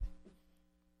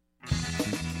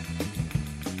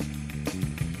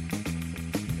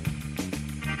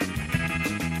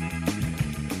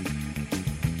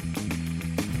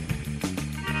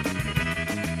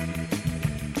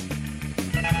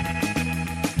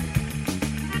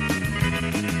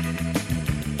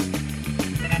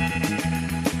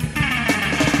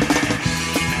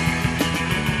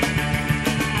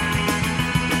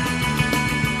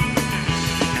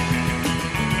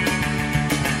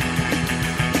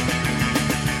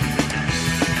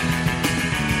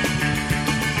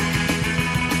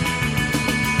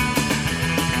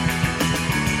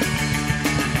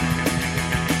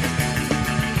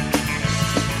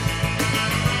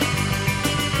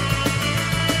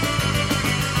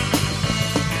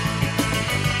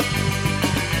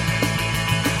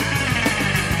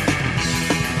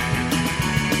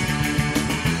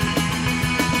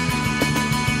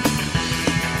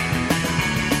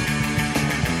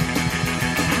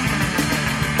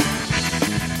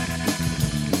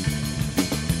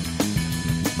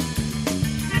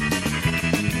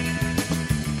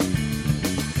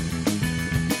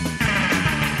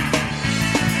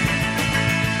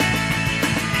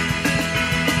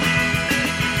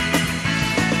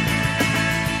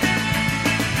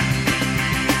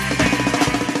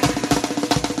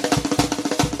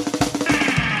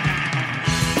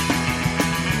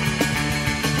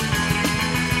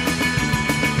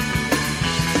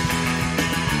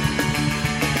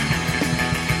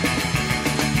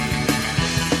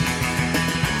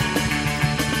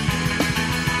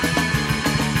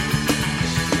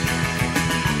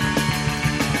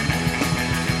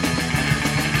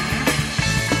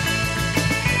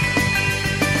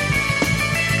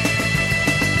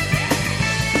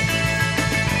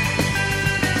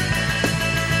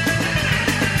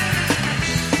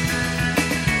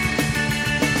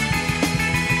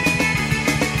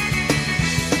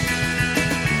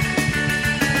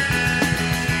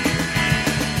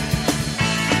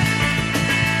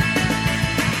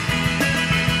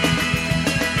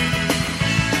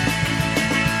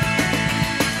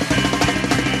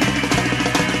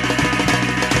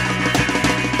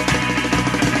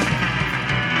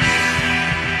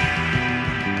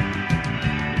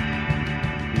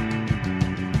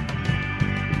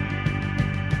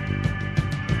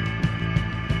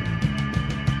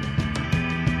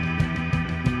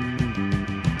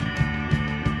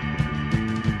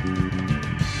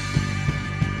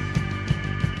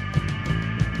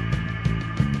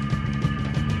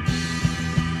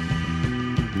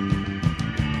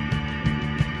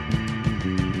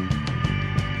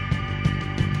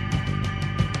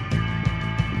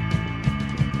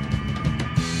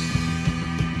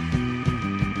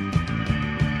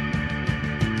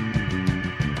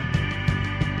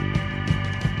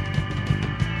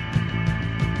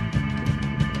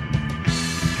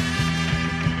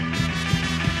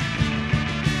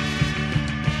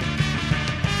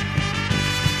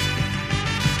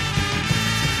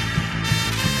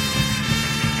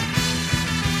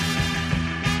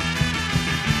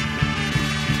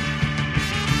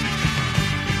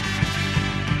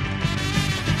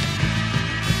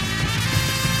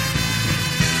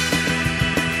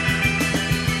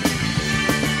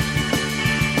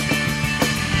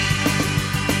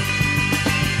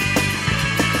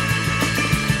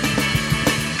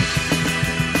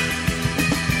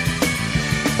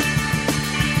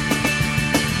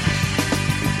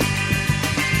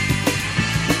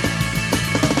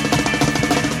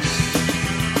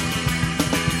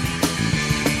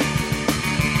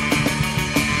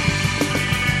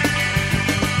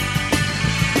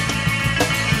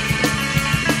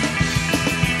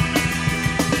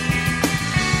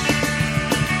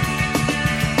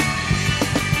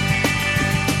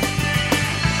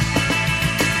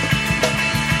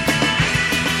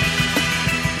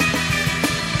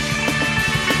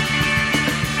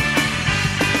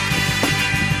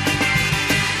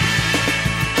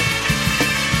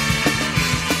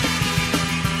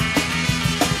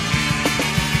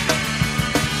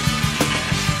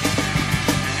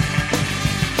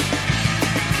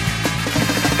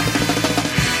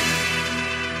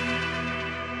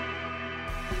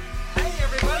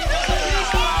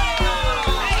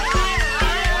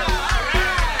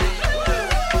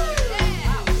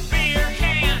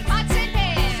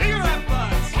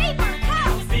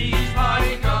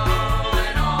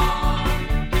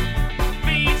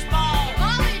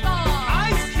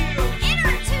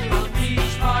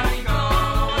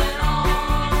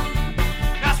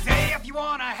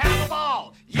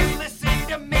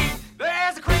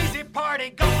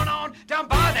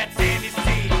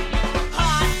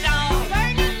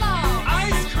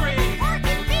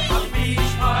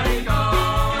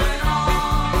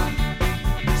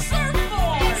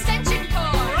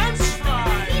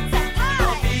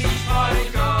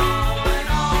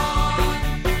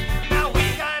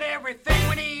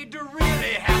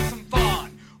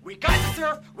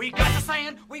surf, we got the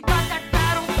sand, we got that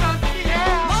battle stuff,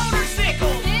 yeah. Motorcycle,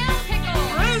 dill pickle,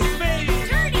 cruise me,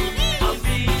 dirty meat, a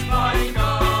beach party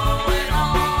going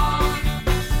on.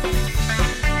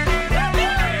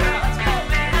 let's go,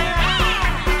 man.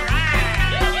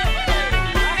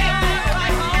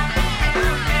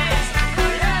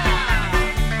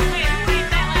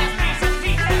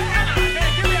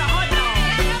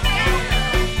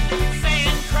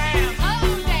 Sand crab, Oh,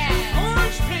 yeah.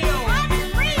 orange peel, Lots of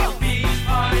real. beach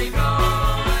party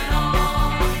going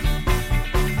on.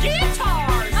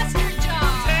 Guitars, mustard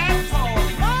jar, Tadpole,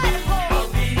 mud a hole,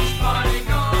 beach party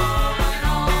going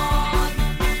on.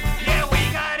 Yeah, we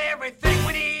got everything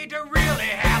we need to really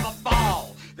have a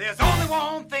ball. There's only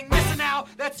one thing missing now,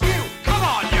 that's you. Come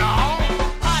on, y'all.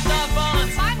 Hot dog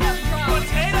buns, bongo drum,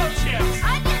 potato chips.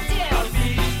 onion A dip,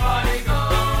 beach party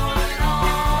going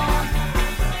on.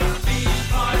 A beach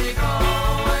party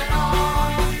going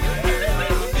on. A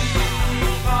beach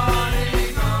party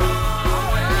going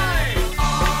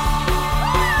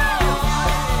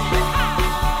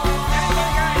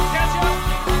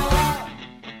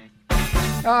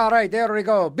on. All right, there we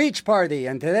go. Beach party.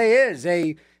 And today is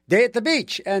a day at the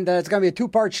beach. And it's going to be a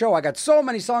two-part show. I got so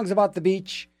many songs about the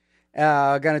beach.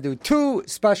 Going to do two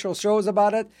special shows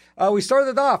about it. We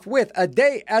started off with A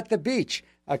Day at the Beach,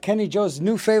 Kenny Joe's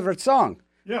new favorite song.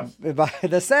 Yes. By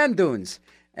the Sand Dunes.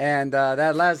 And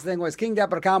that last thing was King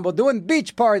Dapper Combo doing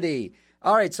Beach Party.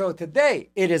 All right, so today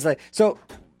it is like, so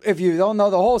if you don't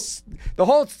know the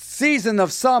whole season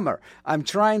of summer, I'm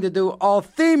trying to do all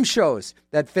theme shows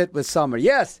that fit with summer.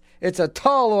 Yes, it's a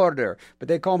tall order, but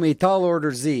they call me Tall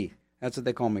Order Z. That's what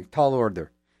they call me, Tall Order.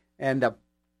 And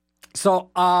so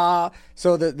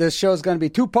the show's going to be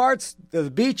two parts,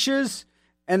 the beaches,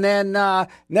 and then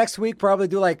next week probably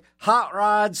do like hot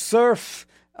rods, surf.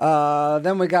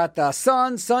 Then we got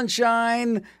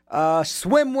sunshine,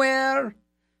 swimwear.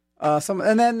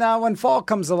 And then when fall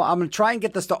comes along, I'm going to try and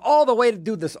get this all the way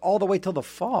till the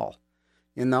fall,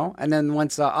 you know. And then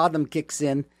once autumn kicks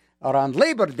in around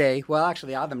Labor Day, well,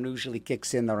 actually autumn usually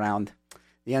kicks in around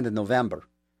the end of November.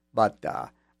 But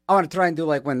I want to try and do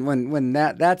like when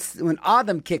that's when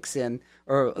autumn kicks in,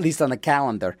 or at least on the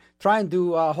calendar, try and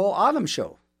do a whole autumn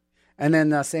show. And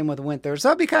then same with winter. So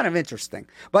it'll be kind of interesting.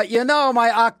 But you know, my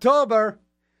October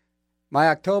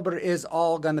is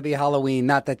all going to be Halloween.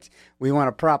 Not that we want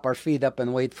to prop our feet up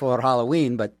and wait for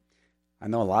Halloween, but I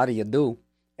know a lot of you do.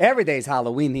 Every day's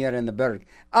Halloween here in the Berg.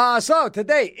 So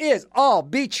today is all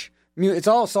beach. It's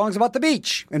all songs about the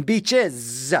beach and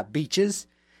beaches.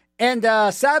 And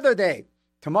Saturday,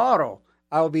 tomorrow,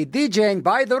 I will be DJing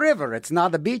by the river. It's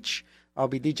not a beach. I'll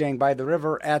be DJing by the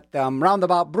river at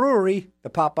Roundabout Brewery, the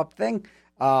pop-up thing,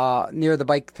 near the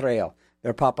bike trail,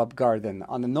 their pop-up garden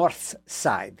on the north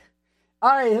side. All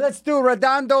right, let's do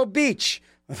Redondo Beach,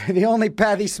 the only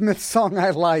Patti Smith song I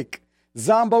like.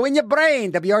 Zombo In Your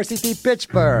Brain, WRCT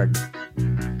Pittsburgh.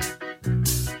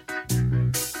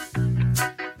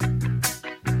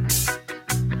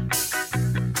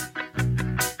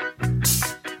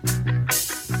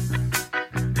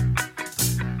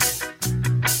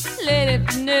 Late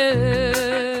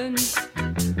afternoon,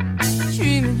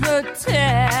 Dreaming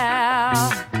Hotel.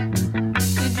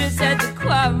 You just had to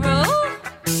quarrel,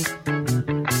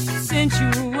 sent you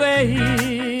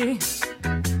away.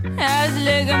 I was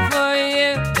looking for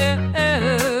you.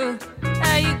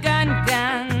 How you gone?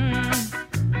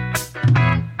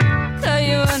 Call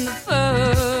you on the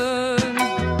phone,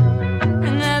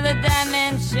 another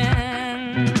dimension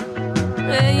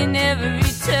where you never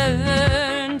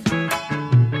returned.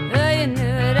 Oh, you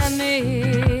know what I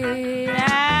mean. I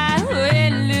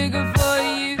went looking for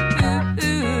you.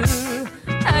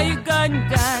 How you gone?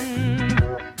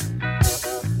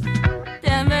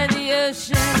 Down by the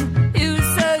ocean, it was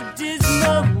so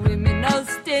dismal. Women all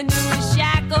standing with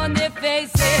shock on their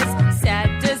faces. Sad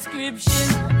description.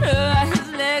 Oh, I was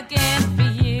looking for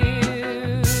you.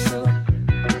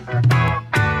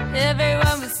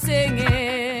 Everyone was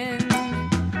singing.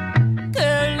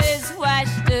 Girl is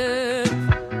washed up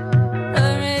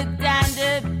on down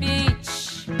the beach,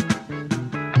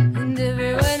 and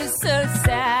everyone is so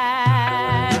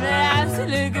sad. I was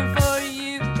looking for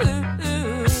you.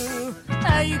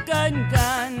 How you gone?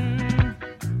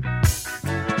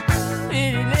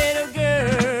 Pretty little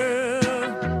girl.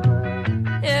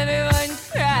 Everyone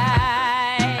cried.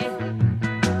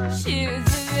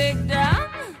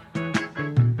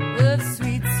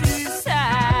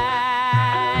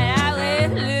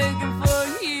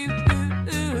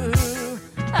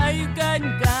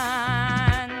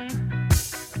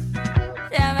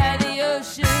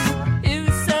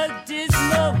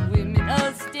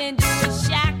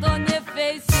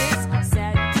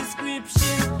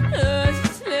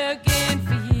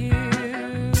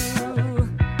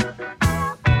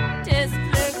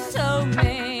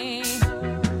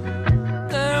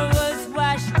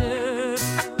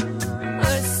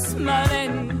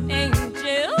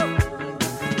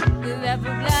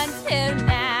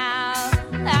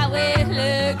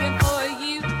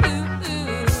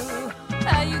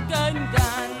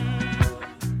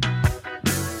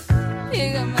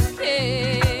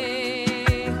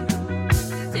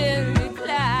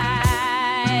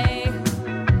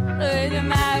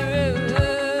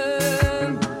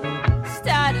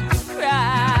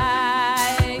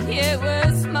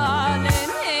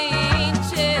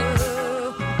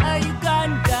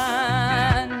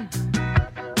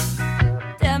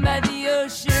 down by the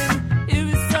ocean. It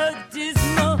was so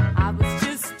dismal. I was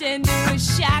just standing with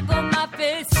shag on my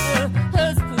face. The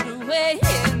hers put away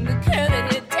in the curl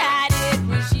that had tied. It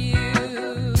was you.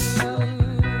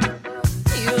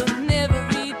 You'll never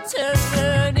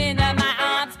return into my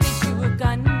arms 'cause you were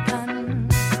gone, gone.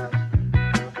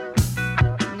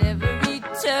 Never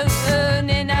return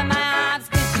into my arms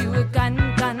 'cause you were gone,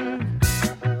 gone.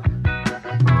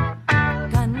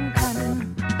 Gone,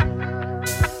 gone.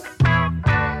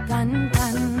 Gone,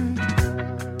 gone.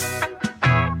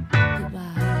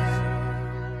 Goodbye.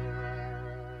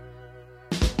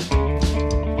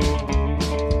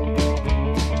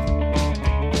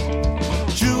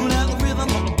 Chewing out the rhythm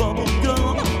of bubble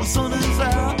gum. The sun is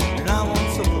out and I want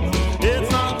some.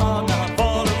 It's not hard, not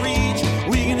far to reach.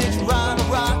 We can hitch a ride to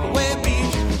Rockaway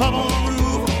Beach. Up on the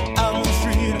roof, out on the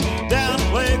street, down the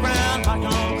playground, high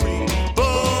concrete.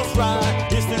 Bus ride,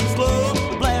 distant slow.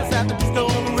 The blast at the disco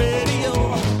on the radio.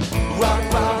 Rock,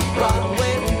 rock,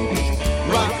 Rockaway Beach.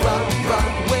 Rock, rock,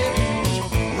 Rockaway Beach.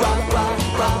 Rock, rock,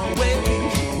 Rockaway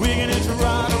Beach. We can hitch a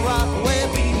ride to Rockaway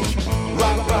Beach.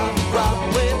 Rock, rock,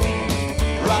 Rockaway Beach.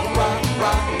 Rock, rock,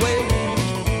 Rockaway Beach.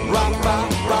 Rock, rock,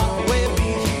 Rockaway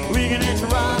Beach. We can hitch a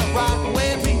ride to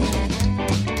Rockaway Beach.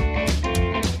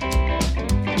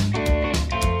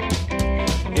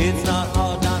 It's not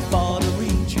hard, not far to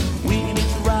reach. We can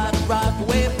hitch a ride to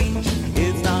Rockaway Beach.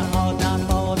 It's not hard, not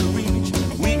far to reach.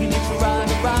 We can hitch a ride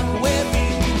to Rockaway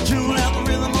Beach. Chewing out the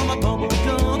rhythm on my bubble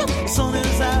gum. The sun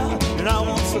is out and I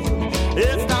want some.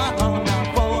 It's not hard, not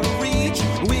far to reach.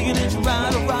 We can hitch a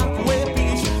ride to Rockaway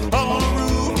Beach. Up on the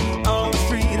roof, on the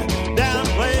street, down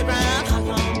the playground, high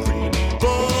concrete.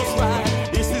 Bus ride,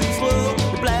 distant slow.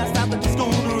 The blast out the disco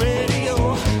on the radio.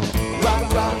 Rock,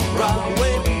 rock,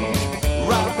 Rockaway Beach.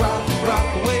 Rock, rock,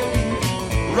 Rockaway Beach.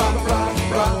 Rock, rock,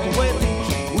 Rockaway Beach.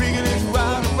 We can hitch a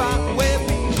ride to Rockaway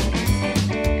Beach.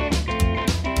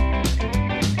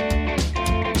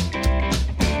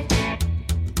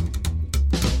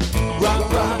 Rock,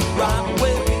 rock,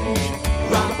 Rockaway Beach.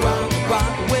 Rock, rock,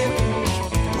 Rockaway Beach.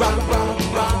 Rock, rock,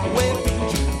 Rockaway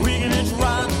Beach. We can hitch a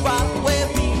ride to Rockaway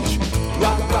Beach.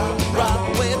 Rock, rock,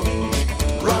 Rockaway Beach.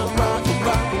 Rock, rock,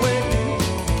 Rockaway Beach.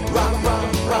 Rock, rock,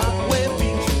 Rockaway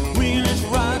Beach. We can hitch a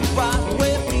ride to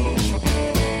Rockaway Beach.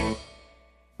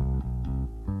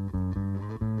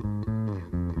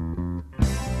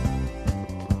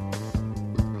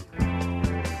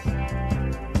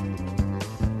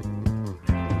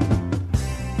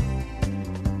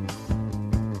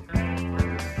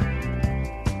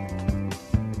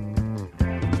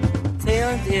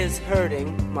 Talent is hurting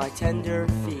my tender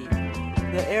feet.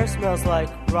 The air smells like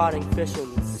rotting fish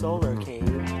and solar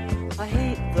cane. I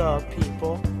hate the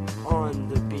people on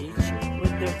the beach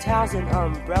with their towels and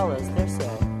umbrellas. They're so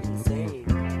insane.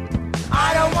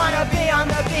 I don't wanna be on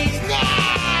the beach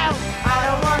now. I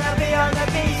don't wanna be on the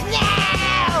beach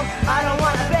now. I don't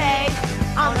wanna be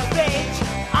on the beach.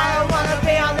 I don't wanna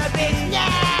be on the beach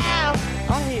now.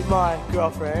 I hate my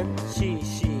girlfriend. She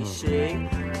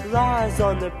lies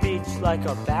on the beach like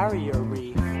a barrier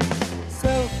reef,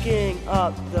 soaking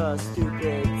up the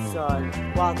stupid sun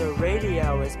while the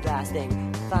radio is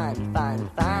blasting fun, fun,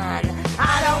 fun.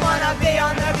 I don't wanna be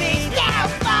on the beach now.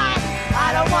 Fun.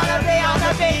 I don't wanna be on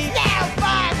the beach now.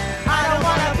 Fun. I don't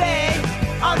wanna be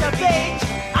on the beach.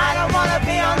 I don't wanna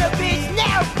be on the beach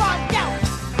now. Fun. No.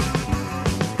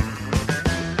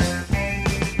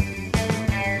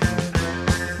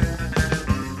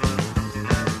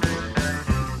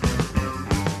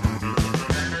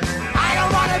 I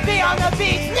don't wanna be on the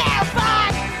beach now.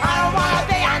 Fun. I don't wanna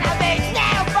be on the beach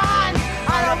now. Fun.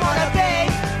 I don't wanna be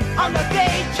on the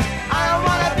beach. I don't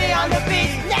wanna be on the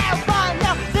beach now. Fun.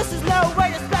 No, this is no way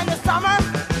to spend the summer.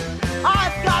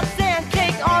 I've got sand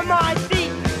cake on my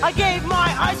feet. I gave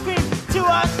my ice cream to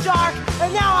a shark,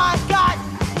 and now I've got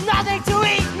nothing to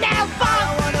eat. Now fun. I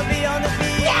don't wanna be on the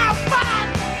beach. Now fun.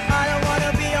 I don't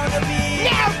wanna be on the beach.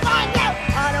 Now fun. No.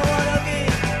 I don't wanna be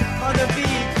on the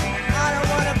beach. I don't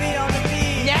wanna be on the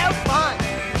beach. Now fun.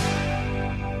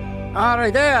 All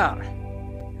right, there.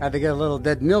 Had to get a little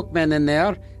Dead Milkman in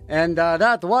there. And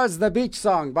that was the beach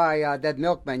song by Dead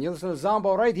Milkman. You listen to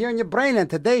Zombo right here in your brain. And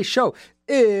today's show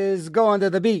is Going to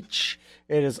the Beach.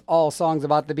 It is all songs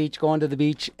about the beach, going to the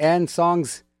beach, and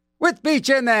songs with beach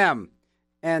in them.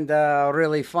 And a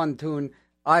really fun tune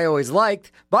I always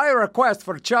liked. By request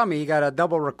for Chummy, he got a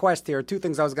double request here. Two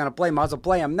things I was going to play. Might as well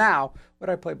play them now. What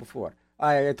did I play before?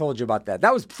 I told you about that.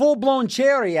 That was Full Blown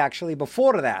Cherry, actually,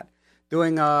 before that.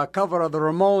 Doing a cover of the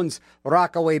Ramones'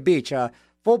 Rockaway Beach.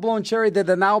 Full Blown Cherry did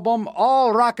an album,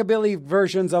 all rockabilly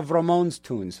versions of Ramones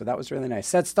tunes. So that was really nice.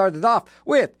 Set started off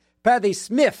with Patti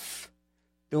Smith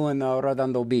doing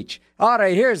Redondo Beach. All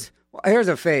right, here's a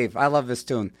fave. I love this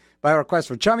tune. By request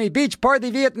for Chummy, Beach Party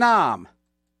Vietnam.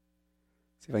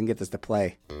 See if I can get this to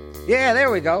play. Yeah, there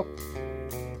we go.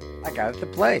 I got it to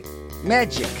play.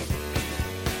 Magic.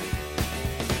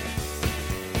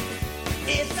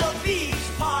 It's a beach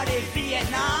party,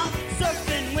 Vietnam.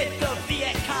 Surfing with the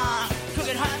Viet Cong.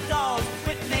 Cooking hot dogs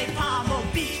with napalm.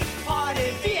 A beach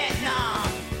party, Vietnam.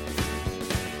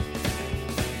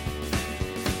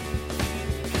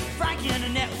 Frankie and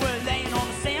Annette were laying on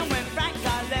the sand when Frank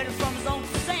got a letter from his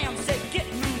Uncle Sam. Said,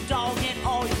 get moved, dog, and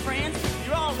all your friends.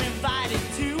 You're all invited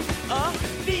to a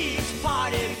beach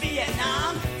party,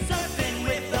 Vietnam. Surfing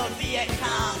with the Viet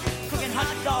Cong. Cooking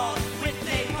hot dogs with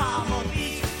napalm. A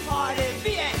beach party,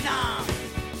 Vietnam.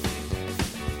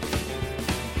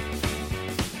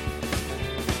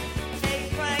 Hey,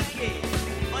 Frankie,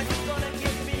 aren't you gonna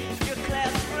give me your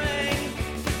class ring?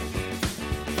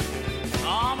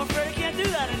 Oh, I'm afraid I can't do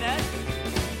that, Annette.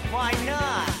 Why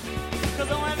not? Because I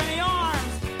don't have any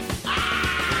arms.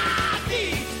 Ah!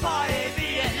 Beach party,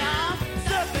 Vietnam.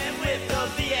 Surfing with the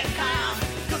Viet Cong.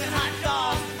 Cooking hot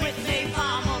dogs with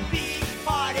napalm. A beach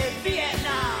party,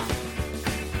 Vietnam.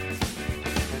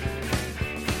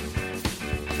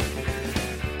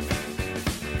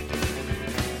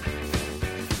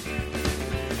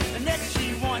 Annette,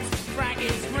 she wants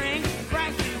Frankie's ring.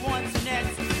 Frankie wants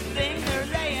Annette's thing. They're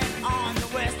laying on the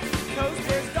west coast.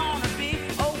 There's gonna be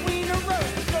a wiener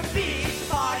roast. The beach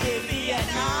party,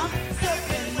 Vietnam.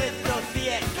 Surfing with the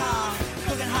Viet Cong.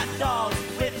 Cooking hot dogs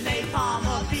with napalm.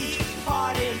 A beach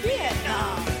party,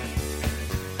 Vietnam.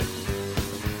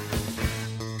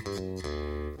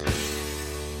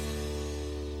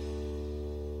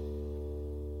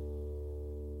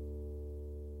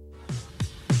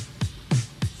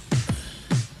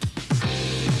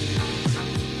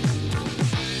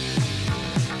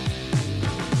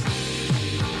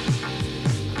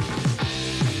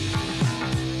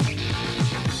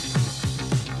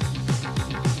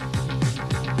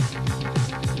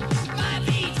 My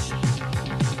beach,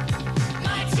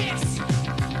 my chicks,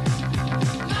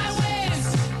 my waves.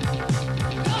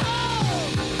 Go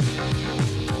home,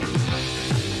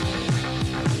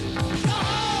 go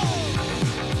home.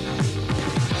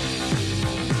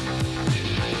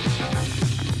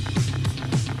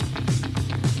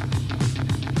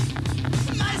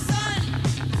 My sun,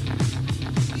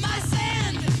 my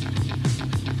sand,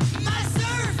 my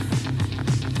surf.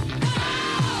 Go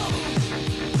home.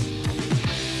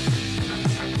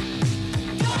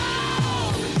 Go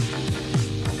home!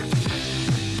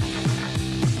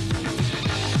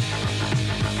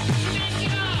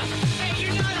 Hey,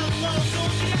 you're not a local.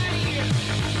 Get out of here.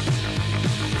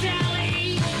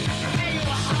 Sally! Hey, you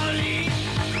Holly!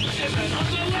 Hey, man, on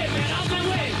my way, man, on my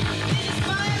way! It's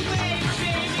my way,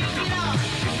 baby. Get off!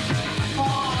 Come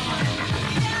on!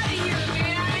 Get out of here,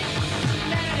 man!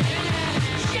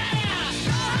 Shut up!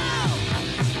 Go home!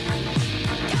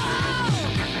 Go home! Go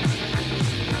home!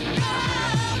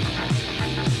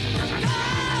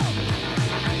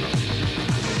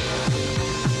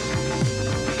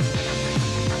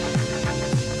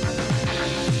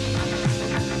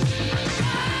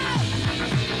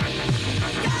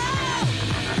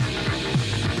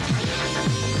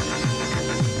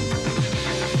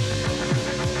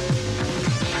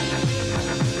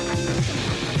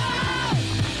 Go home!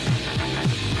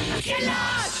 Get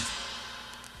lost!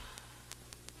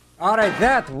 All right,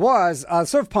 that was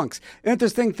Surf Punks.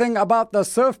 Interesting thing about the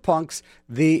Surf Punks,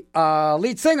 the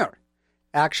lead singer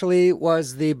actually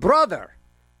was the brother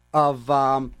of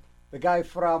the guy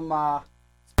from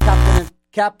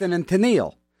Captain and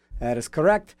Tennille. That is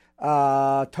correct.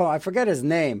 I forget his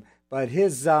name, but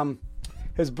his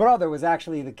brother was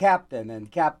actually the captain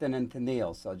and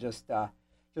Tennille. So just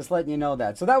letting you know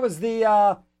that. So that was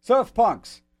the Surf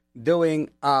Punks doing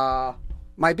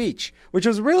My Beach, which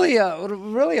was really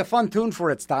a fun tune for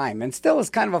its time, and still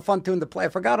is kind of a fun tune to play. I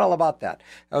forgot all about that.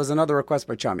 That was another request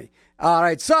by Chummy. All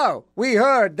right, so we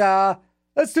heard.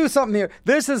 Let's do something here.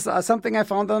 This is something I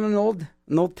found on an old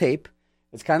tape.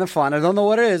 It's kind of fun. I don't know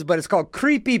what it is, but it's called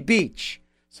Creepy Beach.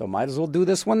 So might as well do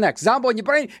this one next. Zombo In Your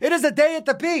Brain. It is a day at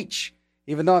the beach,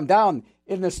 even though I'm down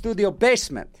in the studio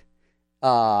basement.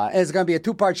 It's going to be a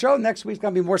 2-part show. Next week's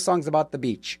going to be more songs about the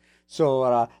beach.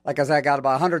 So, like I said, I got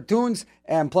about 100 tunes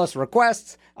and plus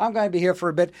requests. I'm going to be here for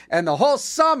a bit. And the whole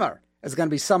summer is going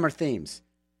to be summer themes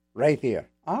right here.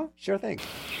 Sure thing.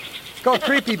 It's called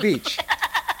Creepy Beach.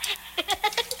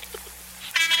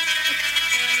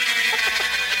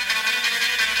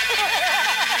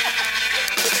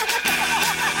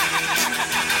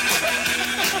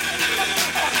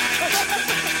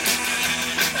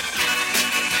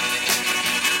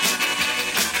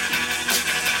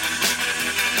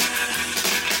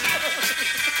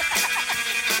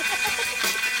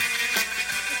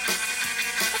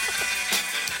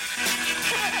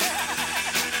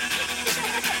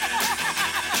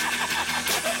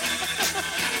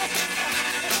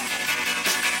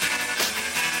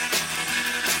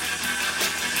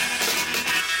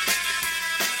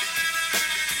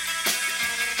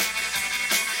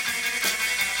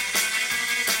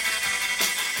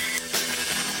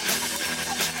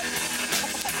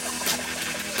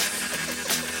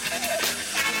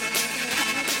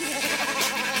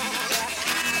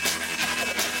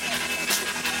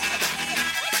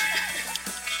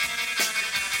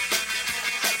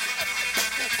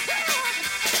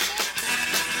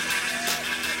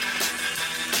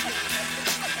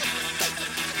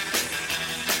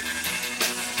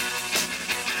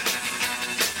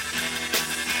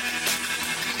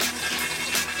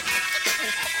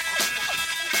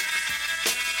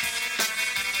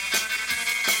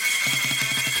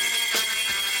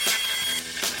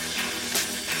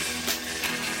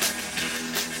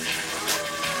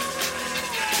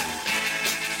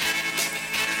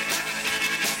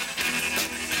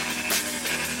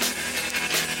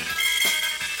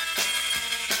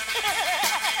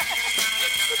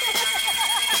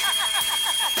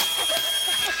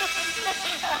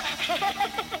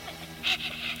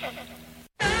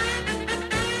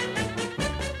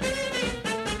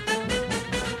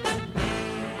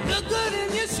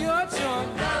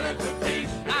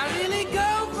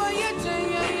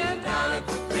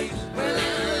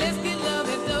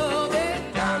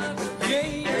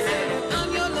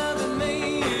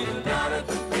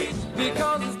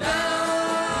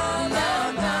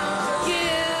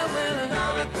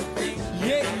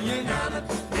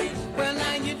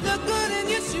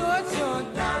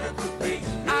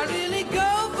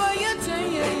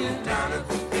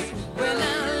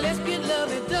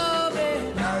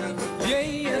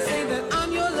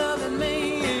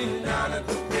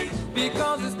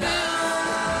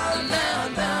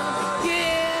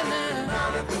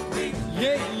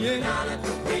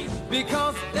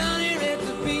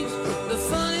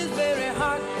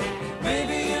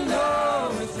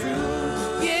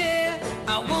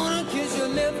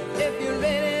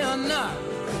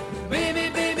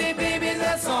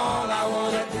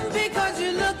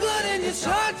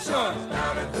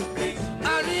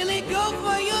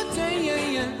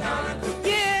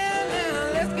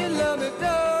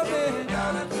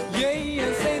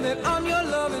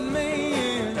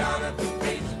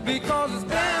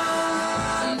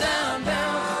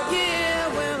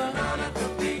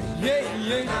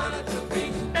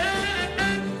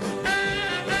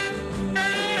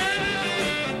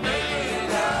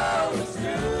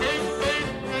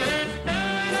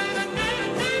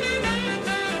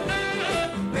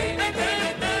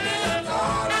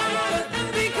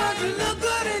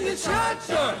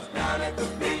 Sure.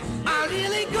 I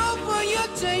really go for your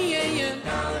chain.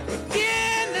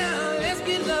 Yeah, now let's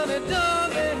get lovey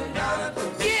dovey.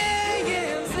 Yeah,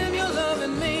 yeah, send your love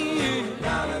in me.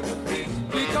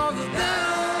 Because it's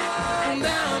down,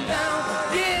 down, down.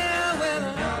 Yeah, well,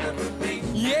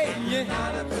 yeah, yeah.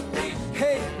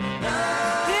 Hey,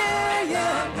 yeah,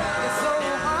 yeah. It's so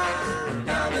hot.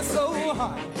 It's so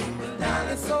hot.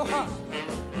 It's so hot.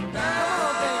 Come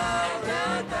on, baby.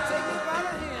 Take me by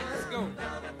the hand. Let's go.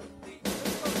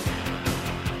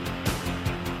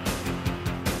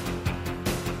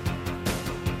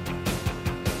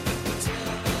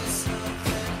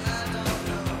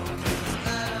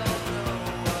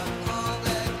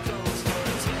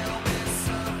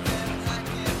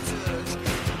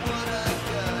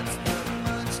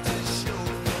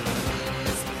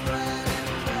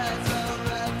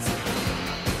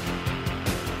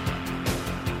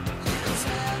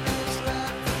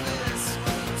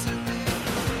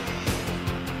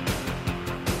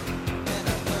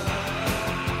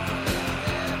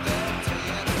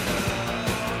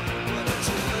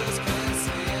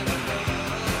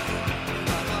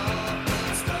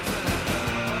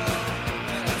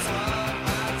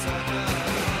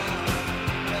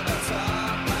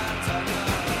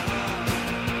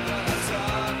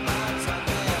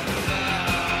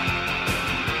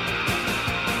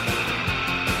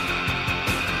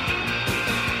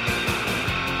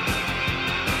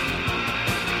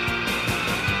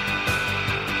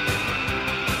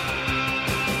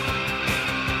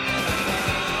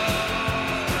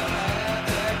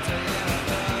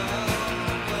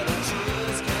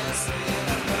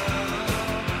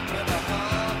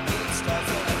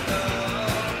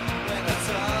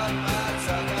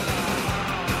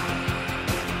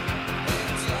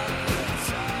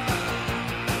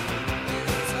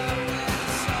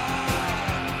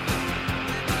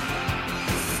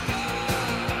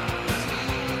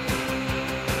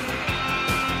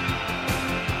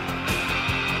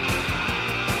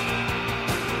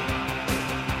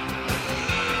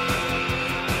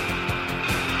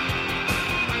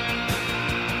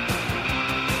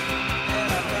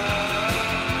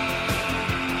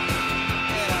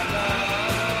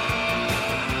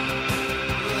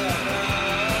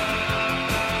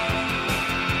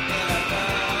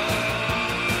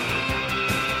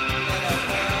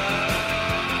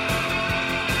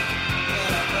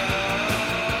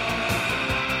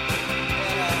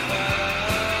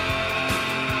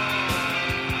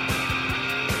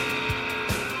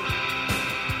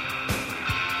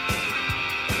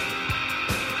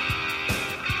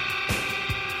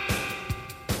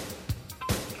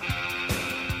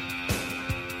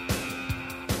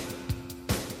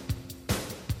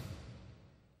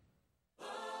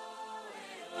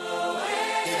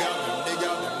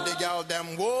 Them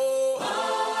whoa.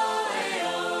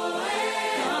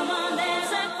 Come on,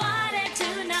 there's a party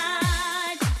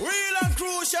tonight. Real and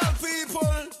crucial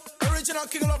people. Original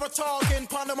King Lover talking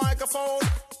on the microphone.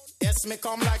 Yes, me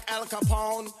come like Al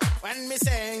Capone when me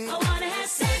sing. I wanna have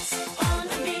sex on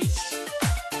the beach.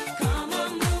 Come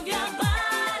on, move your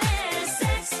body.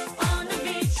 Sex on the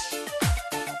beach.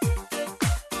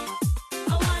 I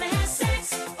wanna have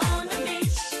sex on the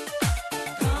beach.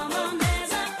 Come on,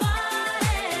 there's a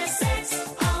party. Sex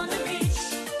on the beach.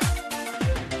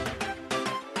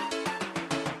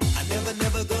 I'm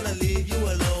never gonna leave you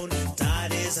alone.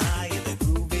 Tide is high and the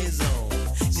groove is on.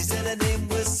 She said her name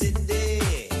was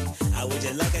Cindy. How would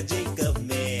you like a drink of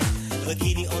me?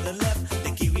 Bikini on the left,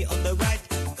 the kiwi on the right.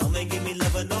 Come and give me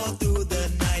loving all through the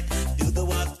night. Do the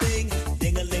wild thing,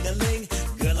 ding-a-ling-a-ling.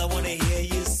 Girl, I wanna hear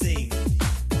you sing.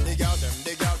 Dig out them,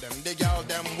 dig out them, dig out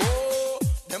them, whoa.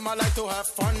 Them I like to have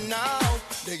fun now.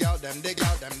 Dig out them, dig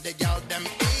out them, dig out them,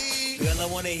 Girl, I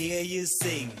wanna hear you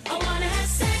sing. I wanna have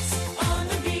sex on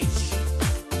the beach.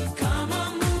 Come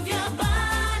on, move your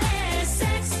body.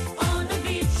 Sex on the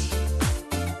beach.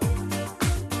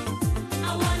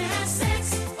 I wanna have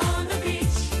sex on the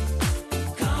beach.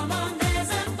 Come on, there's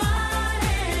a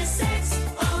party. Sex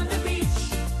on the beach.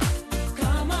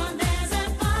 Come on, there's a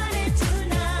party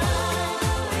tonight.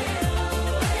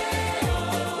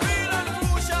 real and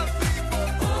crucial people.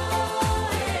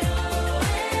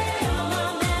 Come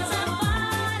on, there's a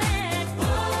party.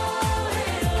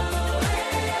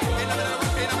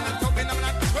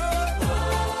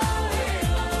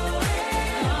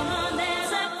 Come on,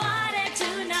 there's a party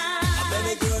tonight. I met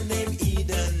a girl named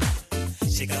Eden.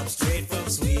 She comes straight from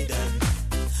Sweden.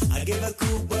 I gave her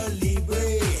Cuba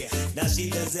Libre. Now she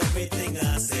does everything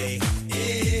I say.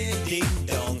 Yeah, ding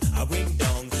dong, I ring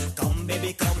dong. Come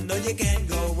baby, come, no you can't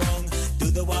go wrong.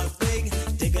 Do the wild thing,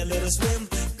 take a little swim.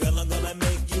 Girl, I'm gonna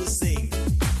make you sing.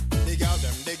 Dig out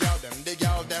them, dig out them, dig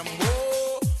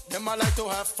to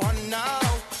have fun now.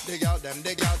 The gal them,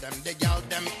 the gal them, the gal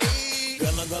them.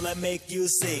 Girl, I'm gonna make you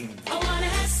sing. I wanna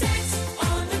have sex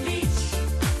on the beach.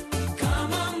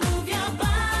 Come on, move your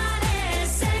body.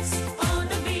 Sex on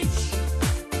the beach.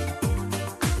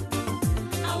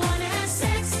 I wanna have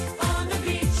sex on the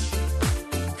beach.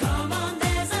 Come on,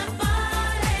 there's a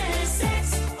party.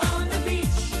 Sex on the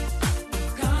beach.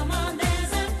 Come on,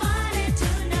 there's a party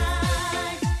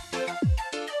tonight.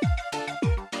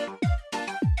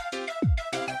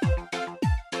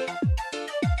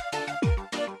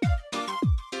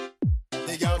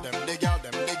 The gal them, the gal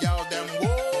them, the gal them.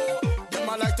 Whoa, them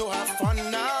I like to have fun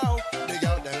now. The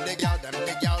gal them, the gal them,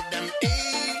 the gal them.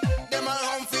 Them a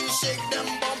humpy shake them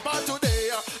bumper today.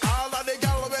 All of the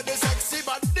gal with the sexy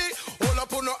body. Hold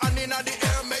up on no hand in the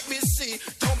air, make me see.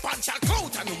 Jump and check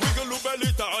out and wiggle your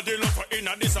belly. The love in a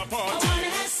this I party. wanna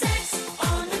have sex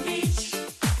on the beach.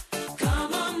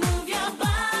 Come on, move your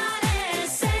body.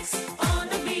 Sex on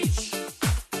the beach.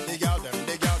 The gal them,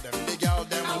 the gal them, the gal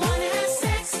them. I wanna have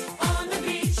sex on the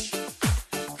beach.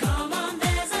 Come on,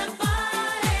 there's a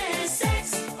party.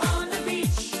 Sex on the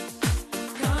beach.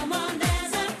 Come on,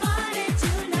 there's a party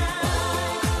tonight.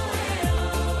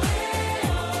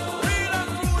 Real and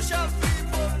crucial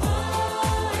people.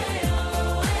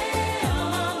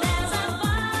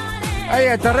 Oh,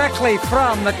 yeah, directly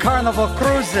from the Carnival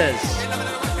Cruises.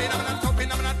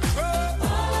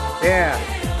 Yeah.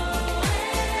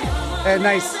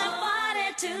 Nice.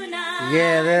 Party tonight.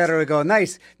 Yeah, there we go.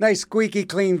 Nice, squeaky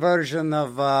clean version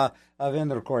of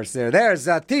intercourse there. There's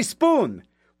a Teaspoon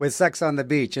with Sex on the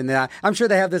Beach. And I'm sure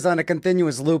they have this on a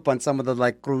continuous loop on some of the,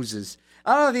 like, cruises.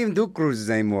 I don't even do cruises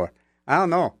anymore. I don't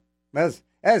know. That's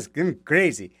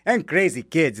crazy. And crazy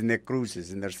kids in their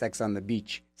cruises and their Sex on the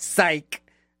Beach. Psych.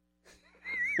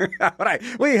 All right.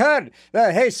 We heard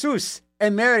the Jesus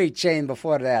and Mary chain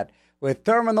before that with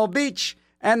Terminal Beach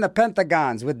and the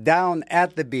Pentagons with Down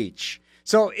at the Beach.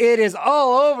 So it is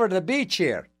all over the beach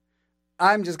here.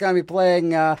 I'm just going to be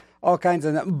playing all kinds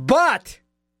of... But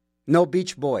no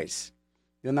Beach Boys.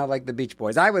 You're not like the Beach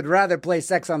Boys. I would rather play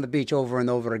Sex on the Beach over and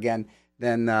over again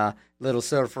than Little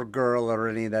Surfer Girl or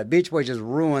any of that. Beach Boys just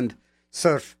ruined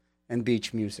surf and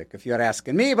beach music, if you're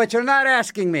asking me, but you're not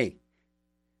asking me.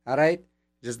 All right?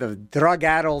 Just the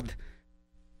drug-addled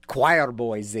choir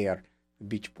boys there, the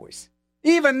Beach Boys.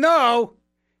 Even though,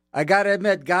 I got to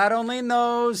admit, God only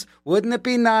knows, wouldn't it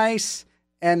be nice,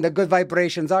 and the Good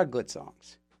Vibrations are good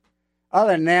songs.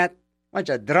 Other than that, bunch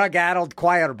of drug-addled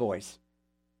choir boys.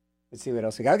 Let's see what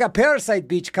else we got. I got Parasite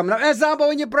Beach coming up. And Zombo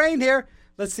In Your Brain here.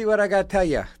 Let's see what I got to tell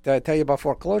you. Did I tell you about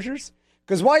foreclosures?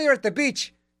 Because while you're at the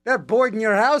beach, they're boarding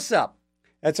your house up.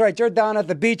 That's right, you're down at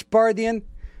the beach partying,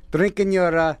 drinking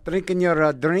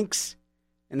your drinks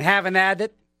and having at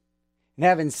it and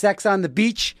having sex on the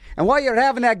beach. And while you're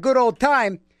having that good old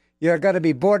time, you're going to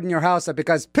be boarding your house up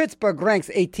because Pittsburgh ranks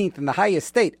 18th in the highest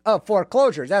state of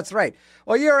foreclosures. That's right.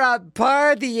 Well, you're out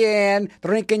partying,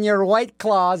 drinking your White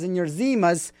Claws and your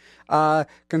Zimas.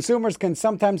 Consumers can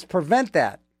sometimes prevent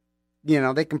that. You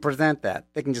know, they can prevent that.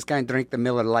 They can just kind of drink the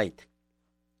Miller Lite.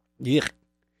 Yuck.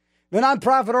 The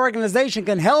nonprofit organization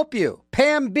can help you.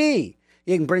 Pam B.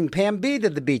 You can bring Pam B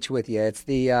to the beach with you. It's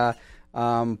the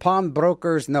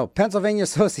Pennsylvania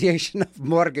Association of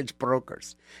Mortgage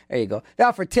Brokers. There you go.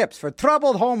 Now for tips for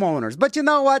troubled homeowners. But you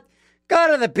know what?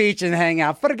 Go to the beach and hang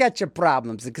out. Forget your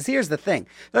problems. Because here's the thing.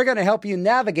 They're going to help you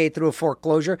navigate through a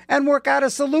foreclosure and work out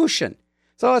a solution.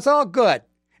 So it's all good.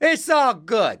 It's all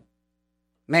good.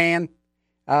 Man.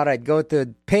 All right, go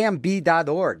to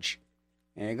pamb.org.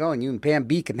 There you go. And you and Pam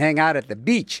B can hang out at the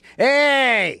beach.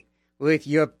 Hey! With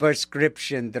your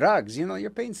prescription drugs. You know,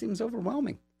 your pain seems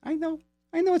overwhelming. I know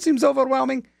it seems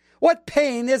overwhelming. What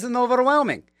pain isn't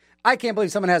overwhelming? I can't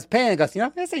believe someone has pain and goes, you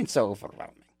know, this ain't so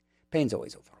overwhelming. Pain's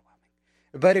always overwhelming.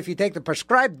 But if you take the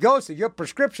prescribed dose of your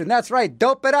prescription, that's right,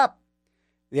 dope it up.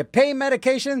 The pain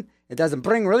medication, it doesn't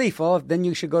bring relief. Well, then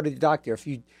you should go to the doctor. If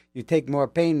you take more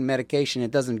pain medication,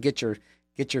 it doesn't get your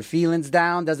feelings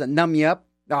down, doesn't numb you up.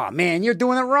 Oh, man, you're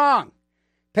doing it wrong.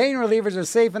 Pain relievers are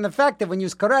safe and effective when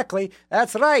used correctly.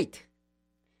 That's right.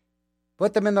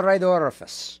 Put them in the right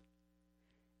orifice.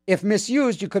 If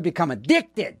misused, you could become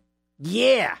addicted.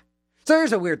 Yeah. So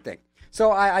here's a weird thing.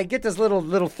 So I get this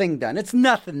little thing done. It's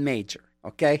nothing major,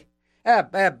 okay?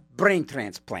 A brain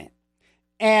transplant.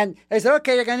 And they said,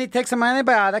 okay, you're going to need to take some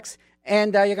antibiotics,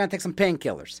 and you're going to take some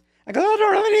painkillers. I go, I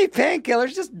don't really need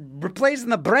painkillers. Just replacing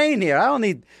the brain here. I don't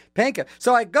need painkillers.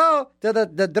 So I go to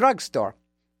the drugstore.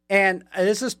 And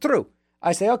this is true.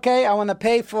 I say, okay, I want to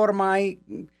pay for my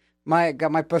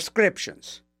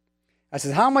prescriptions. I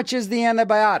said, how much is the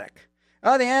antibiotic?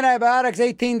 Oh, the antibiotic's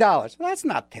 $18. Well, that's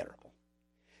not terrible.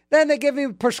 Then they give me a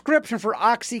prescription for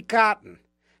Oxycontin.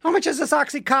 How much is this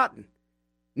Oxycontin?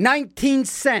 19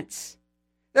 cents.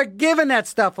 They're giving that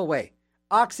stuff away.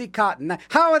 Oxycontin.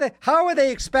 How are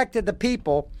they expected the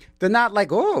people to not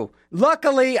like, oh,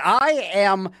 luckily I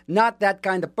am not that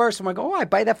kind of person. I go, oh, I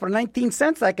buy that for 19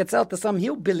 cents. I could sell it to some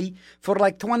hillbilly for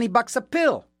like $20 a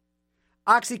pill.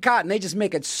 Oxycontin, they just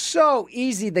make it so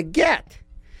easy to get.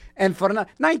 And for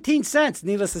 19 cents,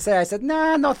 needless to say, I said,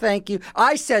 nah, no thank you.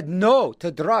 I said no to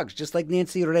drugs, just like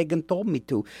Nancy Reagan told me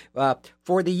to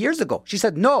 40 years ago. She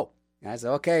said no. I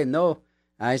said, okay, no.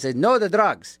 I said, no to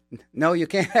drugs. No, you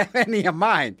can't have any of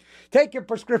mine. Take your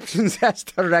prescriptions as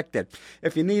directed.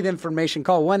 If you need information,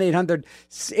 call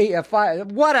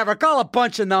 1-800-5, whatever. Call a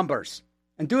bunch of numbers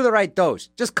and do the right dose.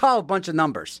 Just call a bunch of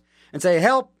numbers and say,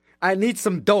 help, I need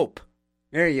some dope.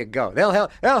 There you go.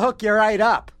 They'll hook you right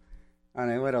up. All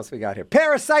right, what else we got here?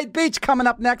 Parasite Beach coming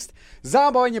up next.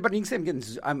 Zombo in Your Brain. You can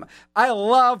see I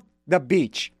love the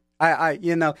beach.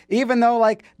 Even though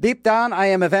like deep down I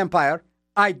am a vampire,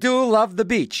 I do love the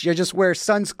beach. You just wear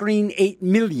sunscreen 8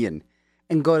 million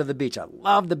and go to the beach. I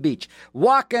love the beach.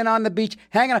 Walking on the beach,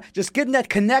 hanging out, just getting that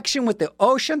connection with the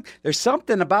ocean. There's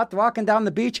something about walking down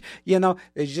the beach, you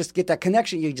just get that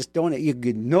connection. You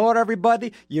ignore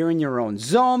everybody. You're in your own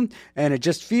zone, and it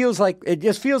just feels like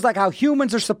how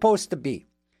humans are supposed to be.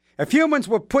 If humans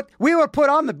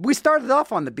we started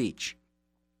off on the beach.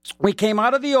 We came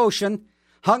out of the ocean,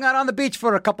 hung out on the beach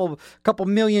for a couple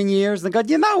million years, and go,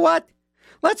 you know what?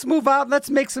 Let's move out. Let's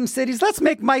make some cities. Let's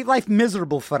make my life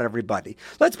miserable for everybody.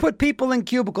 Let's put people in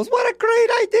cubicles. What a great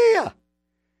idea.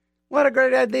 What a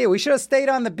great idea. We should have stayed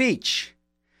on the beach.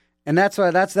 And that's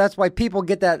why people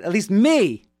get that, at least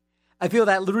me, I feel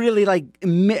that really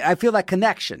I feel that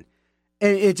connection.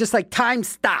 It's just like time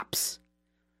stops.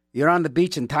 You're on the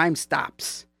beach and time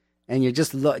stops. And you're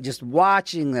just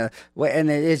watching and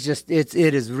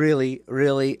it is really,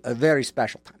 really a very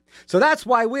special time. So that's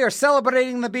why we are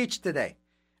celebrating the beach today.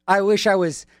 I wish I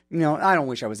was, I don't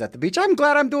wish I was at the beach. I'm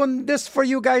glad I'm doing this for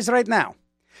you guys right now.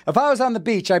 If I was on the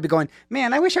beach, I'd be going,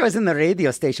 man, I wish I was in the radio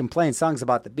station playing songs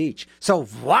about the beach. So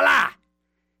voila,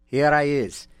 here I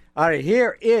is. All right,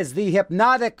 here is the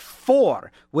Hypnotic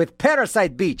 4 with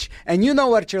Parasite Beach. And you know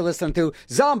what you're listening to,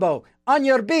 Zombo on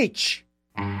Your Beach.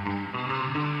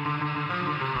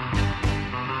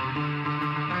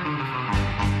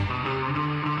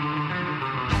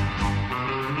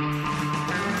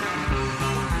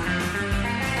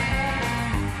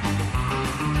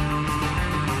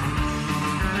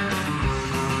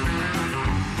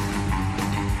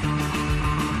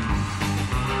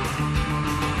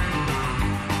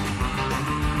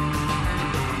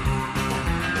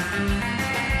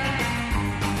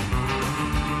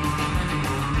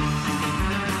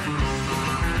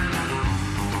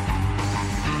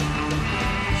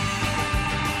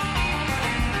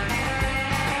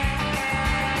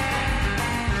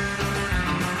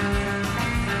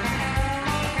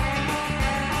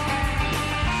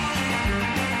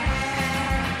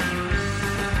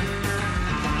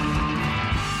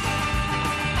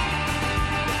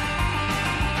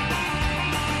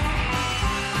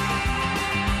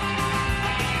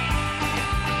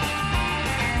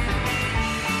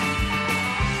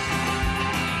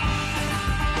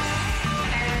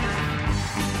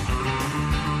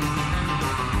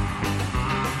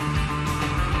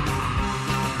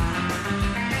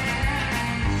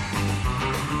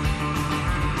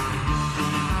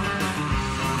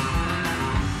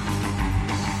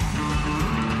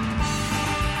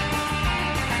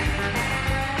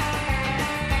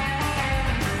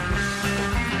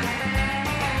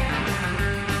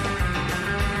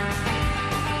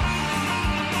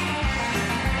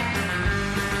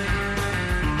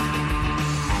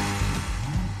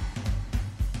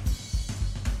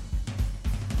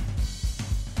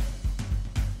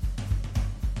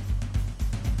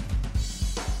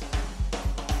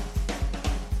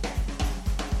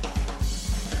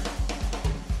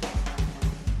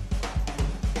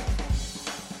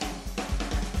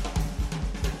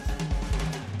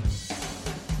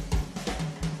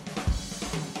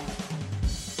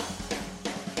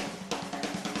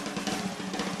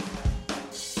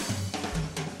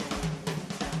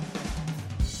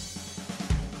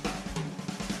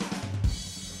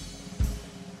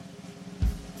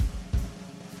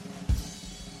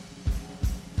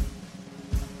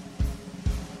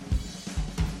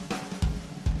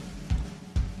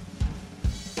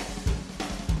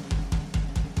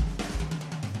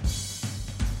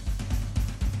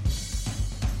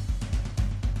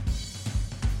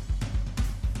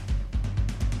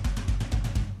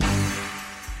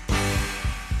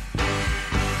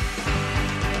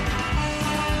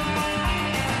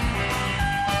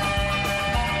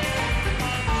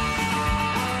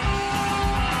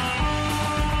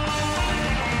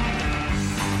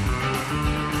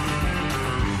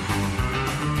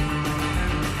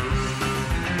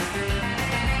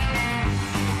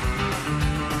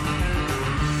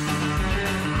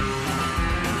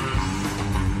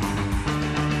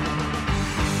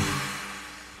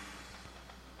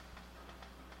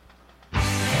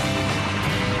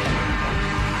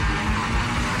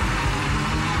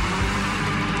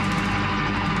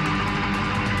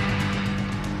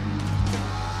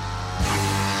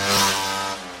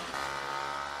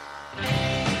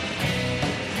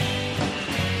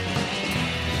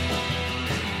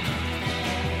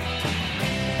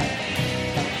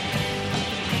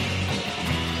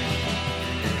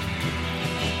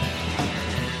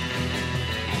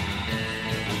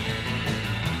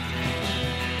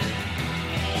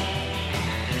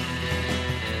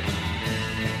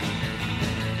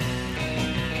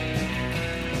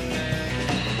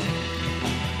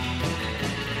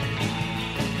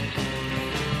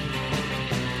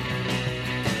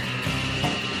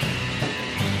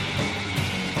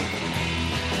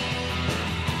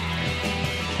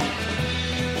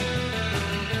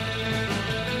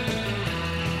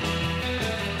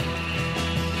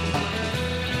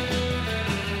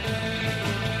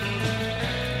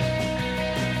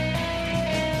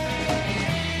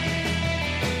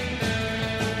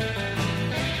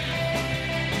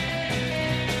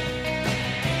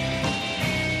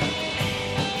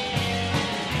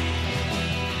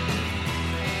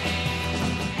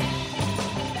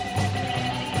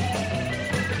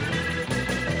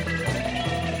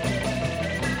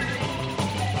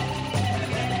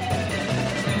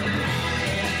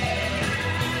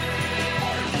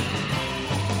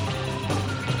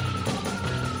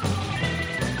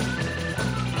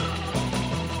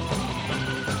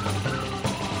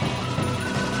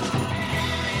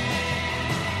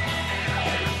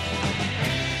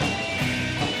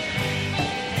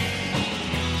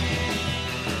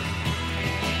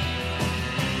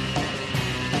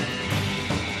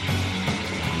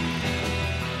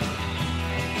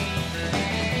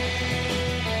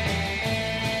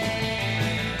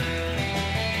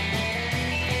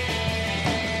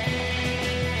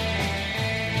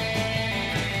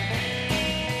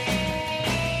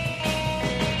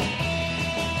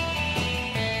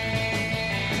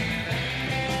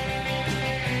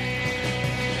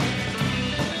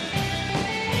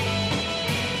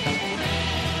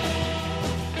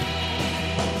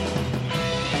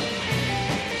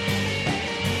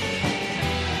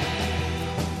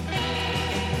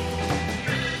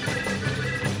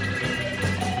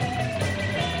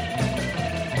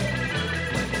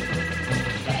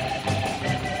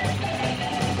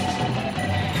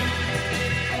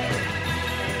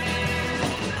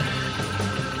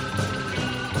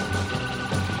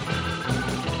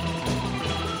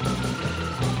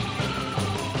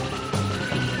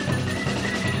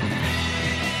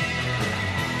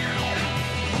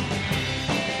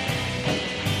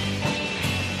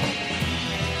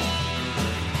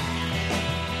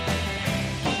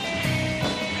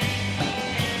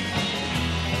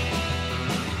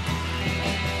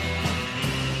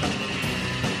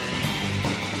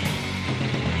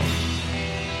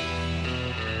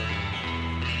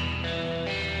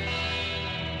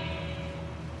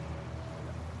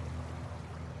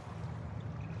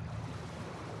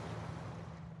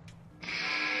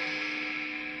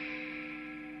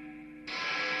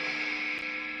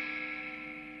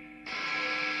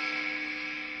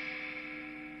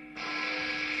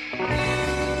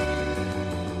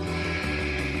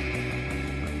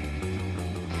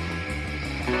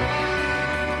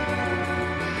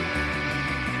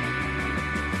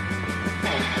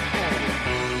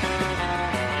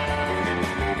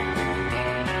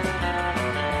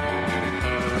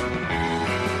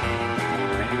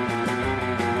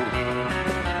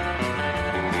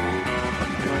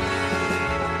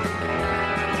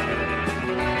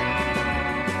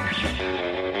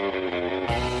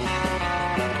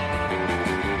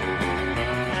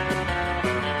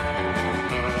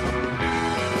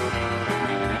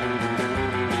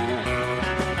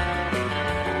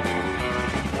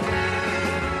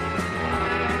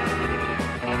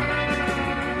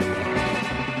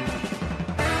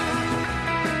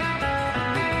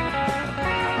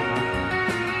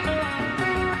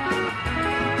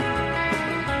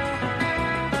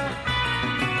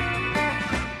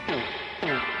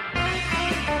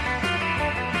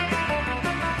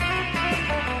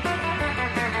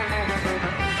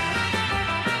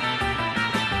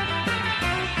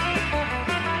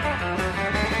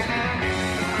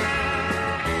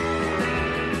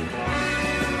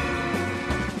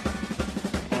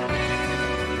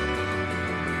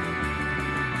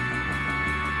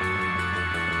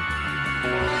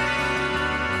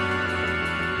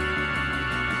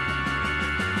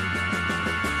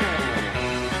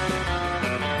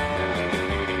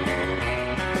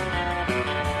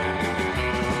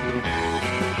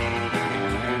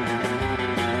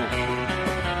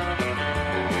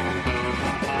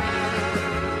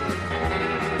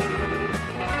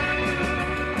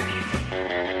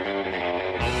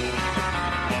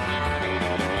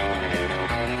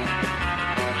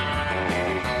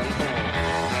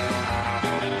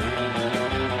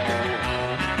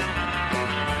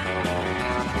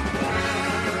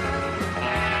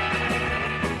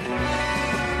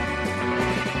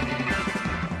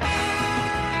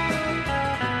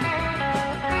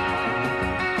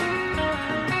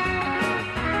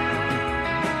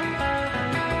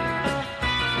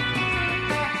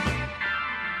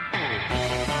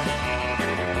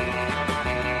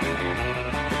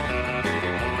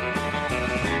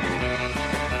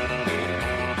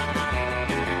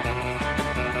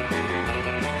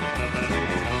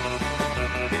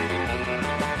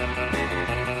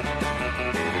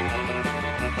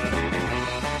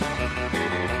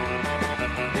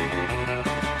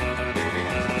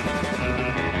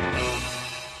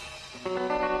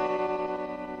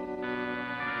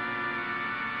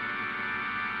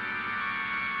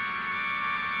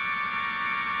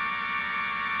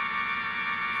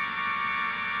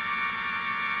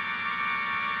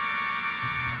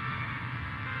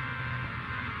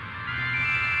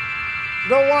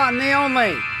 the one, the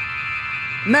only,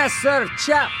 Messer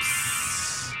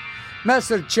Chaps.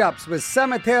 Messer Chaps with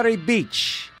Cemetery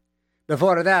Beach.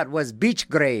 Before that was Beach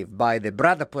Grave by the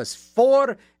Bradipus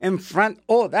 4 in front.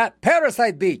 Oh, that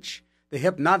Parasite Beach. The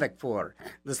Hypnotic 4.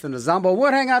 Listen to Zombo.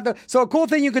 We'll hang out there. So a cool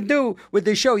thing you can do with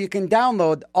the show, you can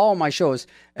download all my shows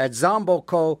at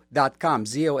zomboco.com.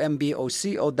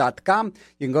 ZOMBOCO.com.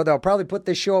 You can go there. I'll probably put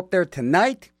this show up there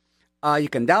tonight. You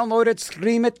can download it,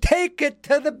 stream it, take it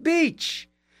to the beach,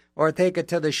 or take it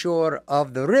to the shore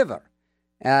of the river.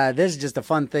 This is just a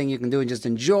fun thing you can do and just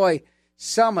enjoy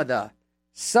some of the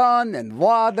sun and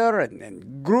water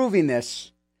and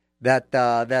grooviness that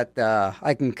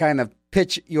I can kind of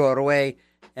pitch your way.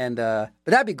 And but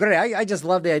that'd be great. I just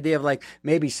love the idea of like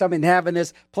maybe someone having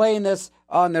this, playing this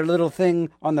on their little thing,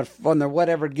 on their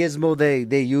whatever gizmo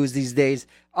they use these days,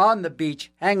 on the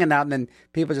beach, hanging out, and then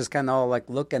people just kind of all like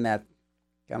looking at,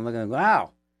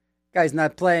 wow, guy's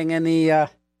not playing any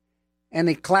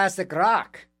classic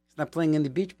rock. He's not playing any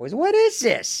Beach Boys. What is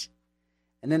this?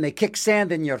 And then they kick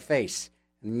sand in your face.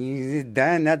 And you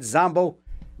done that Zombo.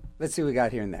 Let's see what we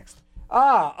got here next.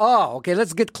 Okay,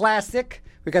 let's get classic.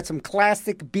 We got some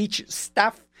classic beach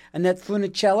stuff. Annette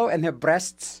Funicello and her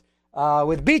breasts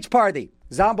with Beach Party.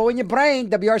 Zombo in Your Brain,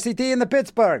 WRCT in the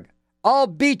Pittsburgh. All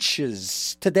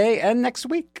beaches today and next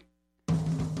week.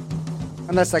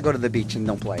 Unless I go to the beach and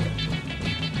don't play it.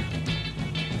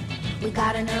 We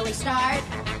got an early start.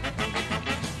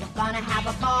 We're gonna have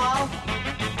a ball.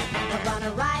 We're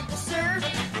gonna ride the surf.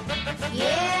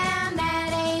 Yeah, and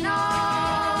that ain't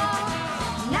all.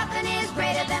 Nothing is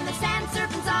greater than the sand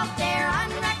serpents off there.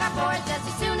 Unwreck our boards just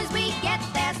as soon as we get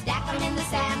there. Stack them in the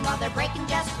sand while they're breaking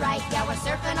just right. Yeah, we're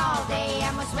surfing all day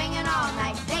and we're swinging all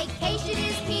night. Vacation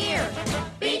is here.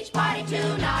 Beach party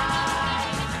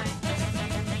tonight.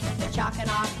 We're chalking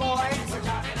our boards.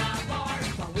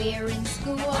 While we're in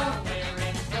school.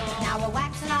 Now we're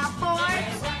waxing our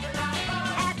boards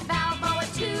at Balboa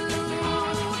 2.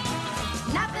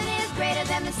 Nothing is greater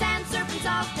than the sand serpents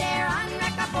off there.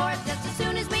 Unwreck our boards just as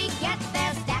soon as we get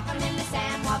there. Stack them in the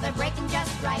sand while they're breaking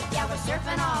just right. Yeah, we're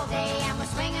surfing all day and we're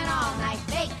swinging all night.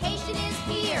 Vacation is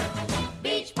here.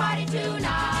 Beach party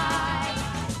tonight.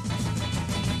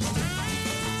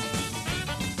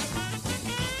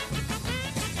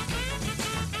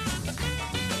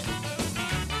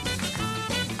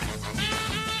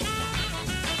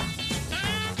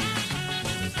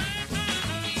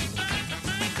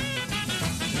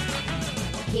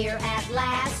 Here at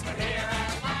last,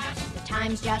 the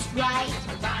time's just right.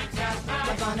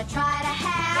 We're gonna try to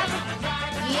have,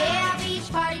 yeah, beach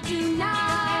party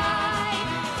tonight.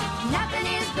 Nothing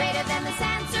is greater than the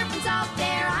sand serpents out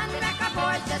there. Unwreck our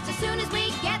boards just as soon as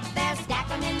we get there. Stack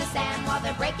them in the sand while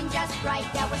they're breaking just right.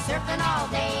 Yeah, we're surfing all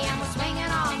day and we're swinging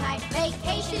all night.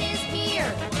 Vacation is here,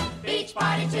 beach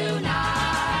party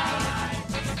tonight.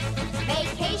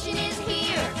 Vacation is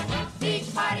here, beach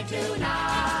party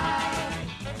tonight.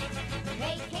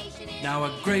 Now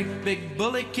a great big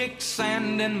bully kicked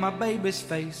sand in my baby's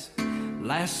face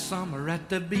last summer at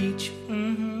the beach.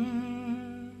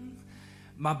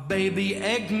 My baby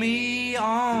egged me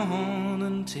on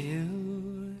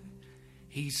until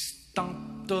he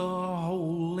stomped a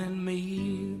hole in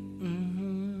me.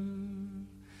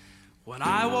 When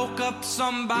I woke up,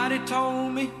 somebody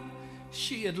told me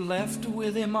she had left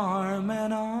with him arm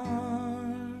in arm.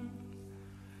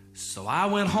 So I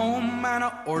went home and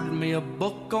I ordered me a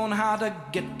book on how to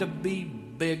get to be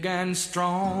big and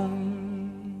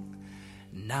strong.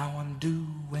 Now I'm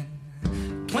doing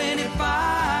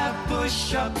 25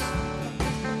 push-ups,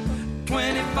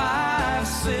 25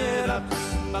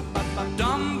 sit-ups,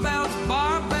 dumbbells,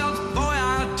 barbells, boy,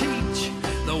 I'll teach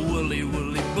the woolly,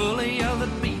 woolly bully of the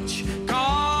beach.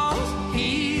 'Cause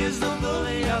he is the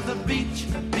bully of the beach,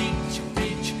 beach,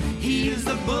 beach. He is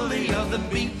the bully of the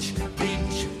beach,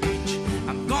 beach, beach.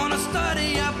 I'm gonna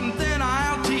study up and then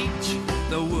I'll teach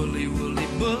the woolly, woolly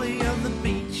bully of the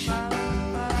beach.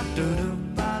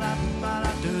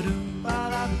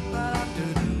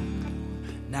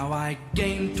 Now I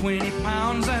gained 20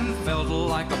 pounds and felt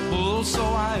like a bull, so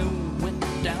I went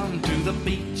down to the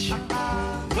beach.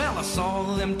 Well, I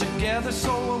saw them together,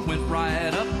 so I went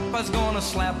right up. I was gonna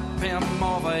slap him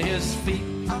off of his feet.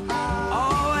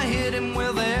 Oh, I hit him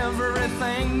with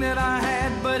everything that I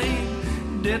had, but he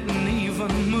didn't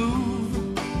even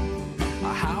move.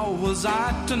 How was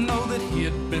I to know that he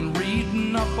had been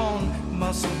reading up on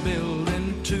muscle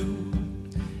building too?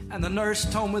 And the nurse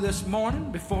told me this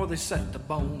morning before they set the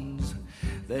bones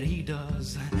that he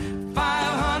does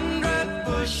 500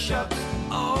 push-ups,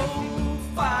 oh,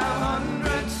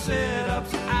 500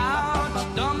 sit-ups,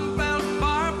 ouch, dumbbells,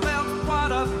 barbells,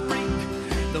 what a freak,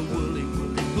 the woolly, woolly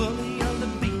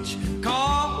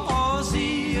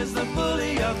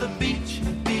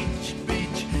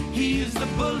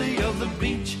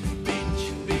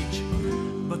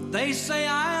They say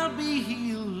I'll be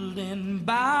healed in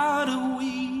about a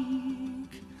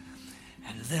week,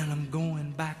 and then I'm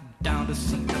going back down to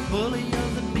see the bully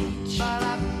of the beach.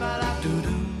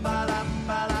 Doo-doo,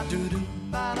 doo-doo, doo-doo.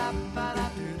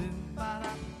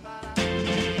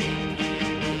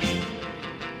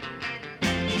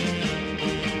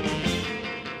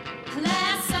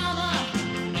 Last summer,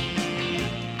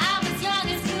 I was young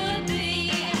as could be.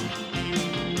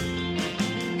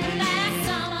 Last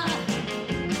summer,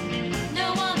 no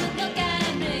one would look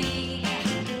at me.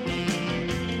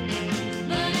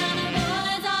 But now the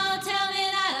boys all tell me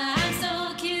that I'm so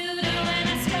cute when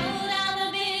I stroll down the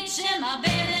beach in my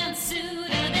bathing suit.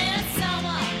 This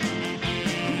summer,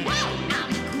 whoa, I'm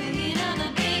the queen of the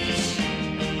beach.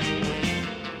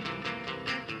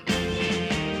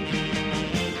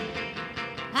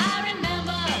 I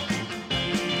remember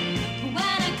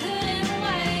when I couldn't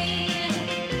wait.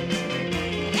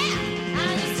 Yeah, I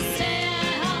used to stay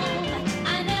at home. I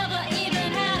never even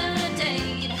had a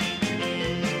date.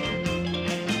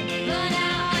 But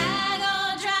now I go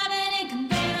driving in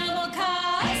convertible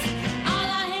cars. All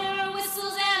I hear are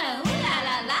whistles and a ooh la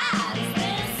la la's.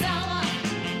 This summer,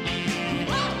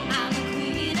 whoa, I'm the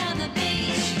queen of the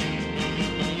beach.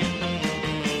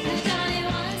 Johnny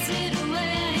wants me to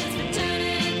wear his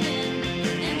fraternity pin,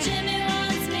 and Jimmy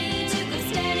wants me to go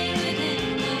steady with him.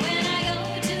 But when I go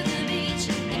to the beach,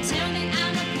 they tell me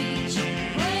I'm a peach.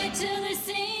 Wait till they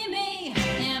see me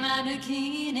in my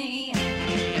bikini.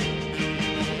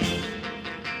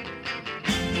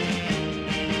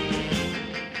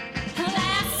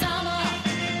 Last summer,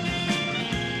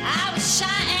 I was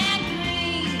shy and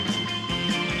green.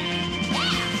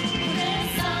 Yeah, this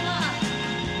summer,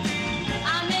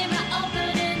 I made my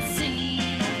opening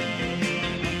scene.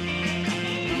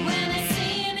 When they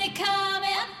see me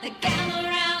coming, they gather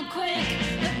around quick.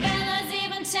 The fellas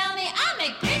even tell me I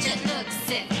make Bridget look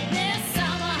sick. This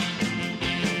summer,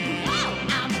 whoa,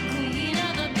 I'm the queen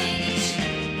of the beach.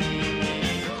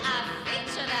 I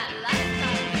feature that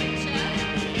lifestyle picture.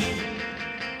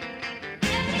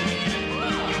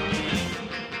 Whoa.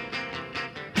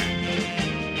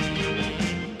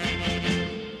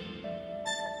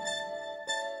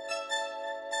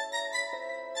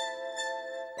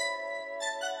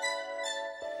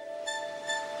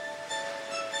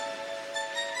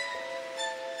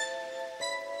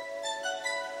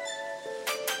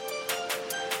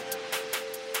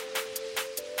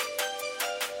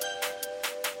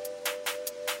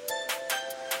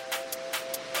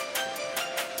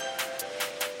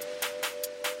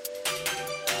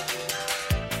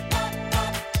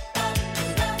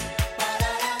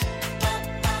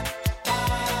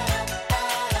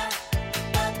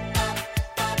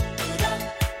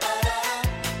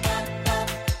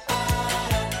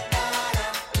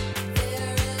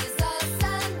 There is a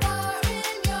sandbar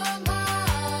in your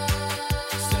mind.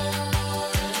 Sandbar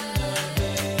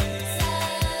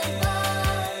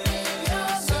in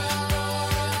your mind.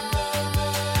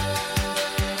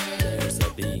 There's a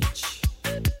beach.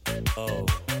 Oh,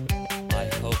 I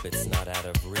hope it's not out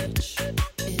of reach.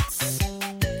 It's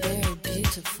very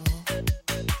beautiful.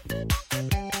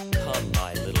 Come,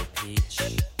 my little peach.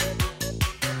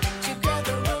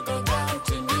 Together we'll go down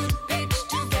to Nude Beach.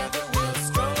 Together we'll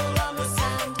stroll on the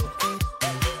sand.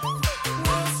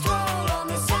 We'll stroll on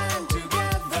the sand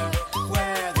together,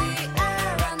 where the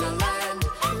air and the land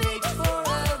meet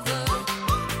forever.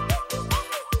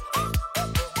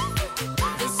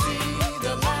 The sea,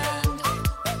 the land.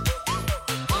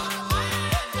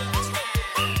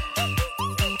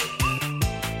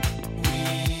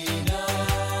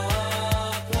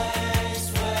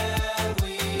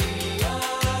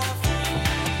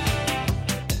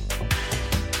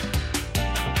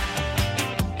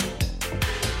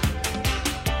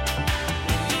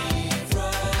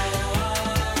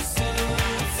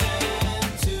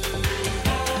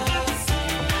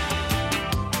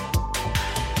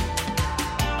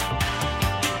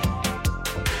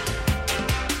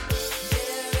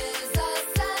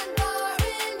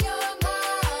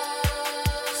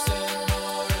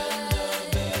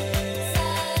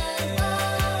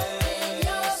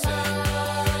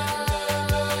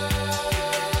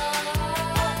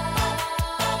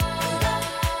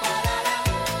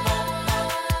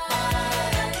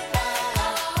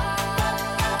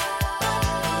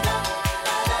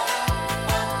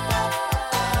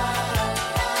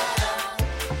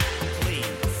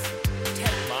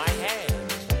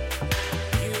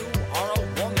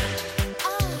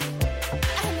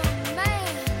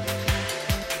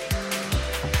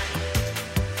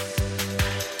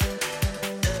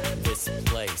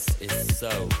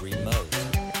 so remote.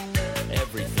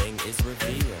 Everything is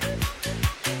revealed.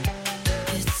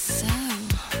 It's so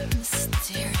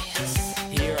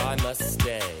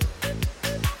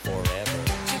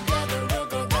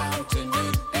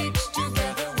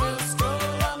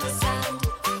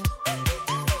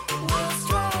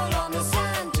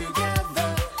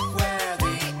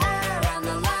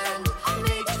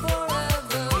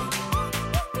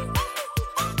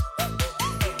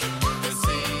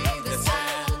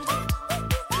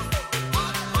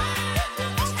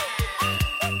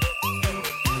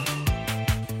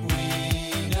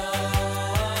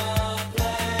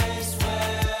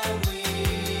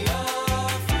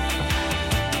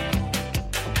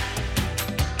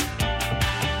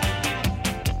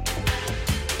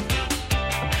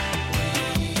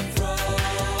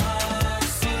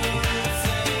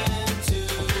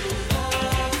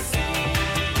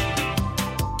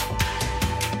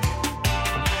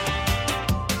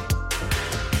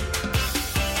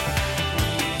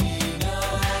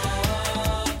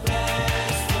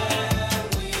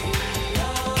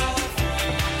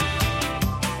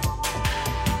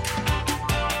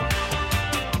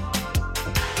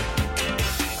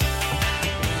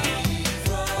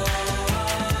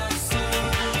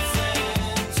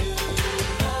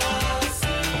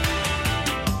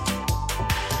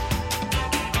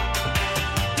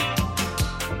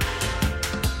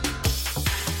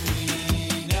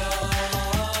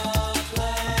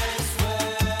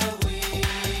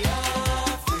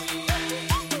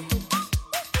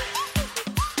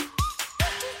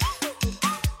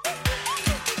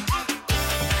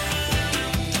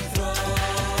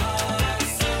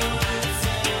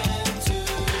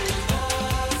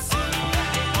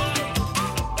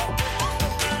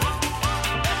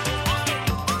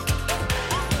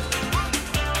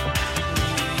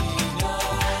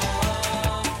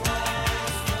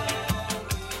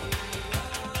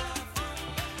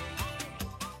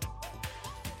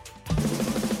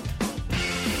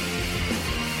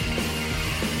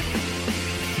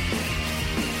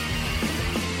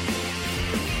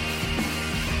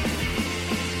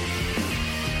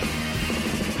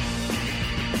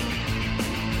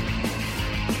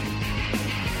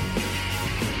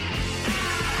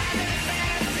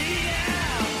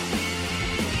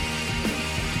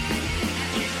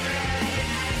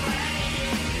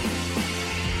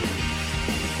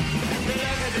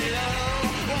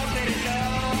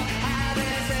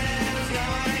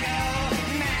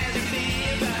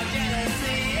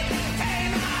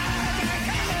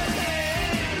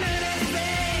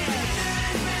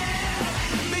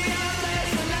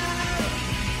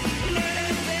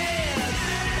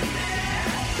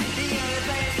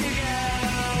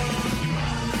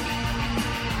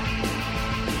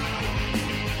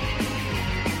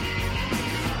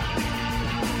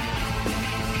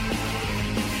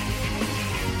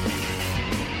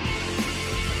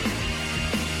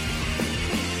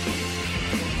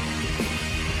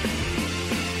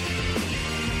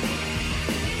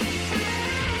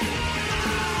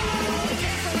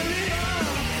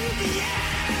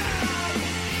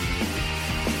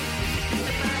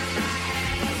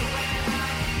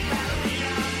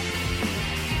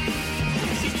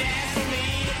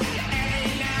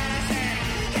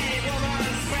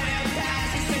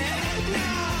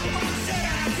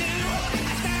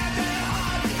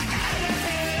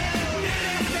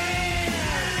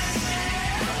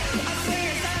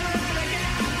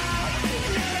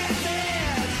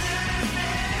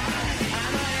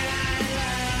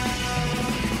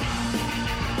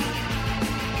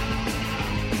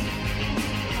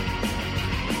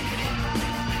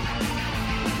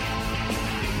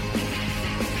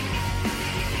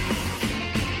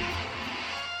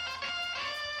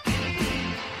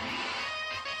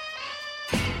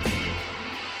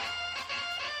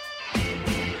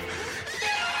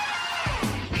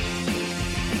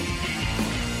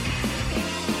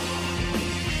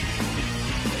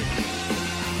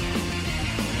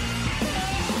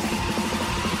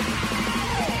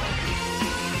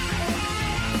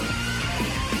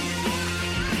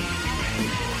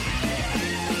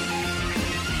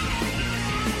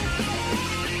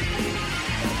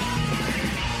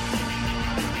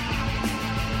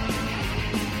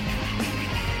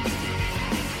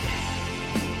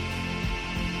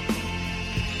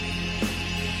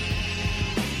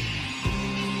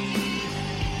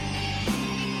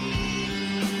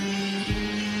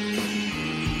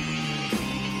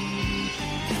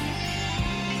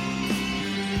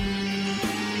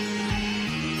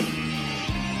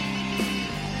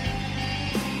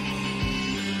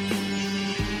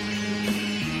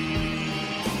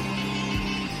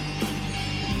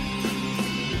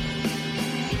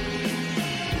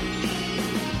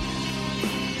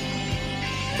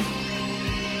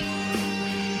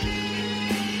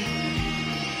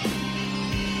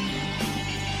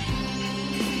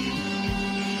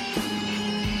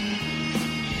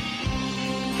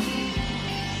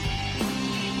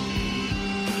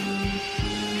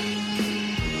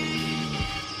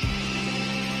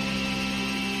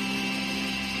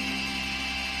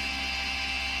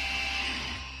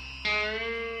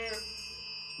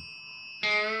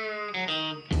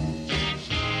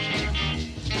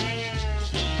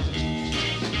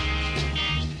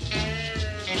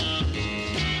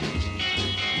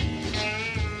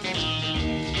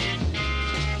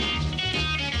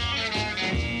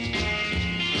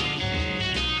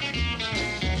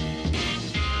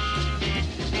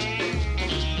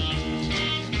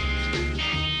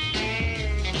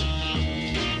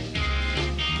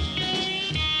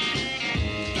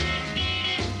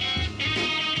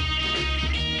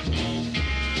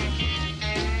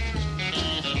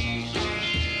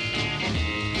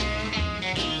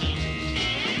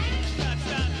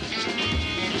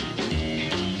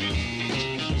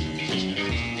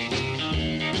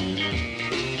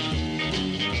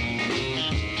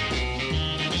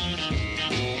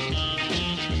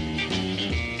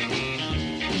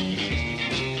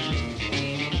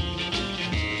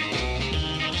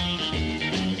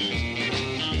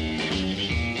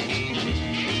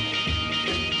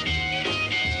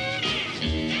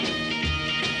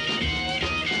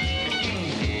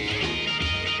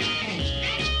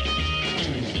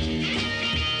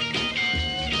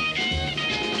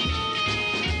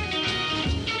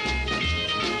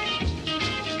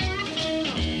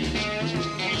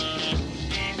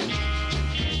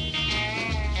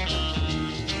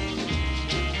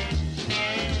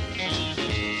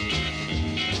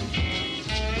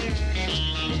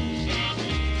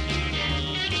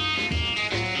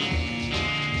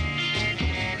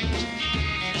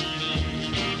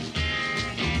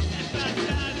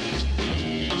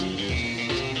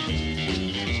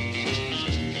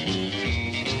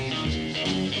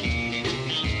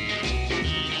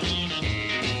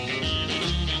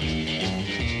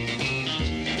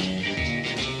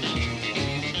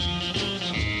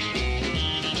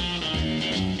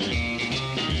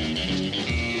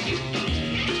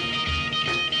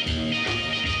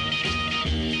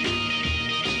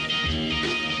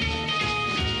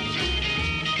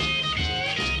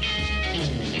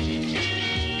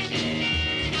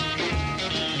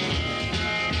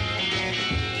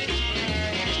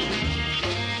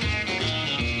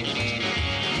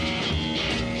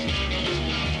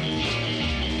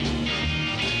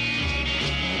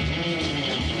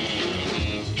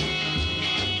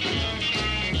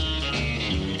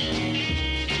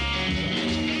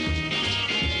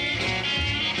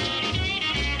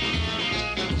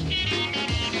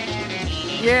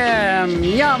Yeah,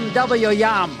 Yum W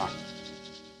Yum.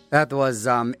 That was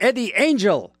Eddie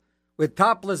Angel with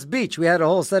Topless Beach. We had a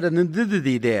whole set of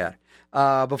nudity there.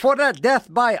 Before that,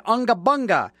 Death by Unga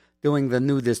Bunga doing the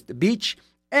nudist beach.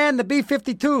 And the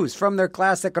B-52s from their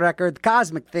classic record,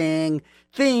 Cosmic Thing,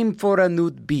 Theme for a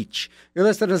Nude Beach. You're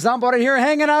listening to Zombo right here,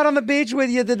 hanging out on the beach with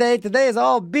you today. Today is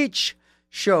all beach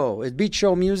show. It's beach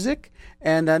show music.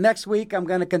 And next week, I'm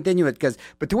going to continue it because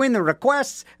between the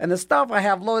requests and the stuff I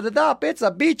have loaded up, it's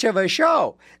a beach of a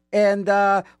show. And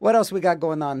what else we got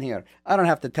going on here? I don't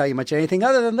have to tell you much anything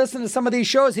other than listen to some of these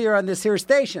shows here on this here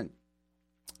station.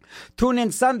 Tune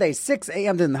in Sunday, 6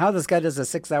 a.m. How this guy does a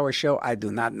 6-hour show, I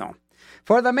do not know.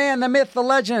 For the man, the myth, the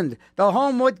legend, the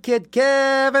Homewood Kid,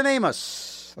 Kevin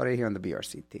Amos. Right here on the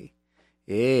BRCT.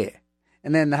 Yeah.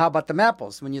 And then how about the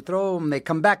Mapples? When you throw them, they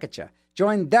come back at you.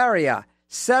 Join Daria,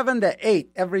 7 to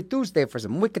 8 every Tuesday for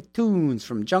some wicked tunes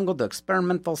from jungle to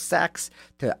experimental sax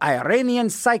to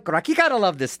Iranian psych rock. You gotta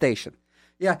love this station.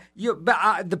 Yeah,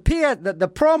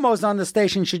 the promos on the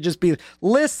station should just be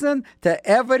listen to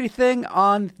everything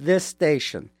on this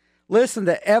station. Listen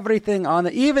to everything on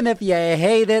it, even if you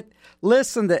hate it.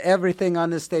 Listen to everything on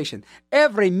this station.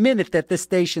 Every minute that this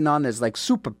station on is like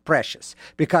super precious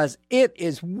because it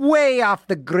is way off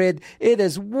the grid. It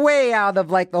is way out of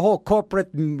like the whole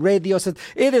corporate radio system.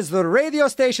 It is the radio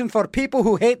station for people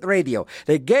who hate radio.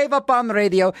 They gave up on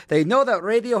radio. They know that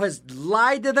radio has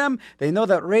lied to them. They know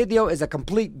that radio is a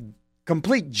complete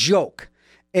joke.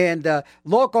 And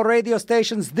local radio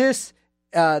stations, this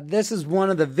is one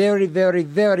of the very, very,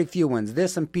 very few ones.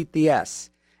 This and PTS.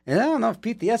 And I don't know if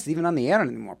PTS is even on the air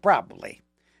anymore. Probably.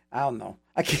 I don't know.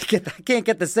 I can't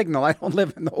get the signal. I don't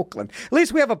live in Oakland. At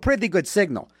least we have a pretty good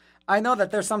signal. I know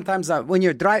that there's sometimes when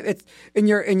you're driving, it's in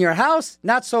your house,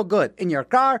 not so good. In your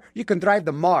car, you can drive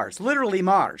to Mars, literally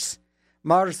Mars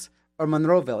or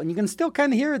Monroeville, and you can still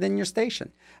kind of hear it in your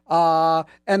station.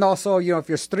 And also, if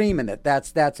you're streaming it,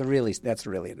 that's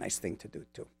really a nice thing to do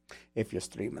too. If you're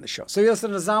streaming the show, so you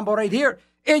listen to Zombo right here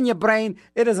in your brain.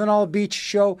 It is an all beach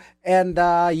show, and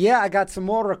I got some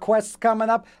more requests coming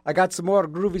up. I got some more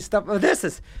groovy stuff. This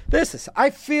is. I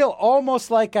feel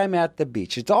almost like I'm at the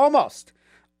beach. It's almost.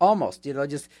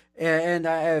 Just and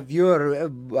if you're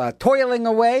toiling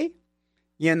away,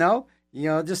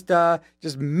 just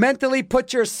mentally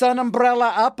put your sun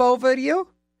umbrella up over you,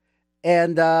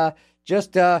 and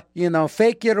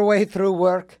fake your way through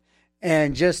work,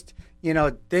 and just.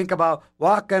 Think about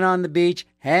walking on the beach,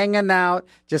 hanging out,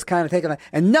 just kind of taking that.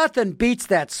 And nothing beats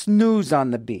that snooze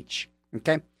on the beach,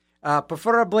 okay?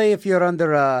 Preferably if you're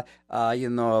under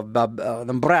an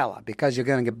umbrella because you're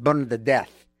going to get burned to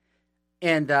death.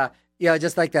 And,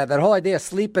 just like that. That whole idea of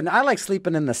sleeping. I like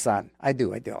sleeping in the sun. I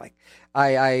do.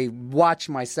 I watch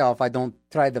myself. I don't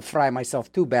try to fry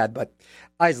myself too bad, but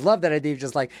I just love that idea of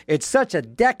just like, it's such a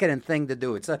decadent thing to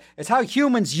do. It's how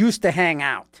humans used to hang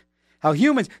out. How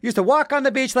humans used to walk on the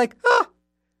beach like,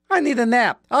 I need a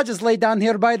nap. I'll just lay down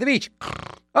here by the beach.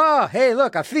 Oh, hey,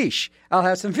 look, a fish. I'll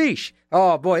have some fish.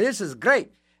 Oh, boy, this is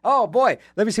great. Oh, boy,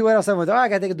 let me see what else I want to do. I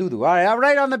got to take a doo-doo. All right, I'm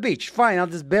right on the beach. Fine, I'll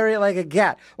just bury it like a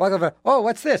cat. Walk over. Oh,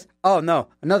 what's this? Oh, no,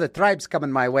 another tribe's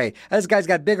coming my way. This guy's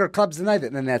got bigger clubs than I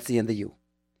did. And that's the end of you.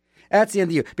 That's the end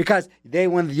of you because they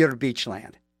wanted your beach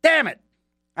land. Damn it.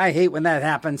 I hate when that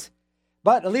happens.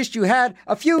 But at least you had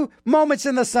a few moments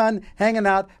in the sun hanging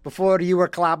out before you were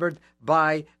clobbered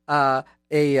by a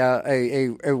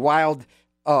wild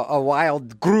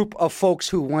group of folks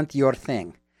who want your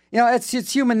thing.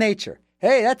 It's human nature.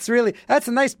 Hey, that's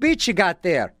a nice beach you got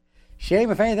there. Shame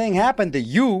if anything happened to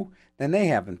you, then they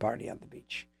have a party on the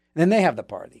beach. Then they have the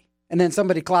party. And then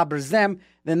somebody clobbers them,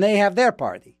 then they have their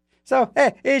party. So,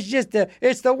 hey,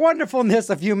 it's the wonderfulness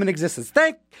of human existence.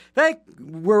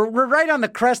 We're right on the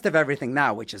crest of everything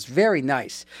now, which is very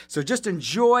nice. So just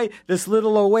enjoy this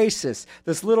little oasis,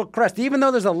 this little crest. Even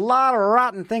though there's a lot of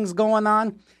rotten things going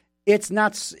on, it's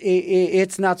not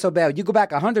so bad. You go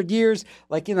back 100 years,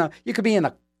 you could be in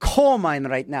a coal mine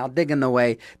right now digging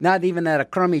away, not even at a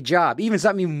crummy job, even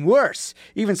something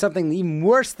even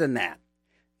worse than that.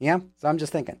 Yeah? So I'm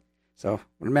just thinking. So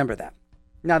remember that.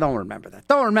 No, don't remember that.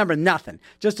 Don't remember nothing.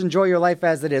 Just enjoy your life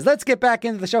as it is. Let's get back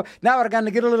into the show. Now we're going to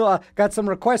get got some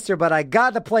requests here, but I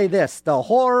got to play this. The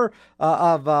horror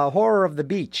of the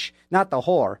beach. Not the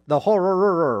whore. The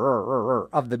horror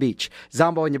of the beach.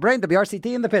 Zombo in Your Brain, WRCT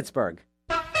in the Pittsburgh.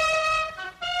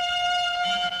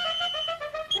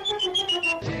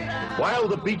 While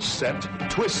the beach set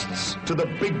twists to the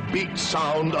big beat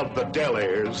sound of the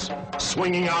Delaires,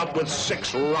 swinging out with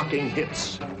 6 rocking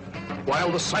hits.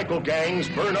 while the cycle gangs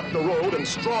burn up the road and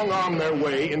strong-arm their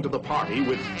way into the party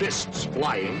with fists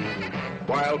flying,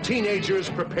 while teenagers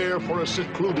prepare for a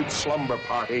secluded slumber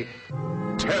party,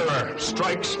 terror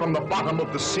strikes from the bottom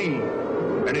of the sea,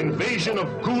 an invasion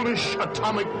of ghoulish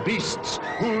atomic beasts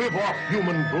who live off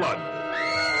human blood.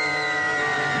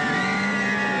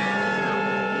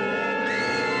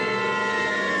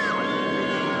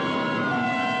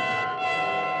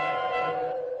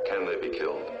 Can they be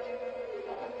killed?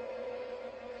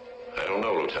 I don't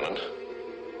know, Lieutenant.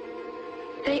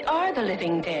 They are the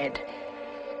living dead.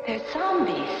 They're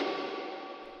zombies.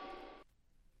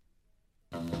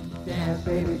 Dance,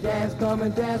 baby, dance, come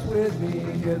and dance with me.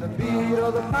 Hear the beat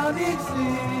of the pounding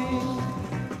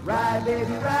sea. Ride,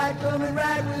 baby, ride, come and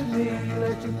ride with me.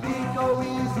 Let your feet go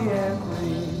easy and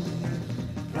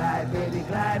free. Glide, baby,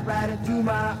 glide right into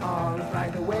my arms,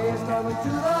 like the waves coming to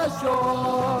the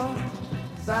shore.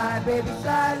 Sigh, baby,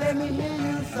 sigh, let me hear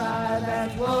you sigh.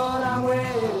 That's what I'm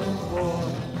waiting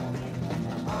for.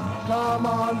 Come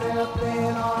on, they're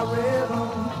playing our rhythm.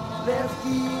 Let's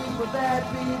keep with that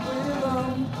beat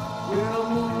rhythm. We'll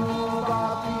move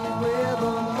our feet with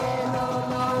them. Ain't no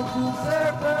none to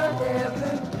serve for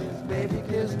heaven. Kiss, baby,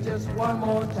 kiss just one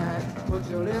more time. Put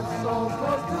your lips so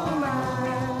close to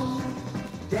mine.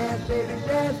 Dance, baby,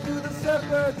 dance to the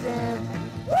sucker dance.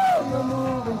 Woo, you're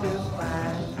moving just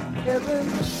fine. Heaven.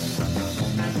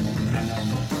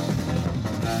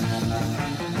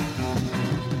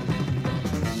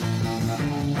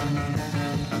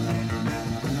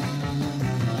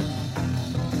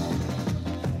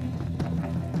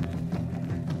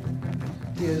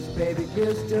 Kiss, baby,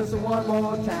 kiss just one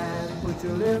more time. Put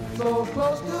your lips so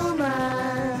close to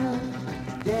mine.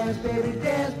 Dance, baby,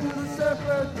 dance to the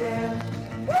surfer dance.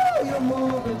 Woo, you're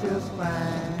moving just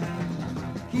fine.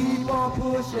 Keep on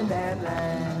pushing that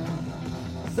line.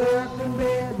 Surfing,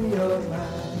 baby, of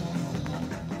mine.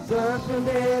 Surfing,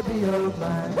 baby, of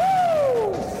mine.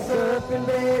 Woo! Surfing,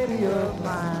 baby, of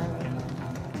mine.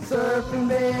 Surfing,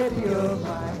 baby, of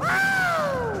mine.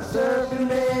 Woo! Surfing,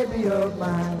 baby, of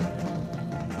mine.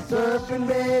 Surfing,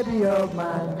 baby of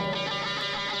mine.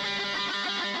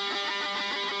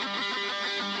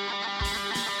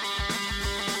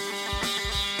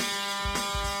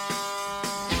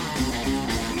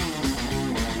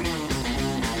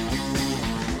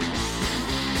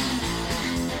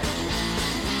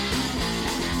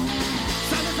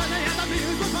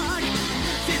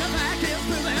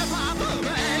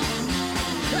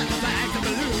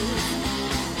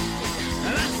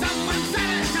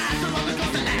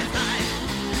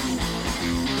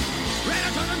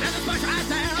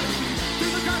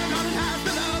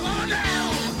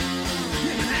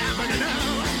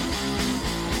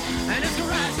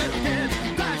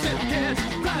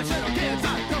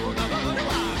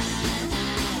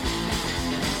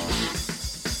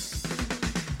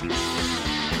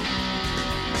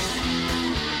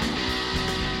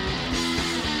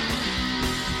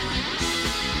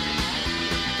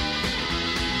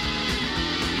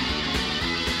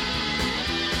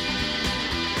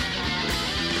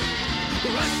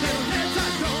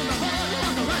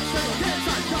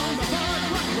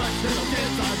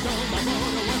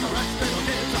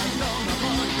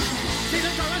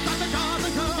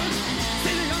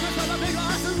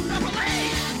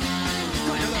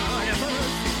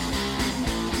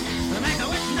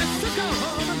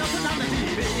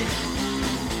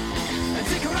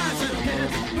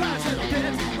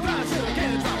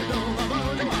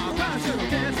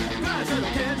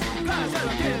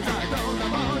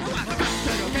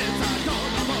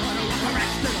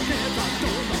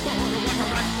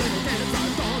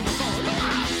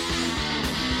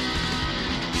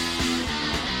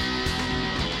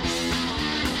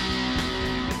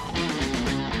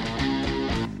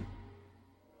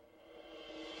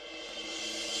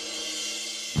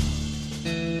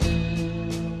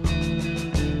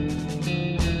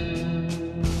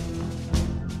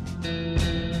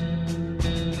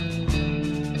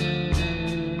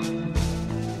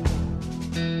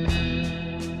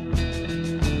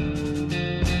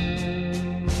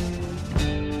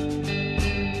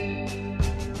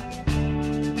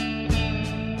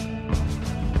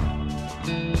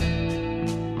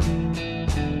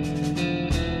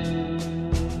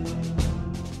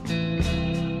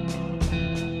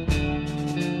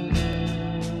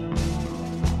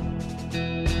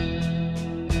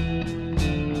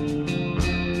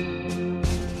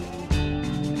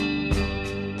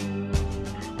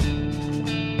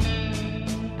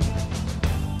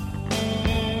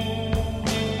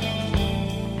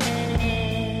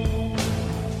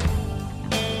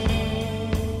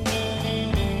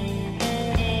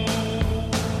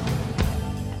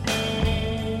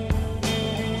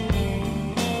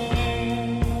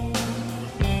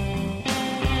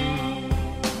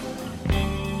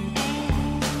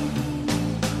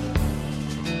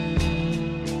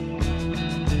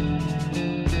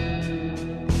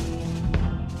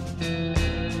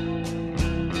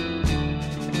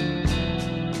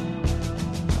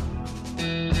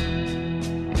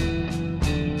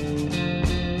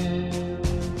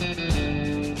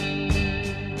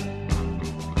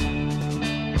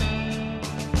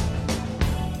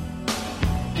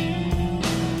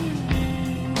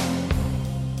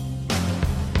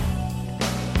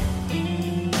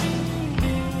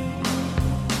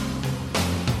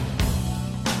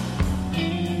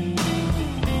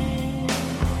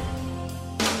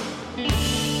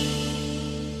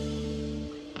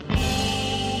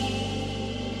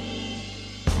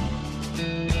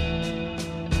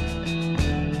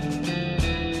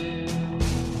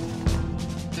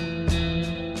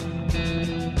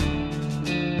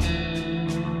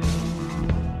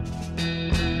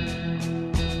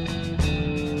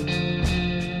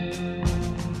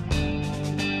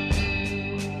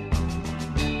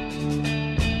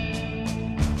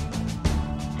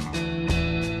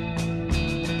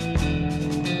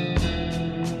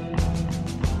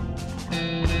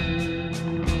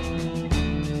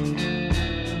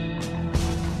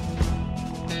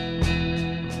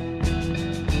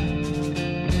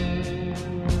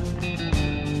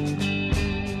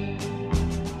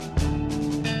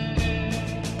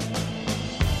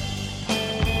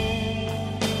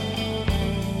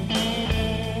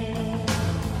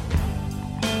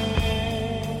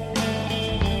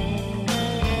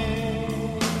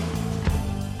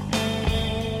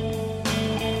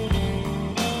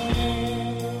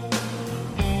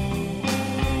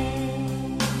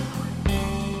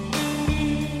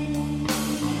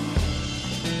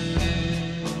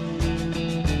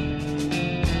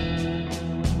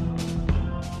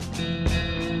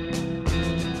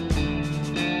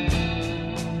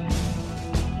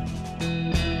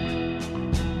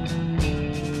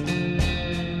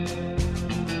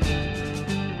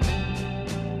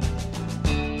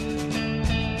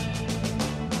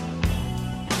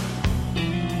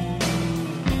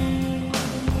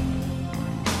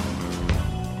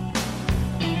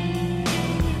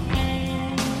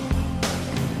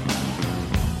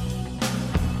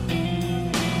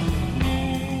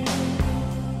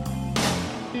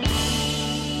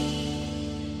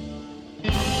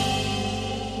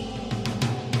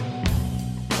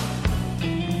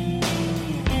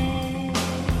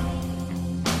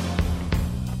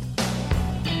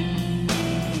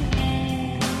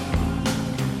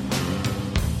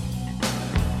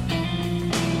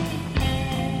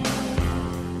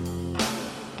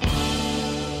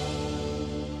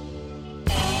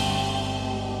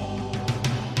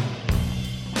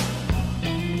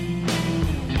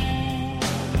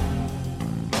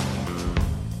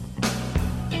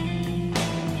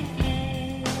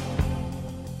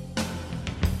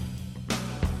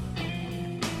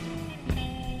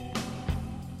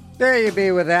 There you be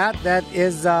with that. That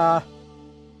is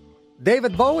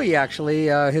David Bowie, actually.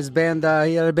 His band,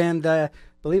 he had a band, I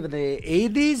believe in the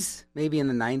 80s, maybe in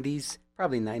the 90s,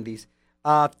 probably 90s.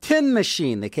 Tin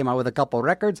Machine. They came out with a couple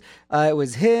records. It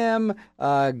was him,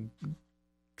 some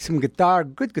good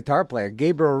guitar player,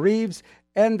 Gabriel Reeves,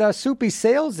 and Soupy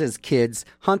Sales' kids,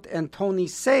 Hunt and Tony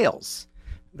Sales.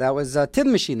 That was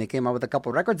Tin Machine. They came out with a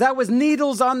couple records. That was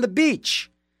Needles on the Beach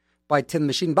by Tin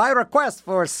Machine, by request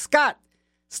for Scott,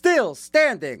 still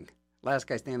standing. Last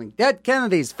guy standing. Dead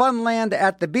Kennedys, Funland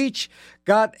at the Beach.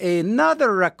 Got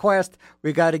another request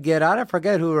we got to get out. I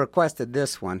forget who requested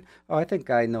this one. Oh, I think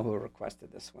I know who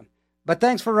requested this one. But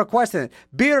thanks for requesting it.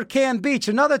 Beer Can Beach,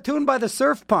 another tune by the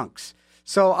Surf Punks.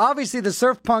 So obviously the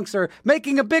Surf Punks are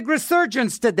making a big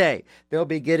resurgence today. They'll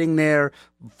be getting their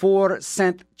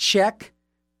 4-cent check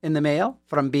in the mail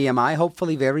from BMI,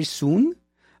 hopefully very soon.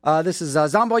 This is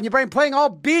Zombo In Your Brain playing all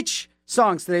beach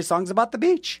songs today, songs about the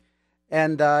beach.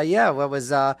 And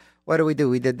what do we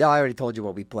do? I already told you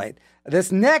what we played. This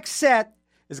next set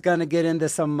is going to get into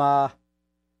some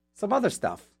other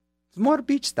stuff. More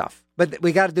beach stuff. But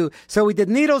we got to do, so we did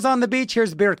Needles on the Beach.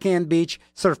 Here's Beer Can Beach,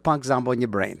 Surf Punk, Zombo In Your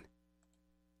Brain.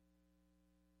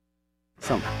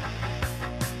 Some.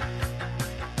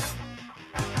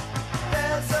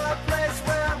 There's a place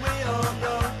where we all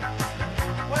know,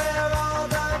 where all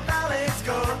the valleys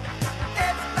go.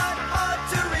 It's not hard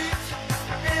to reach.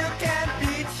 Beer Can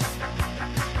Beach.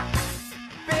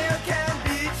 Beer Can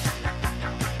Beach.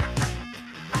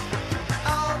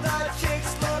 All the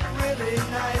chicks look really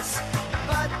nice,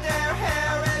 but their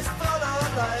hair is full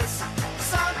of lice.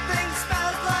 Something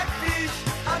smells like fish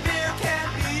on Beer Can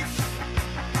Beach.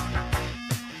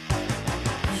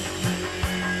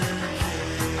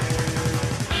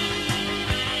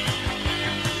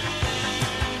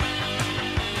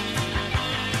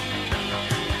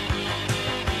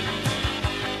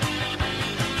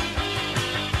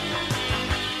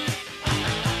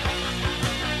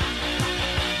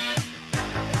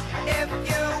 If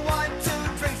you want to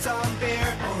drink some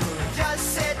beer, just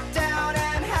sit down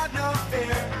and have no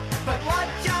fear. But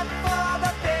watch out for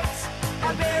the pigs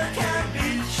on Beer Can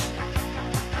Beach.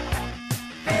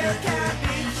 Beer Can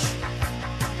Beach.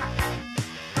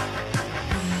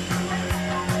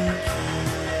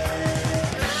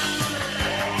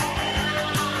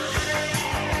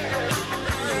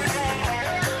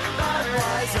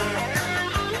 Budweiser.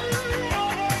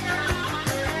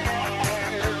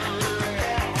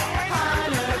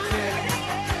 Heineken.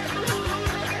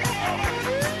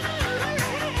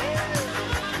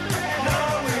 No,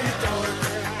 we don't.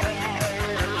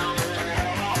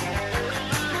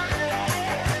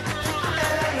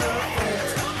 Elephant.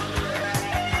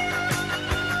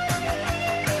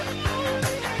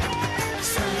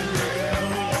 San Miguel.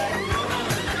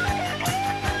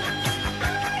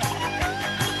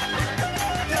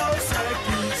 Dos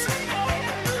Equis.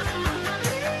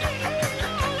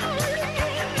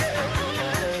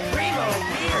 Primo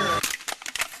beer.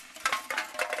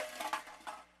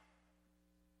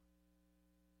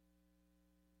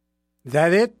 Is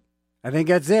that it? I think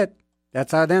that's it.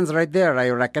 That's how it ends right there, I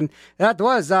reckon. That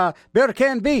was Beer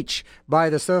Can Beach by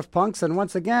the Surf Punks. And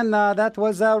once again, that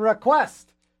was a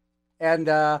request. And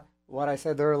what I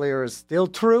said earlier is still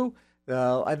true.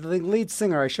 I think lead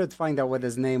singer, I should find out what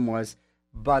his name was.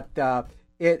 But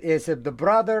it is the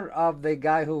brother of the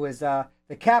guy who is the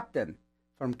captain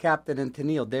from Captain and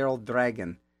Tennille, Daryl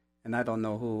Dragon. And I don't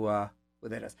know who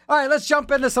that is. All right, let's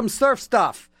jump into some surf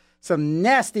stuff. Some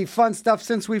nasty, fun stuff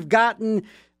since we've gotten,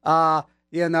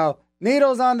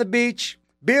 Needles on the Beach,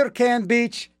 Beer Can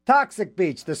Beach, Toxic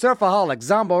Beach, the Surfaholic,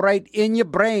 Zombo Right In Your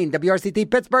Brain, WRCT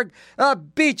Pittsburgh, a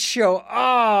beach show.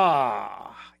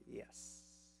 Ah, yes.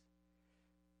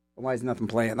 Why is nothing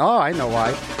playing? Oh, I know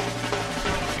why.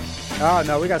 Oh,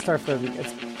 no, we got to start from,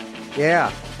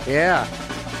 yeah.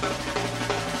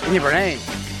 In your brain.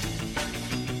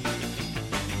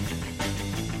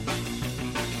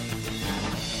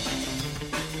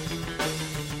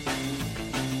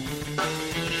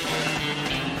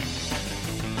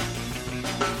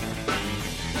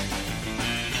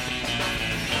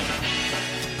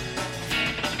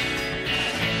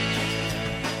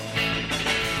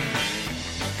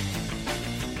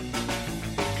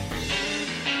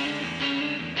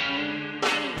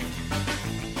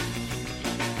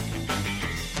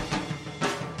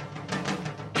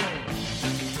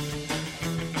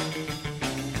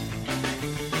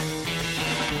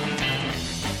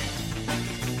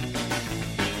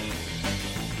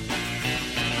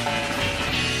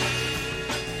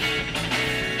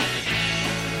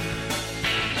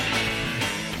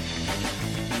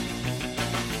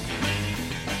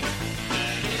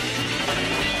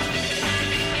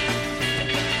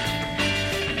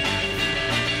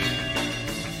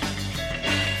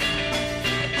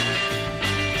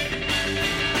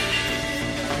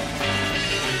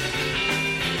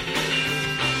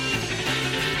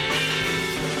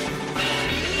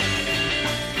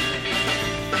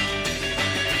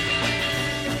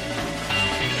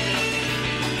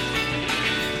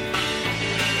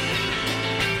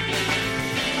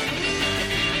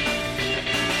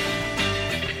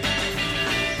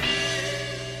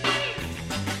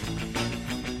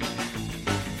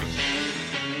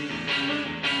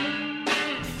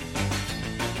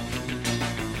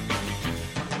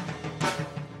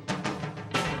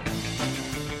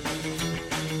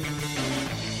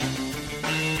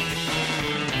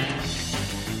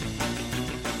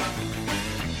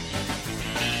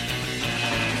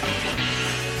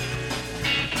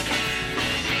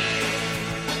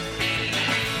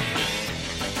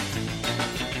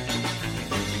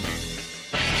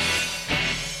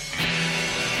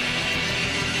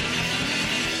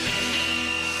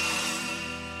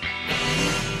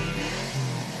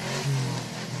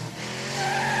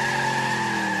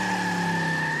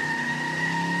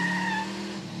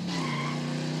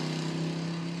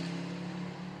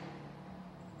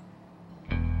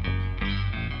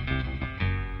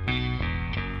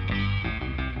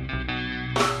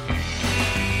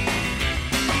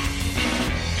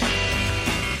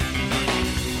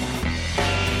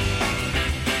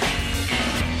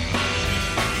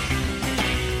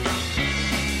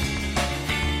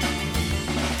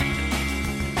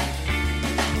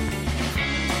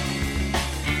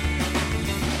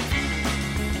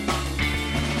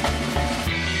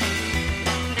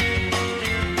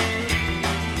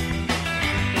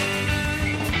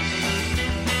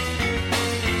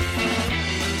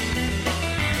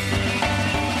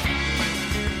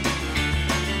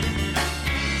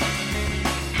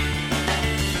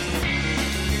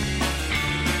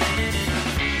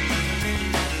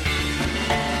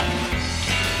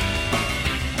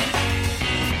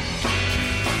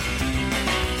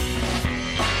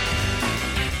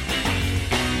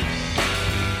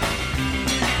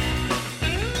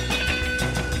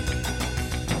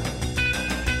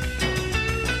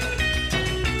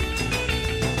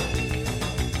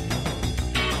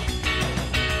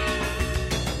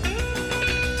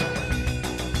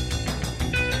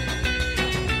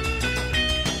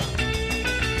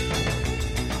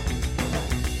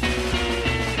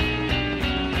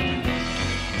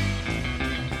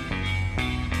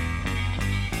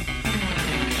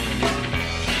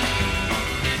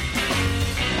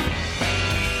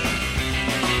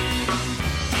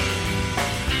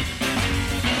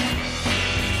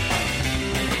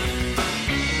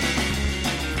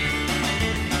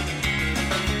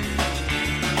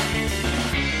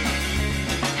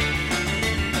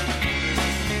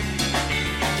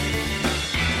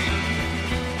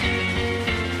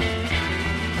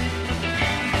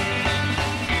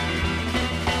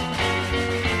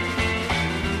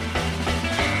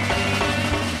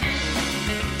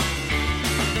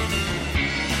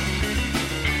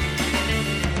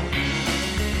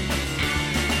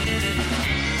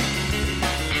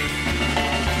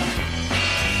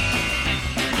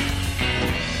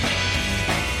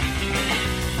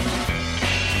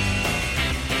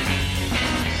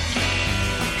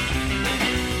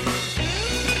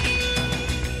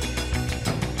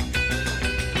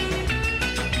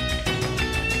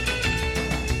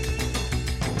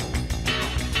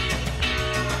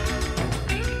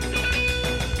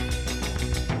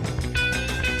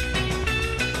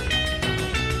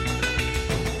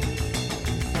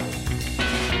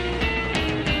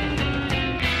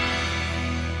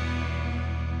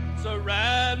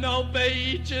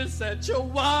 beach is such a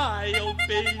wild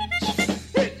beach.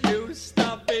 It used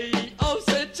to be, oh,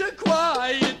 such a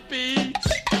quiet beach.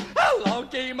 Along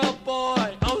came a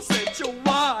boy, oh, such a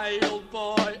wild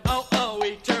boy. Oh, oh,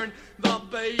 he turned the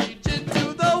beach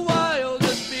into the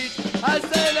wildest beach. I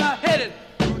said I hit it.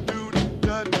 Doon,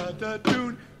 da da da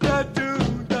doon, da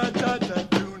doon, da da da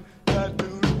doon, da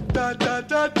doon, da da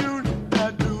da doon,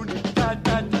 da doon, da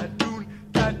da da doon,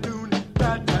 da doon,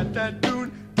 da da da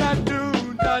doon, da doon,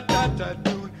 da da da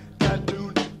doon, da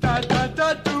doon, da da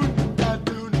da doon, da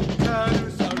doon, da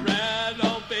doon.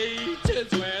 Serrano Beach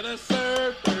is where the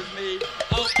surfers meet.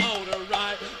 Oh, oh, to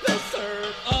ride the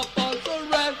surf up on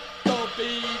Serrano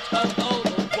Beach. Oh, oh,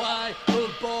 the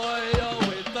wild boy, oh,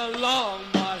 with the long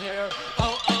blonde hair.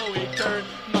 Oh, oh, he turned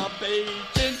my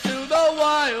beach into the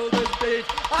wildest beach.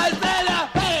 I said,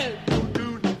 hey,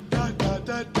 doon, da da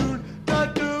da doon, da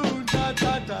doon, da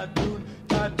da da doon,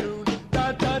 da doon,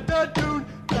 da da da doon,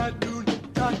 da doon,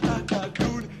 da da da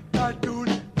doon, da doon,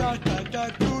 da da da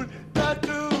doon, da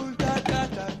doon, da da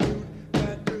da doon,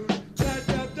 da doon, da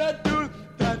da da doon,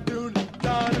 da doon,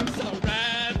 da doon.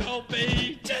 Serrano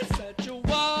Beach is such a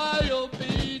wild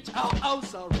beach. Oh, oh,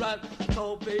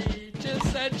 Serrano Beach is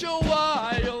such a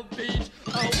wild beach.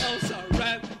 Oh, oh,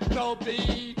 Serrano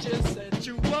Beach is such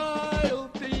a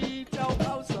wild beach. Oh,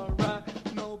 oh,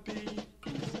 Serrano Beach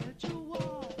is such a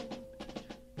wild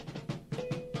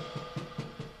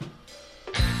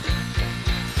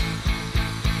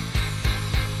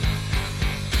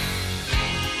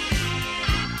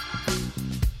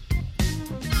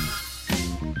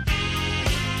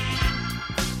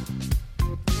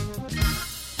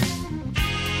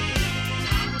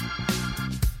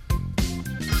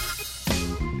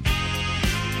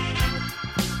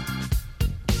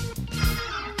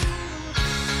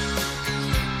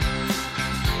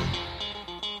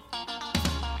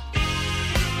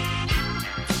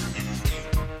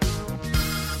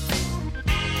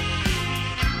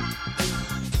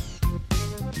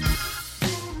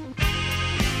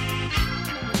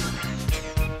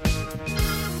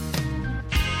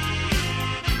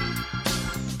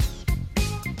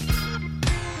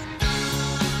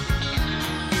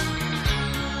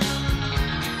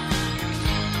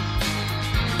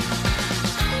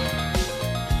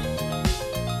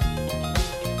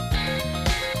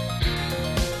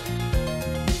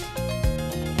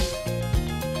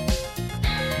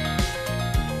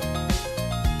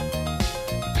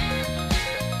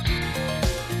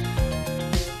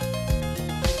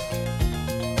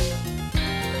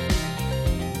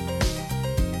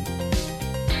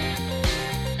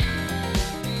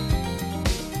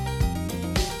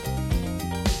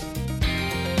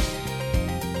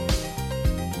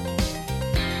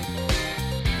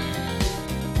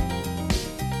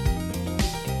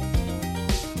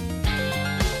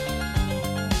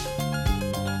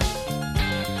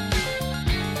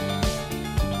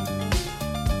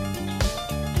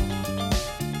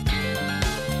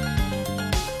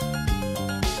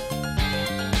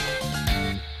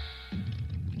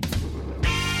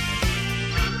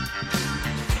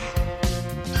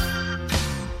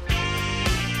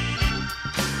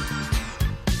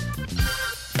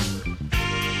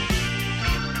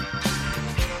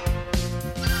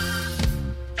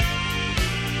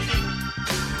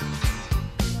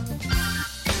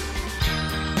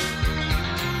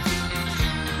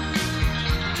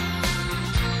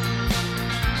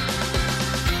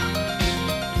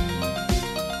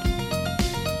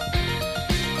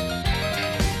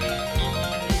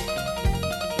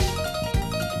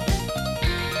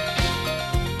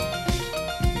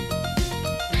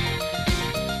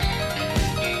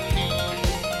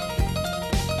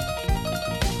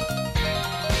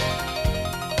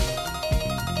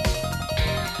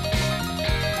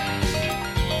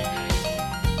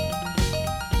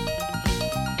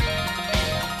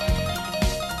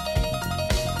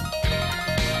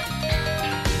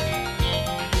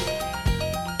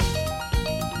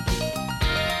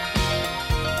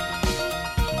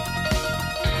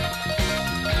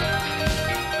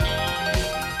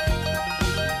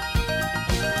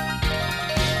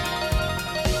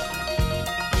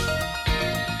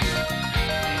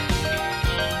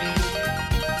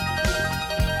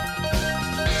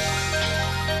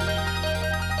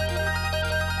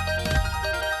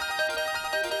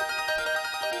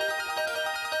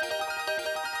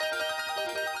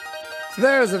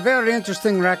There's a very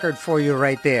interesting record for you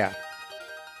right there.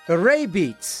 The Ray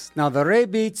Beats. Now, the Ray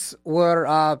Beats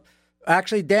were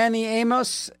actually Danny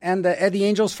Amos and the Eddie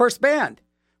Angel's first band.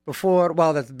 Before,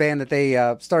 well, that's the band that they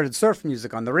started surf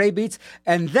music on, the Ray Beats.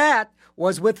 And that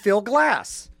was with Phil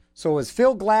Glass. So it was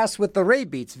Phil Glass with the Ray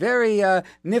Beats. Very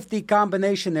nifty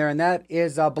combination there, and that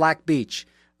is Black Beach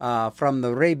from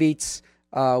the Ray Beats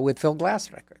with Phil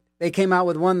Glass record. They came out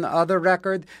with one other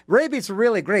record. Ray Beats were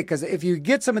really great because if you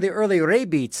get some of the early Ray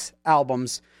Beats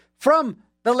albums from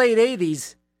the late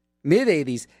 80s,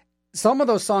 mid-80s, some of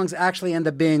those songs actually end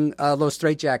up being Los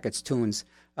Straitjackets tunes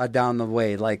down the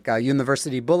way, like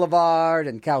University Boulevard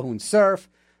and Calhoun Surf.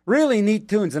 Really neat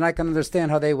tunes, and I can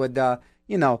understand how they would,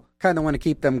 kind of want to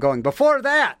keep them going. Before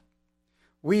that,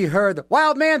 we heard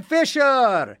Wildman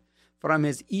Fisher from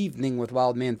his Evening with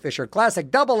Wildman Fisher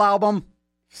classic double album,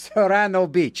 Serrano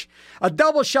Beach. A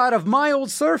double shot of my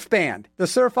old surf band, the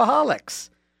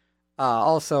Surfaholics,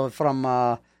 also from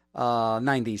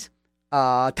 90s.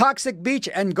 Toxic Beach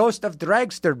and Ghost of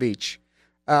Dragster Beach.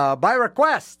 By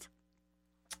request,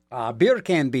 Beer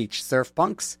Can Beach, Surf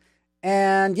Punks.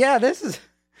 And yeah, this is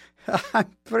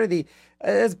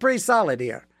it's pretty solid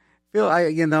here.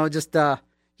 Just a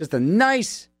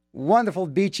nice, wonderful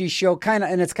beachy show,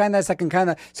 and it's kind of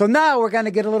second. So now we're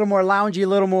gonna get a little more loungy, a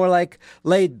little more like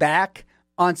laid back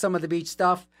on some of the beach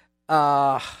stuff.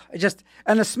 And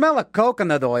the smell of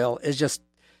coconut oil is just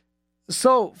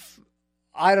so.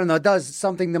 I don't know, it does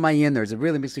something to my innards. It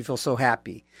really makes me feel so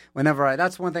happy.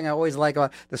 That's one thing I always like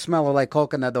about the smell of like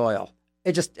coconut oil.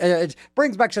 It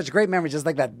brings back such great memories, just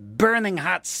like that burning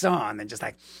hot sun, and just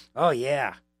like, oh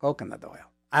yeah, coconut oil.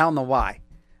 I don't know why.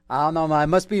 I don't know. It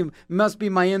must be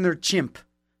my inner chimp.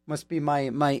 Must be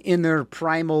my inner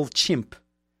primal chimp.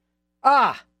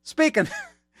 Speaking,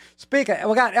 we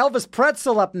got Elvis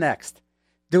Pretzel up next,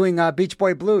 doing Beach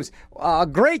Boy Blues. A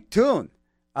great tune.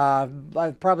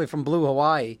 Probably from Blue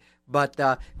Hawaii, but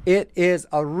it is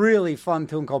a really fun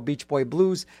tune called Beach Boy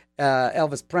Blues,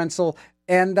 Elvis Pretzel,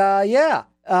 and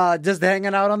just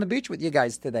hanging out on the beach with you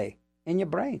guys today, in your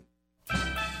brain.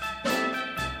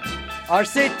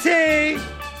 RCT!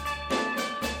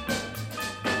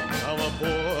 I'm a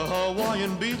poor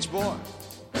Hawaiian beach boy,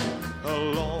 a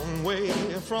long way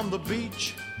from the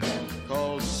beach,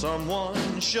 'cause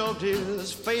someone shoved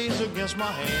his face against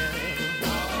my hand.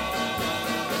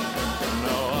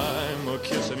 Now I'm a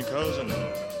kissing cousin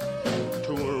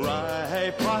to a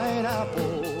ripe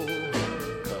pineapple.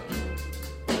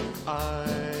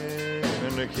 I'm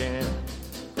in a can.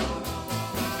 I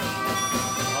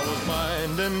was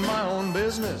minding my own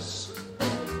business,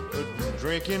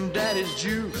 drinking daddy's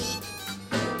juice.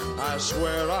 I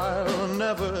swear I'll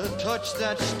never touch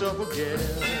that stuff again.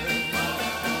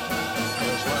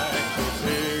 Just like the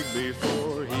pig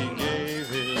before he gave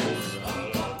his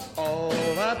all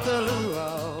at the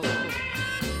luau,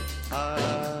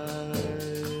 I'm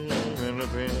in the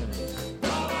pen.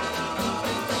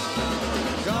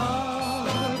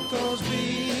 Got those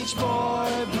Beach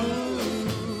Boy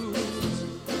blues.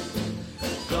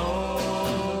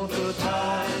 Don't the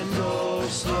time go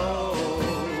slow?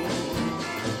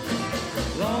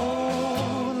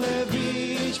 Lonely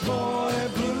Beach Boy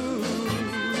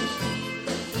blues.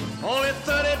 Only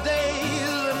 30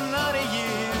 days and 90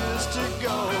 years to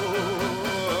go.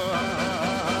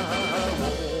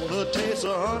 Taste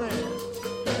of honey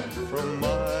from my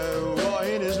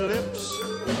Hawaiian's lips.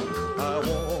 I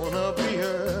wanna be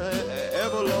her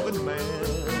ever-loving man.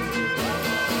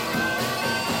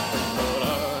 But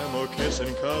I'm a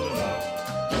kissing cousin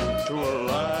to a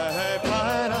ripe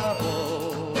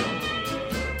pineapple.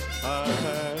 I'm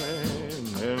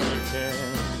in the can.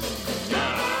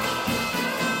 Now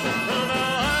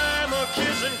I'm a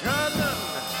kissing cousin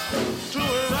to a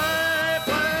ripe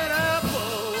pineapple.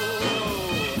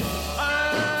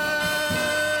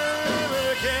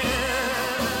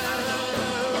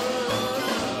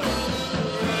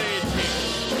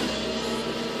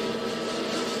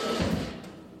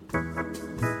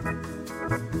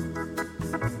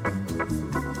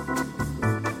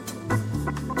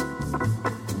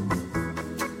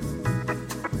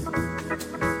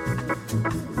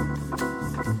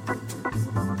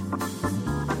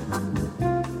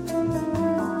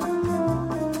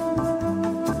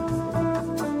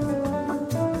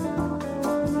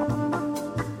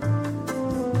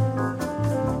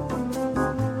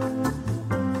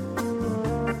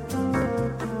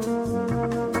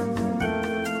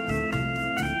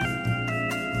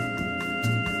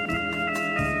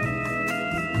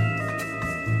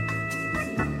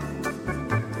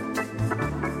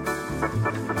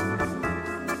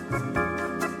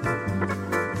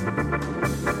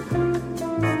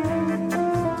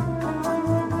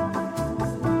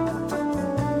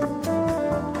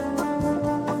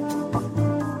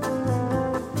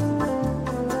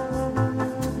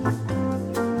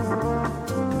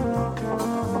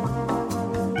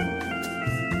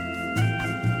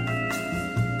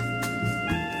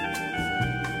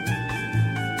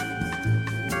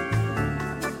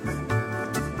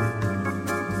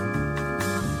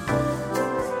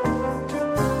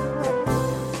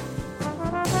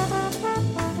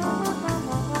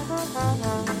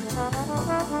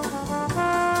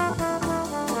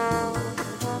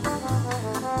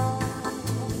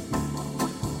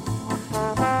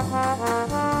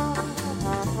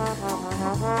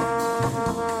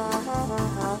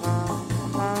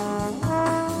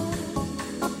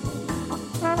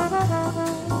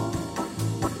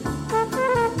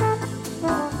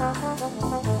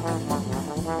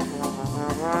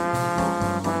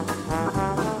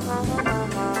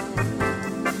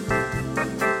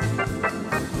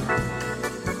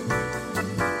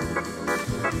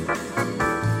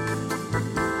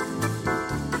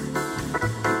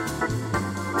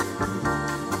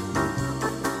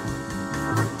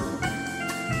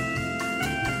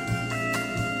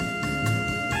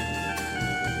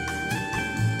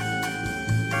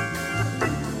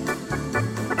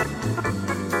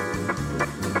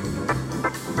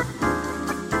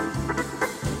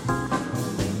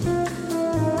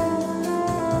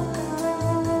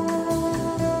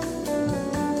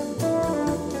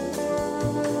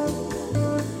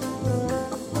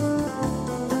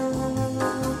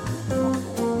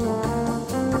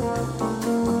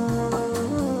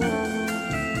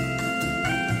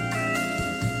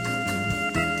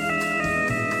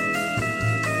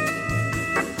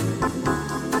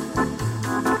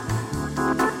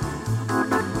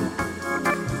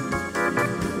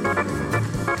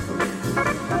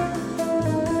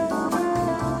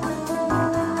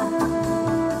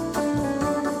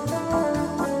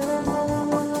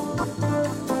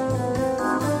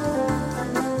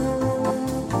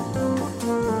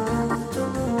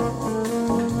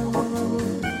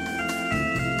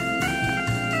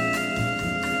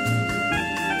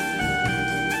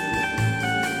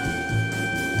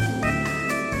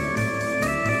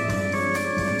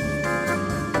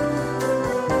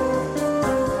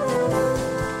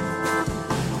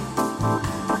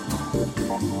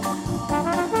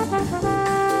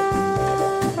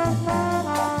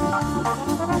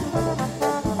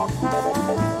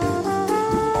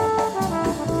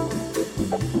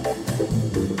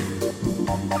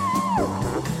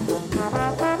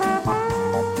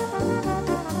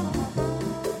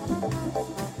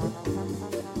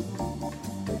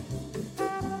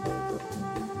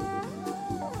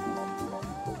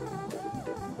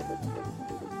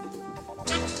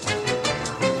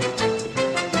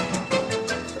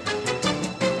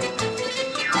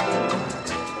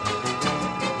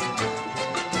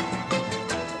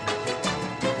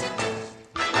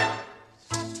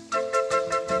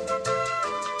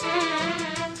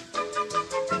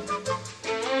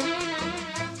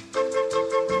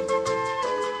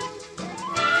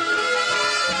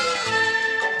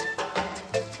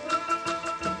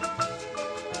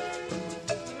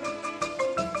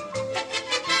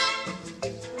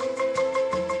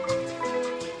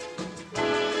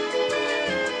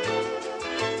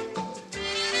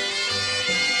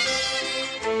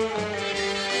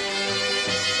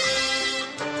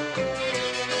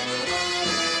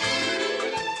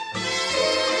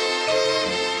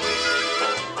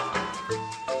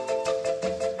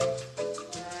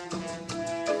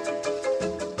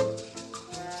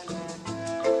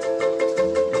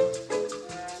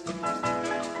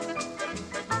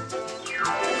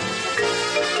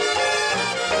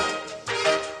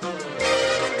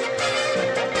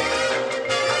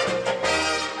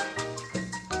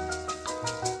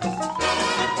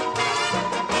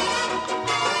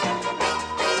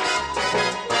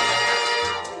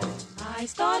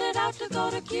 to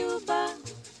go to Cuba.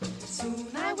 Soon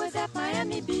I was at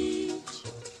Miami Beach.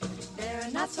 They're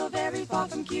not so very far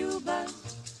from Cuba.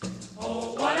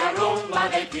 Oh, what a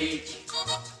rumba they preach.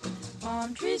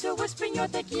 Palm trees are whispering yo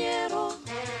te quiero.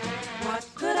 What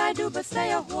could I do but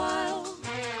stay a while?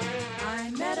 I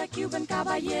met a Cuban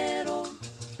caballero.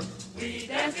 We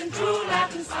danced in true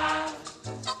Latin style.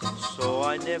 So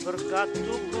I never got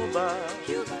to Cuba,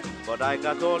 but I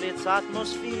got all its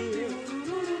atmosphere.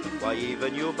 Why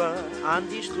even Yuba and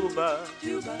his tuba,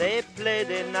 they play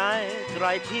the night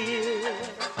right here.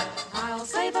 I'll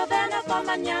save Havana for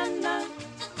mañana.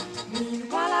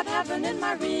 Meanwhile I've heaven in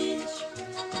my reach.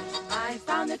 I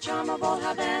found the charm of old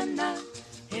Havana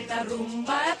in a rumba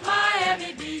at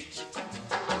Miami Beach.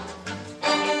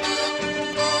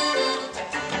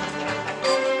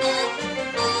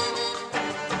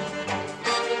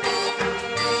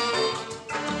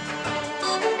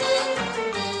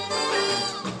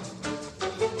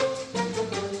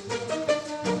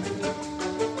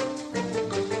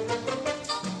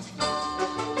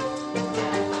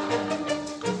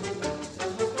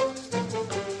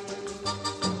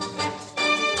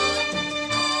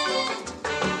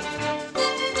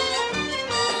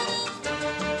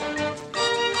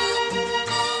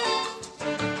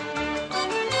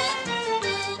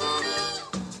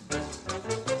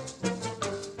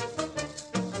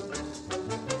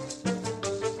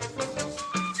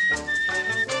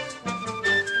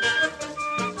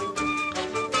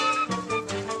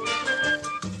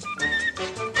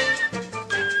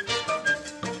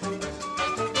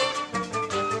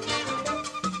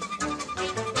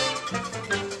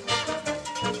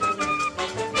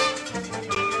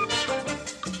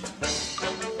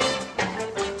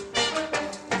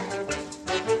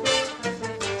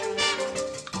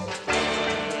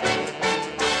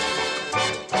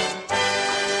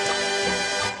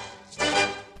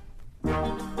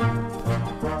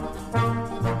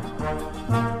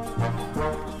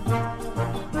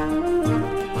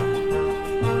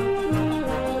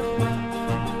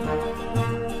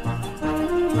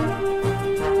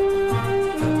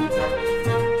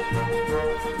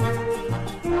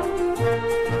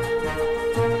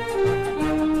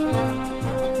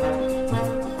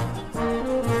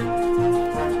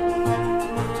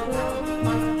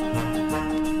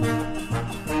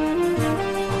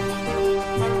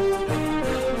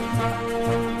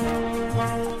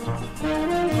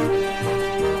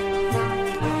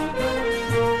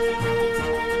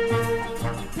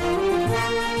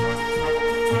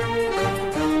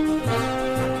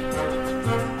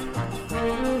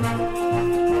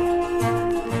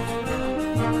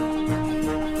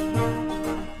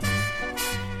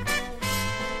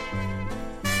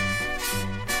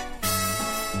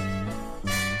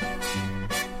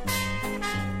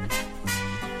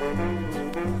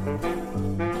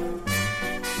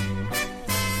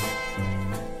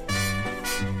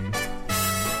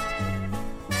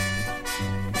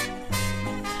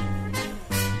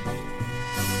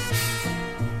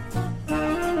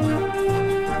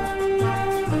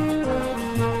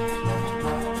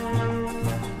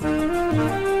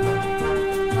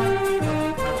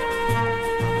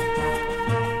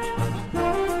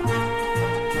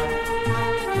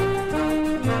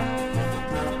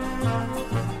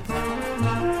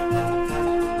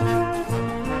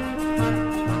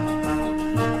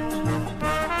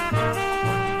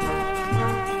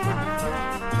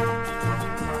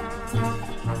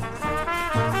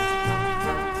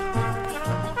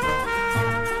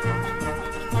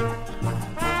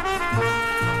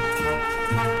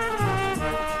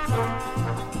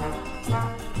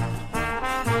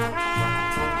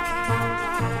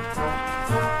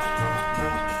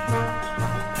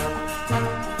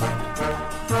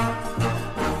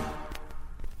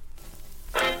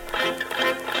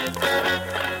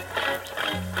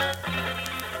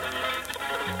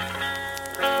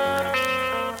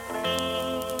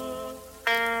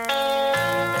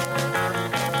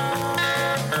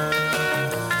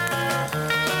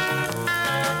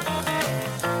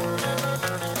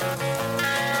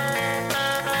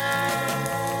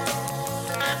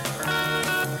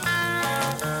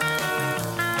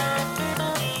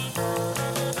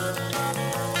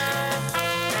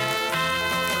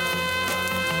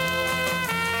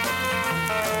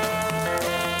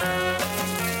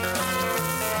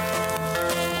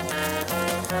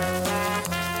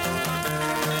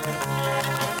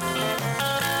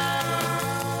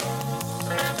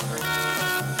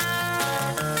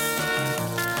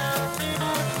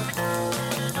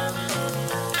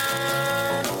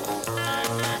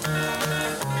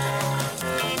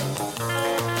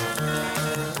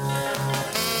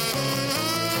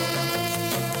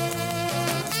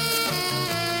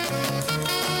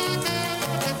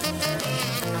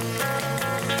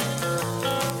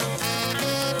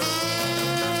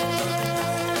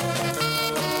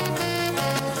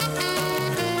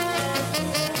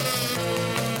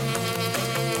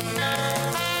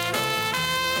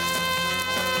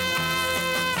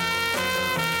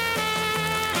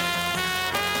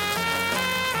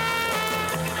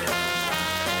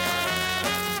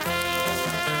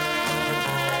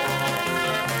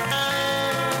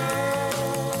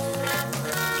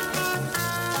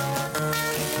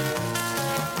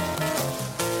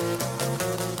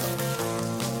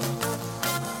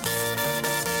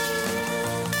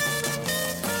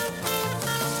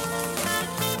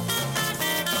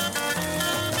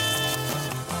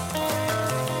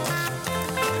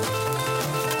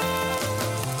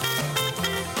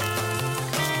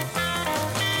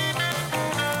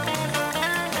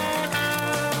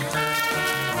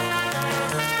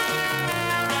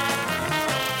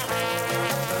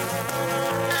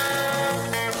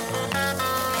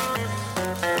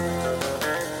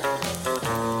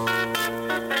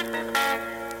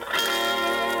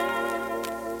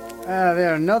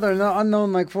 There, another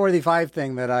unknown like 45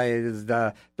 thing that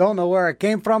I don't know where it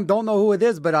came from, don't know who it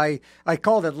is, but I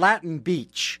called it Latin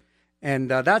Beach. And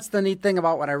that's the neat thing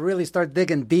about when I really start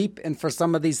digging deep. And for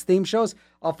some of these theme shows,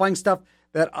 I'll find stuff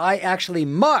that I actually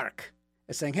mark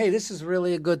as saying, hey, this is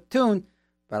really a good tune,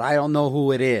 but I don't know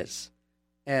who it is.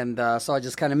 And so I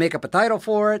just kind of make up a title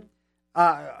for it.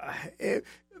 There's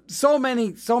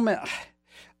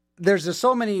just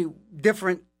so many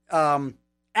different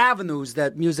avenues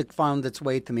that music found its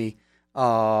way to me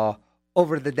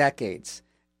over the decades.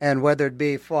 And whether it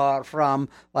be from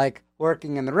like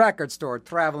working in the record store,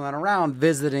 traveling around,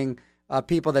 visiting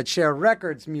people that share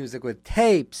records music with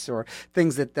tapes, or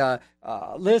things that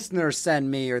listeners send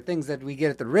me, or things that we get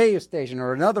at the radio station,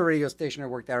 or another radio station I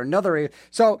worked at, or another radio.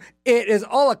 So it is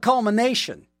all a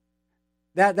culmination.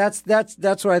 That's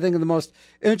what I think is the most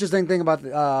interesting thing about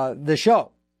the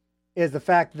show, is the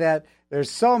fact that there's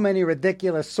so many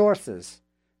ridiculous sources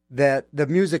that the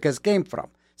music has came from.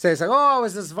 So it's like, oh, I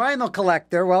was this vinyl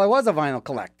collector. Well, I was a vinyl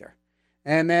collector.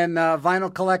 And then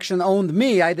vinyl collection owned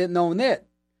me. I didn't own it.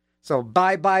 So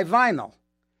bye vinyl.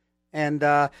 And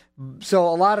so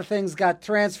a lot of things got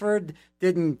transferred,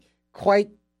 didn't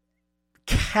quite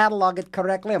catalog it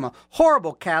correctly. I'm a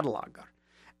horrible cataloger.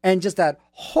 And just that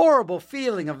horrible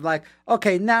feeling of like,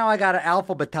 okay, now I got to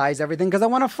alphabetize everything because I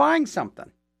want to find something.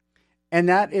 And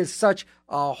that is such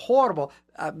a horrible,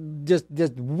 just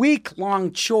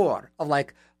week-long chore of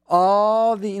like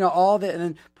all the, and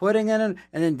then putting it in,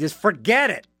 and then just forget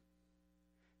it.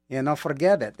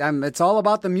 Forget it. It's all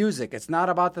about the music. It's not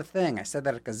about the thing. I said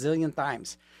that a gazillion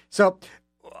times. So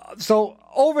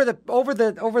over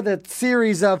the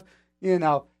series of,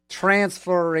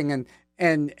 transferring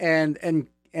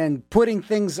and putting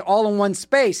things all in one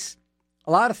space,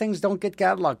 a lot of things don't get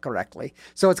cataloged correctly.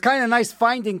 So it's kind of nice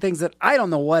finding things that I don't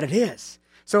know what it is.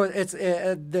 So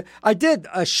I did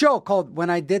a show called, when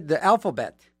I did the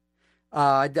alphabet,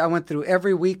 I went through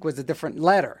every week was a different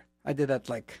letter. I did that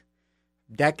like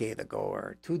a decade ago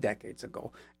or 2 decades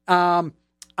ago.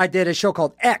 I did a show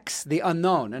called X, The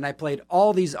Unknown, and I played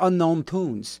all these unknown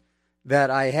tunes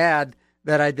that I had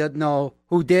that I didn't know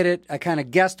who did it. I kind of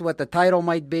guessed what the title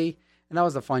might be, and that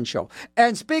was a fun show.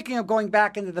 And speaking of going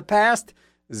back into the past,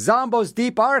 Zombo's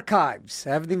Deep Archives.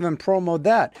 I haven't even promoted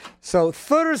that. So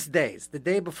Thursdays, the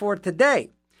day before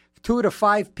today, 2 to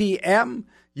 5 p.m.,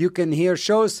 you can hear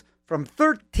shows from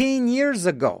 13 years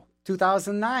ago,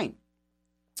 2009.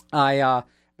 I've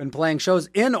been playing shows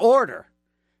in order.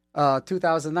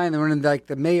 2009, we're in like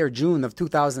the May or June of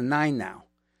 2009 now.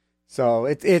 So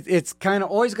it's kind of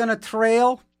always going to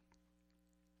trail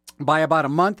by about a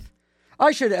month.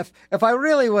 I should, if I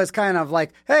really was kind of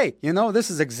like, hey,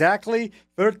 this is exactly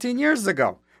 13 years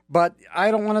ago. But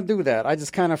I don't want to do that. I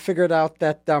just kind of figured out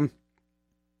that,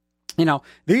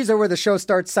 these are where the show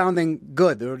starts sounding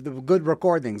good. They're the good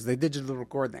recordings, the digital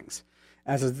recordings.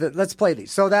 Let's play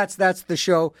these. So that's the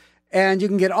show. And you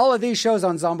can get all of these shows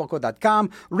on zomboco.com.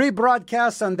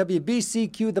 Rebroadcasts on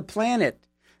WBCQ The Planet.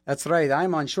 That's right.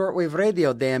 I'm on shortwave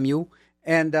radio, damn you.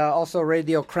 And also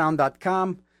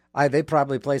radiocrown.com. They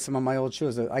probably play some of my old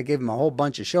shows. I gave them a whole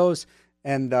bunch of shows.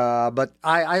 But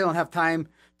I don't have time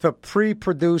to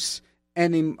pre-produce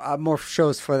any more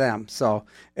shows for them. So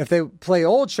if they play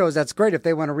old shows, that's great. If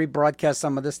they want to rebroadcast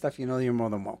some of this stuff, you're more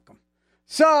than welcome.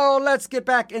 So let's get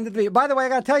back into the... By the way, I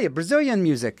got to tell you, Brazilian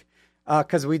music,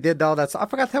 because we did all that stuff. I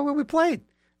forgot to tell you what we played.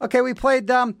 Okay, we played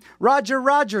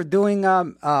Roger doing...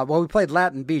 we played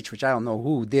Latin Beach, which I don't know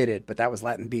who did it, but that was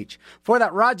Latin Beach. For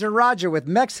that, Roger with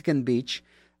Mexican Beach,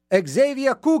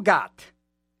 Xavier Cugat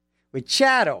with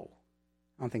Chato.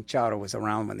 I don't think Chato was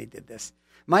around when they did this.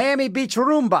 Miami Beach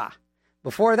Rumba.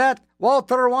 Before that,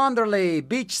 Walter Wanderley,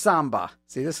 Beach Samba.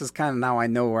 See, this is kind of now I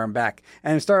know where I'm back.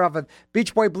 And we start off with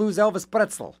Beach Boy Blues, Elvis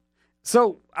Pretzel.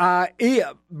 So,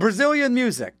 Brazilian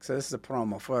music. So this is a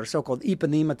promo for a show called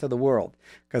Ipanema to the World,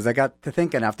 because I got to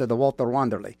thinking after the Walter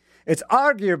Wanderley. It's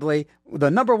arguably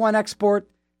the number one export,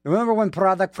 the number one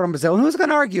product from Brazil. And who's going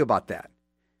to argue about that?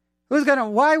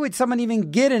 Why would someone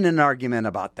even get in an argument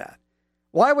about that?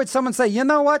 Why would someone say, you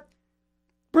know what?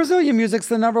 Brazilian music's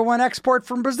the number one export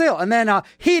from Brazil. And then a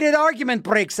heated argument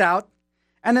breaks out.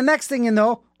 And the next thing you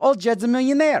know, old Jed's a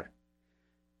millionaire.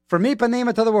 From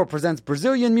Ipanema to the World presents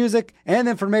Brazilian music and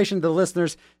information to the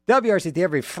listeners. WRCT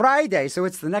every Friday. So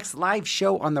it's the next live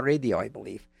show on the radio, I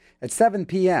believe, at 7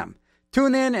 p.m.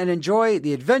 Tune in and enjoy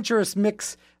the adventurous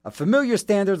mix of familiar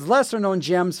standards, lesser-known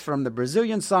gems from the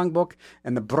Brazilian songbook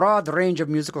and the broad range of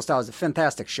musical styles. A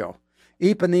fantastic show.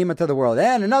 Ipanema to the World.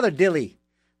 And another dilly.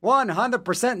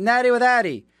 100% natty with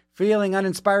Addy. Feeling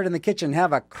uninspired in the kitchen?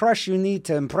 Have a crush you need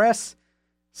to impress?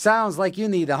 Sounds like you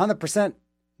need 100%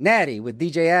 natty with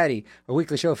DJ Addy. A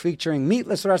weekly show featuring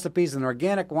meatless recipes and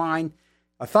organic wine.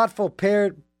 A thoughtful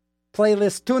paired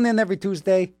playlist. Tune in every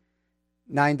Tuesday,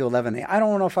 9 to 11. I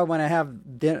don't know if I want to have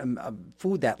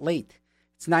food that late.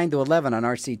 It's 9 to 11 on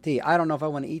RCT. I don't know if I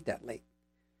want to eat that late.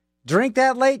 Drink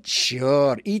that late?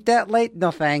 Sure. Eat that late?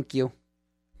 No, thank you.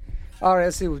 All right,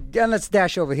 let's see. Let's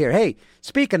dash over here. Hey,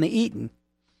 speaking of eating,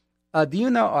 do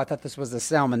you know? Oh, I thought this was the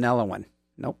salmonella one.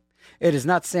 Nope. It is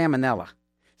not salmonella.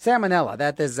 Salmonella,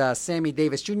 that is Sammy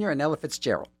Davis Jr. and Ella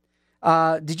Fitzgerald.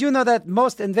 Did you know that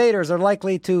most invaders are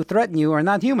likely to threaten you are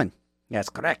not human? That's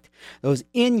correct. Those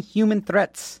inhuman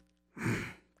threats.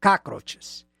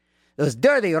 Cockroaches. Those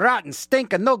dirty, rotten,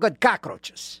 stinking, no good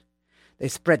cockroaches. They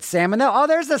spread salmonella. Oh,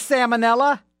 there's the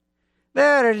salmonella.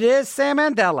 There it is, Sam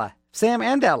Andella.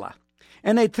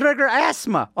 And they trigger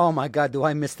asthma. Oh, my God, do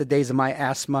I miss the days of my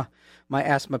asthma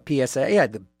PSA. Yeah,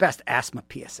 the best asthma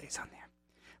PSAs on there.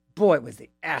 Boy, it was the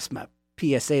asthma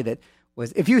PSA that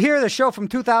was... If you hear the show from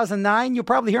 2009, you'll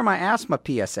probably hear my asthma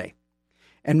PSA.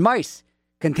 And mice,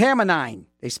 contaminine.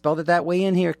 They spelled it that way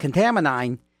in here.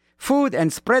 Contaminine. Food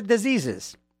and spread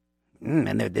diseases.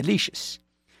 And they're delicious.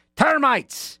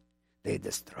 Termites. They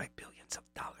destroy billions of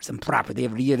dollars in property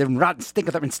every year. They're rotten,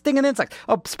 stinging insects.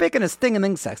 Oh, speaking of stinging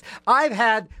insects, I've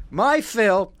had my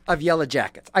fill of yellow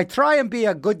jackets. I try and be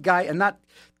a good guy and not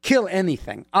kill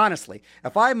anything, honestly.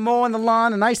 If I'm mowing the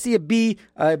lawn and I see a bee,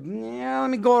 let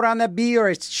me go around that bee or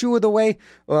I shoo it away.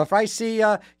 Or if I see,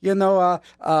 a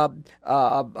bug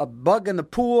in the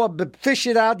pool, fish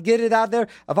it out, get it out there.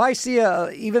 If I see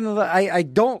I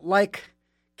don't like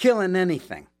killing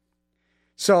anything.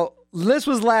 So this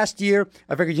was last year.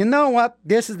 I figured, you know what?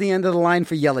 This is the end of the line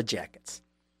for yellow jackets.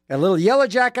 A little yellow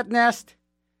jacket nest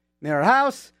near our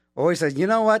house. Always says, you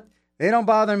know what? They don't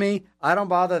bother me. I don't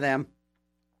bother them.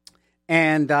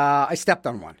 And I stepped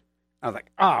on one. I was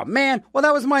like, oh, man. Well,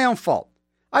 that was my own fault.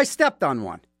 I stepped on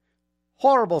one.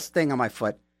 Horrible sting on my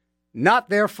foot. Not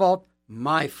their fault.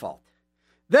 My fault.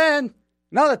 Then,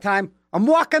 another time, I'm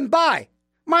walking by,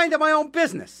 minding my own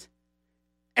business.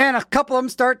 And a couple of them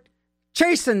start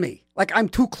chasing me like I'm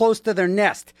too close to their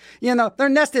nest. You know, their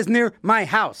nest is near my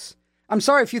house. I'm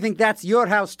sorry if you think that's your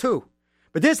house too,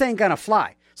 but this ain't gonna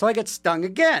fly. So I get stung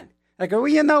again. I go, well,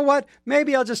 you know what?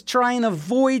 Maybe I'll just try and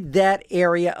avoid that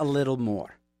area a little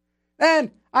more.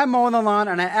 Then I'm mowing the lawn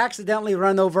and I accidentally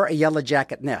run over a yellow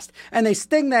jacket nest. And they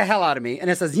sting the hell out of me. And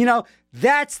it says, you know,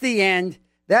 that's the end.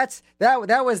 That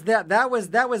was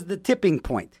the tipping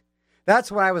point.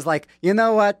 That's where I was like, you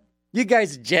know what? You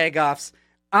guys are jagoffs.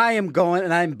 I am going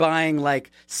and I'm buying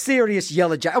like serious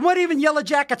yellow jacket. And what even yellow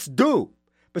jackets do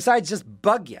besides just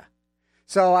bug you?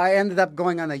 So I ended up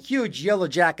going on a huge yellow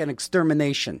jacket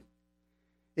extermination.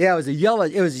 Yeah,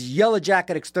 it was yellow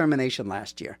jacket extermination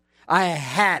last year. I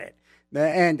had it.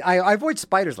 And I avoid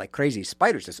spiders like crazy.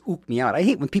 Spiders just ook me out. I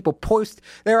hate when people post,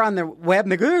 they're on their web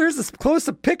and they go, here's this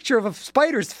close-up picture of a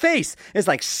spider's face. It's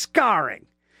like scarring.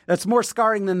 That's more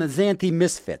scarring than the Xanthi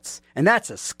Misfits. And that's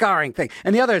a scarring thing.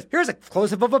 And the other is, here's a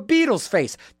close-up of a beetle's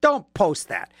face. Don't post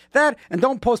that. And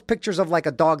don't post pictures of like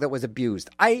a dog that was abused.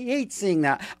 I hate seeing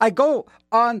that. I go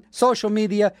on social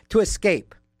media to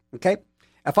escape. Okay?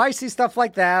 If I see stuff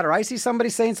like that, or I see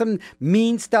somebody saying some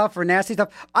mean stuff or nasty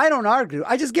stuff, I don't argue.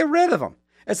 I just get rid of them.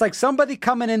 It's like somebody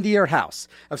coming into your house.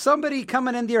 If somebody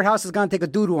coming into your house is going to take a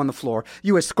doo-doo on the floor,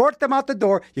 you escort them out the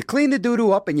door, you clean the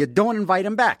doo-doo up, and you don't invite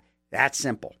them back. That's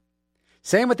simple.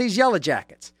 Same with these yellow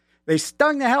jackets. They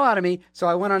stung the hell out of me, so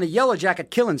I went on a yellow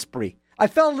jacket killing spree. I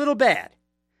felt a little bad,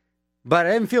 but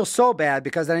I didn't feel so bad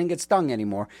because I didn't get stung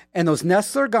anymore. And those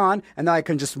nests are gone, and now I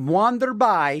can just wander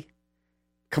by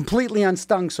completely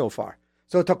unstung so far.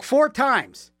 So it took 4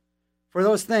 times for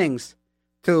those things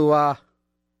to, I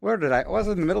was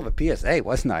in the middle of a PSA,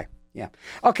 wasn't I? Yeah.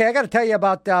 Okay, I got to tell you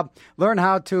about learn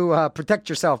how to protect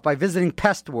yourself by visiting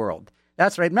Pest World.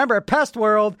 That's right. Remember, Pest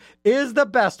World is the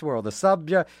best world. The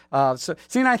subject. And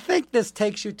I think this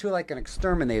takes you to like an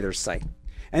exterminator site.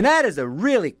 And that is a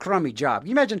really crummy job.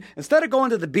 You imagine, instead of going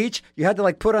to the beach, you had to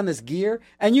like put on this gear,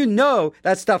 and you know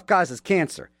that stuff causes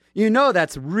cancer. You know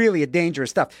that's really a dangerous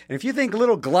stuff. And if you think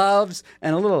little gloves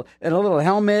and a little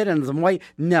helmet and some white,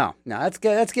 no, that's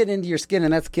getting into your skin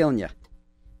and that's killing you.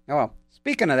 Oh well.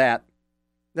 Speaking of that,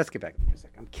 let's get back to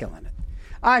music. I'm killing it.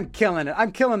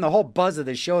 I'm killing the whole buzz of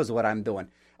this show is what I'm doing.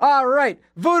 All right,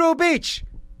 Voodoo Beach.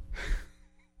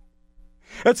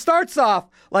 It starts off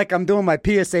like I'm doing my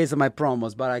PSAs and my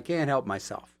promos, but I can't help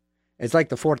myself. It's like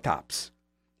the Four Tops.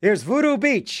 Here's Voodoo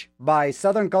Beach by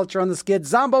Southern Culture on the Skid.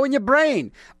 Zombo In Your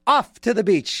Brain. Off to the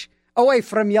beach. Away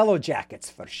from yellow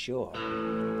jackets for sure.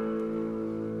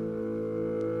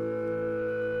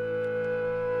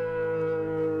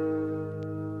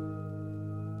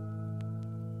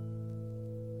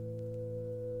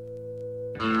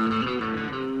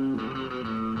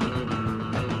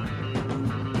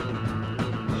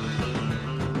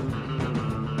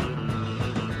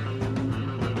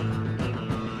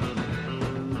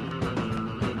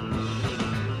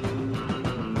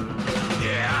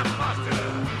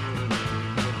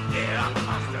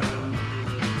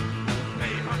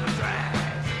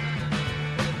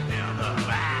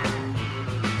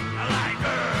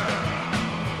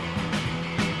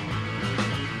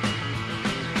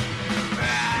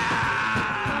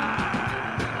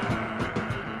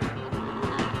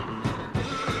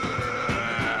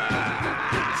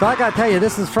 So I gotta tell you,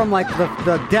 this is from like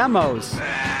the demos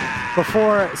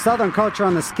before Southern Culture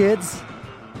on the Skids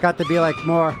got to be like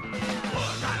more.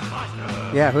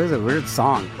 Yeah, who's a weird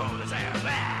song.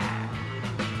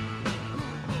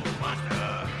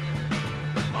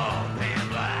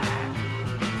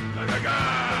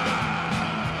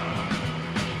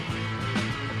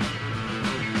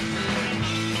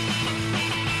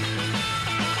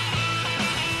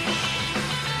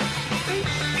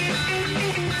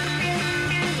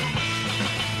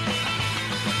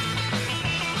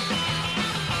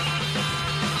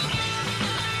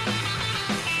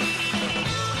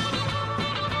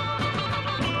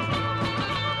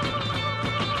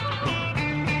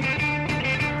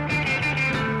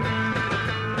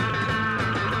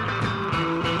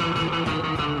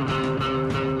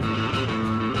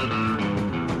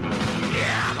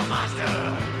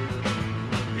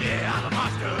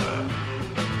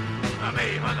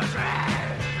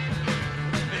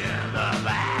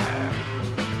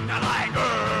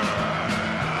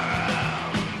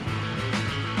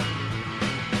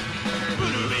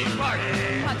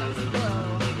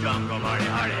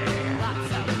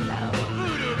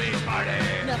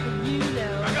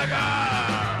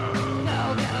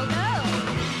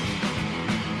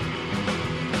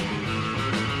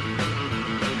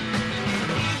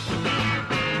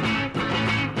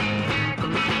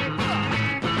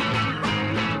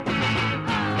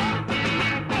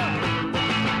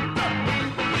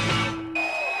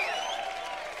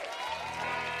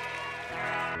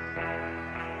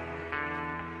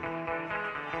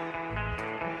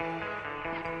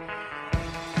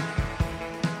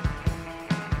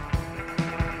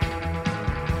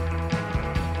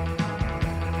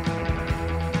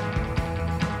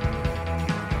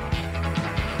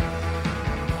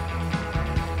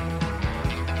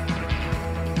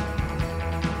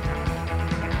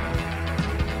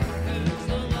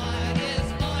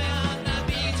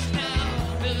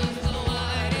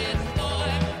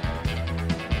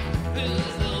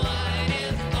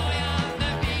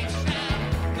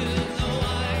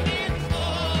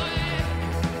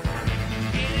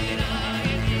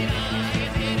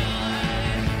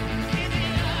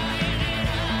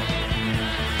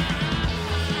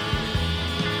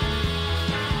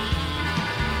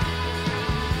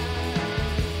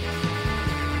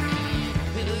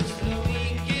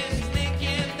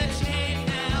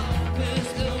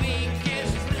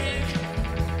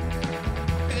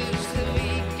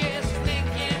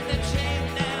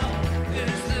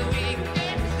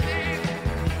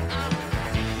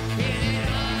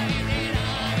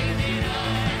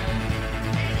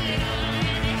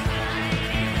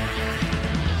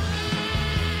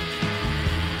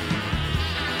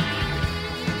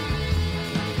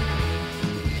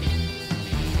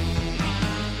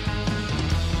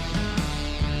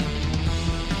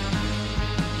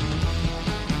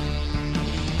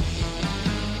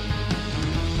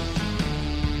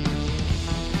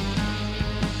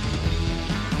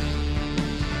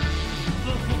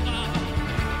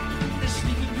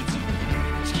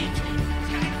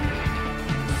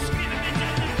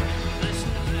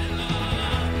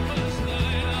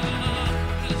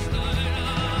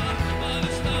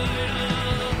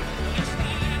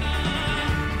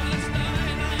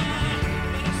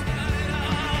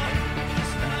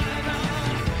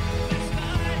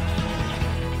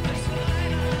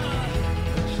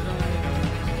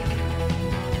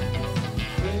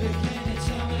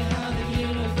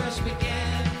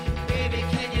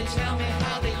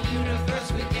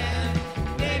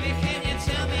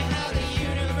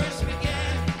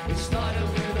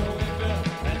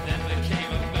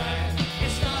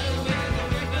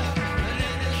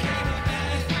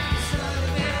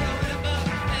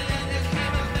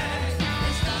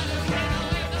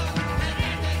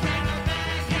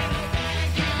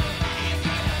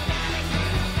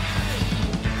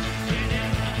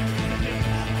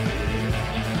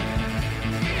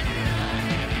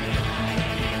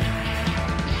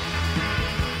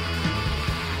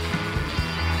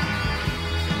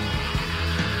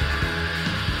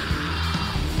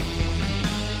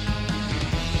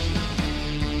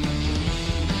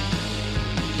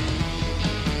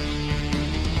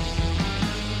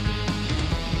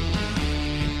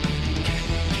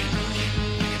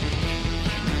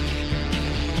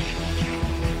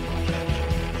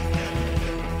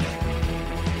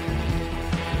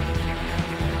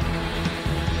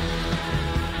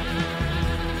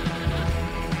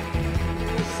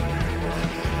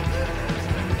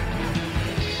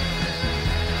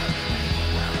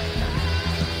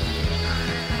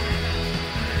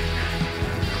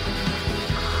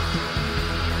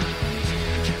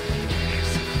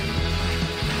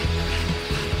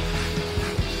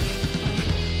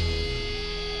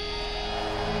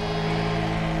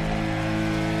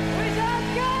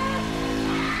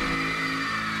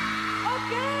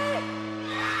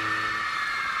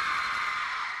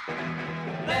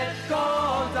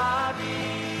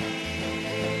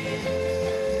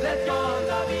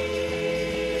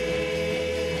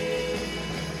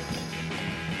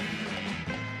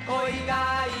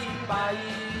 ぱい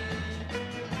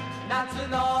夏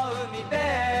の海辺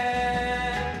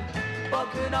僕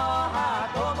の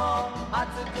ハートも熱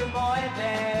く燃えて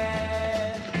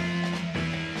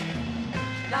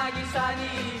渚に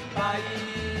いっぱい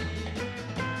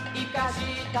生かし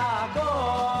た子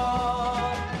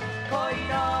恋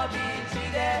のビーチ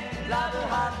でラブ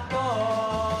ハット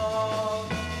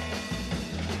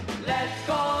レッ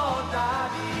ツゴー旅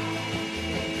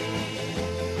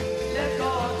レッツゴ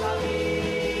ー旅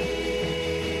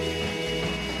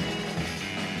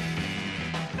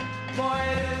燃え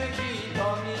る瞳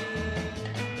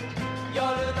夜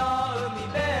の海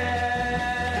辺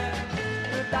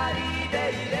二人で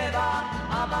いれば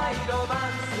甘いロマン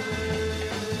ス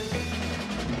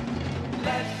レ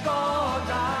ッツゴー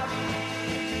旅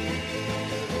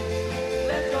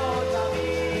レッツゴー旅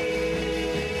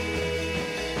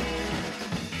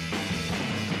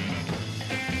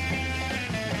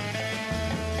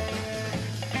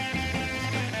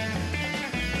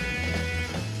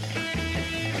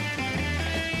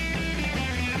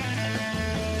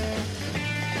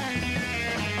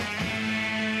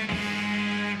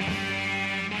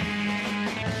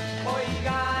恋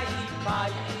がいっぱい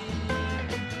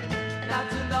夏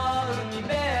の海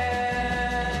辺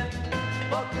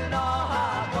僕のハ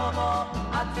ートも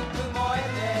熱く燃え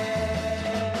て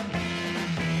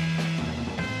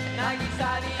渚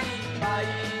にいっぱい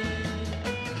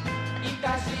生か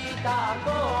した子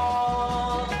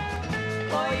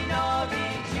恋のビ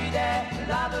ーチで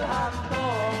ラブハット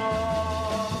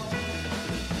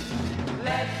レ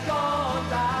ッツゴー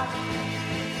旅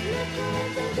レ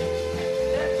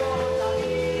ッツゴー旅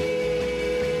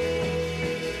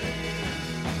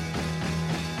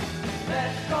レッ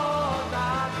ツゴー旅レッツゴー旅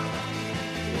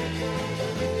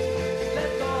レ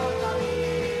ッツゴー旅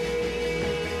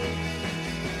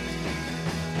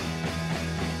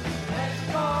レッ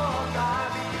ツゴー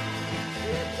旅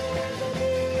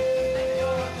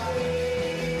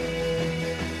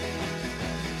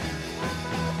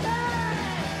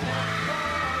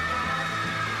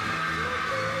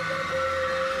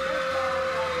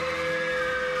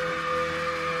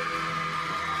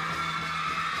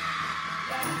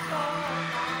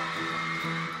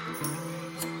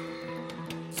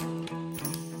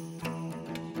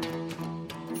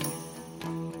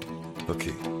Ok.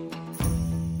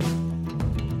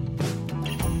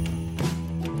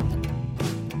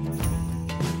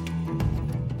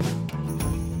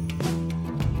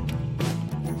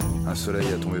 Un soleil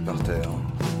a tombé par terre,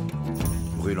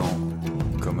 brûlant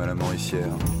comme à la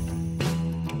Mauricière.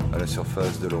 À la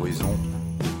surface de l'horizon,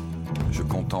 je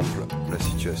contemple la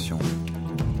situation.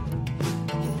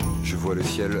 Je vois le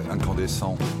ciel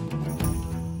incandescent,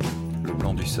 le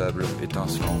blanc du sable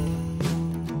étincelant.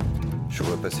 Je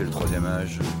vois passer le troisième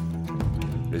âge,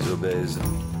 les obèses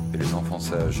et les enfants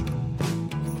sages.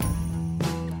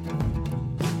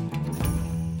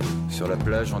 Sur la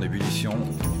plage en ébullition,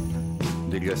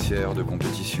 des glacières de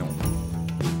compétition.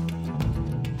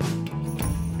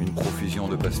 Une profusion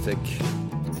de pastèques.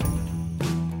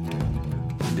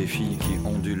 Des filles qui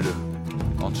ondulent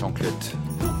en chanclettes.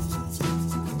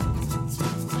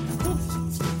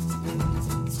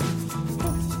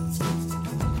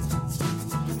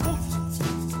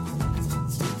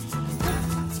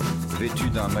 Vêtu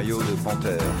d'un maillot de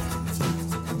panthère,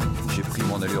 j'ai pris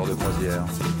mon allure de croisière.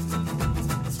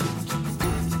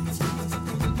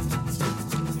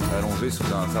 Allongé sous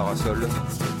un parasol,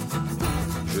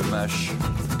 je mâche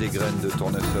des graines de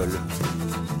tournesol.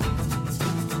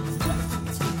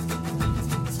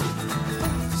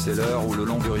 C'est l'heure où le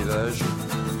long du rivage,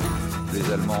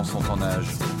 les Allemands sont en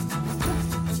nage.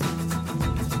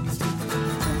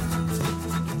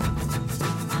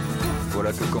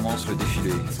 Voilà que commence le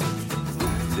défilé.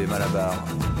 Des malabars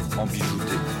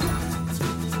embijoutés.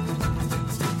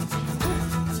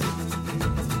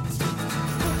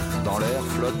 Dans l'air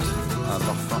flotte un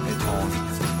parfum étrange,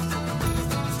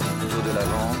 d'eau de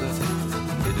lavande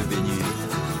et de beignet.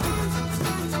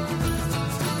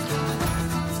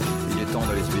 Il est temps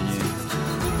d'aller se baigner.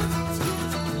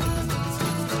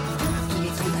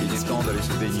 Il est temps d'aller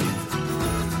se baigner.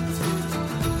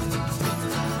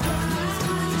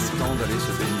 Il est temps d'aller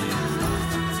se baigner.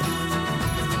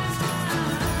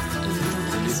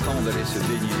 Il est temps d'aller se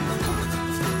baigner.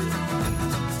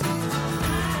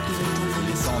 Il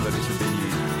est temps d'aller se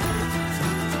baigner.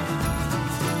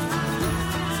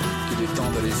 Il est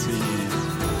temps d'aller se baigner.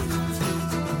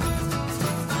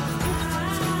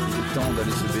 Il est temps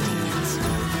d'aller se baigner.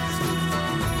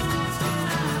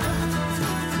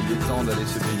 Il est temps d'aller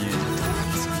se baigner.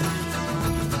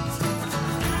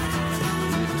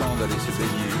 Il est temps d'aller se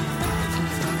baigner.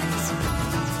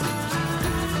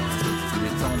 Il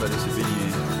est temps d'aller se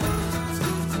baigner.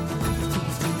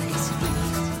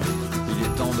 Il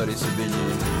est temps d'aller se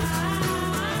baigner.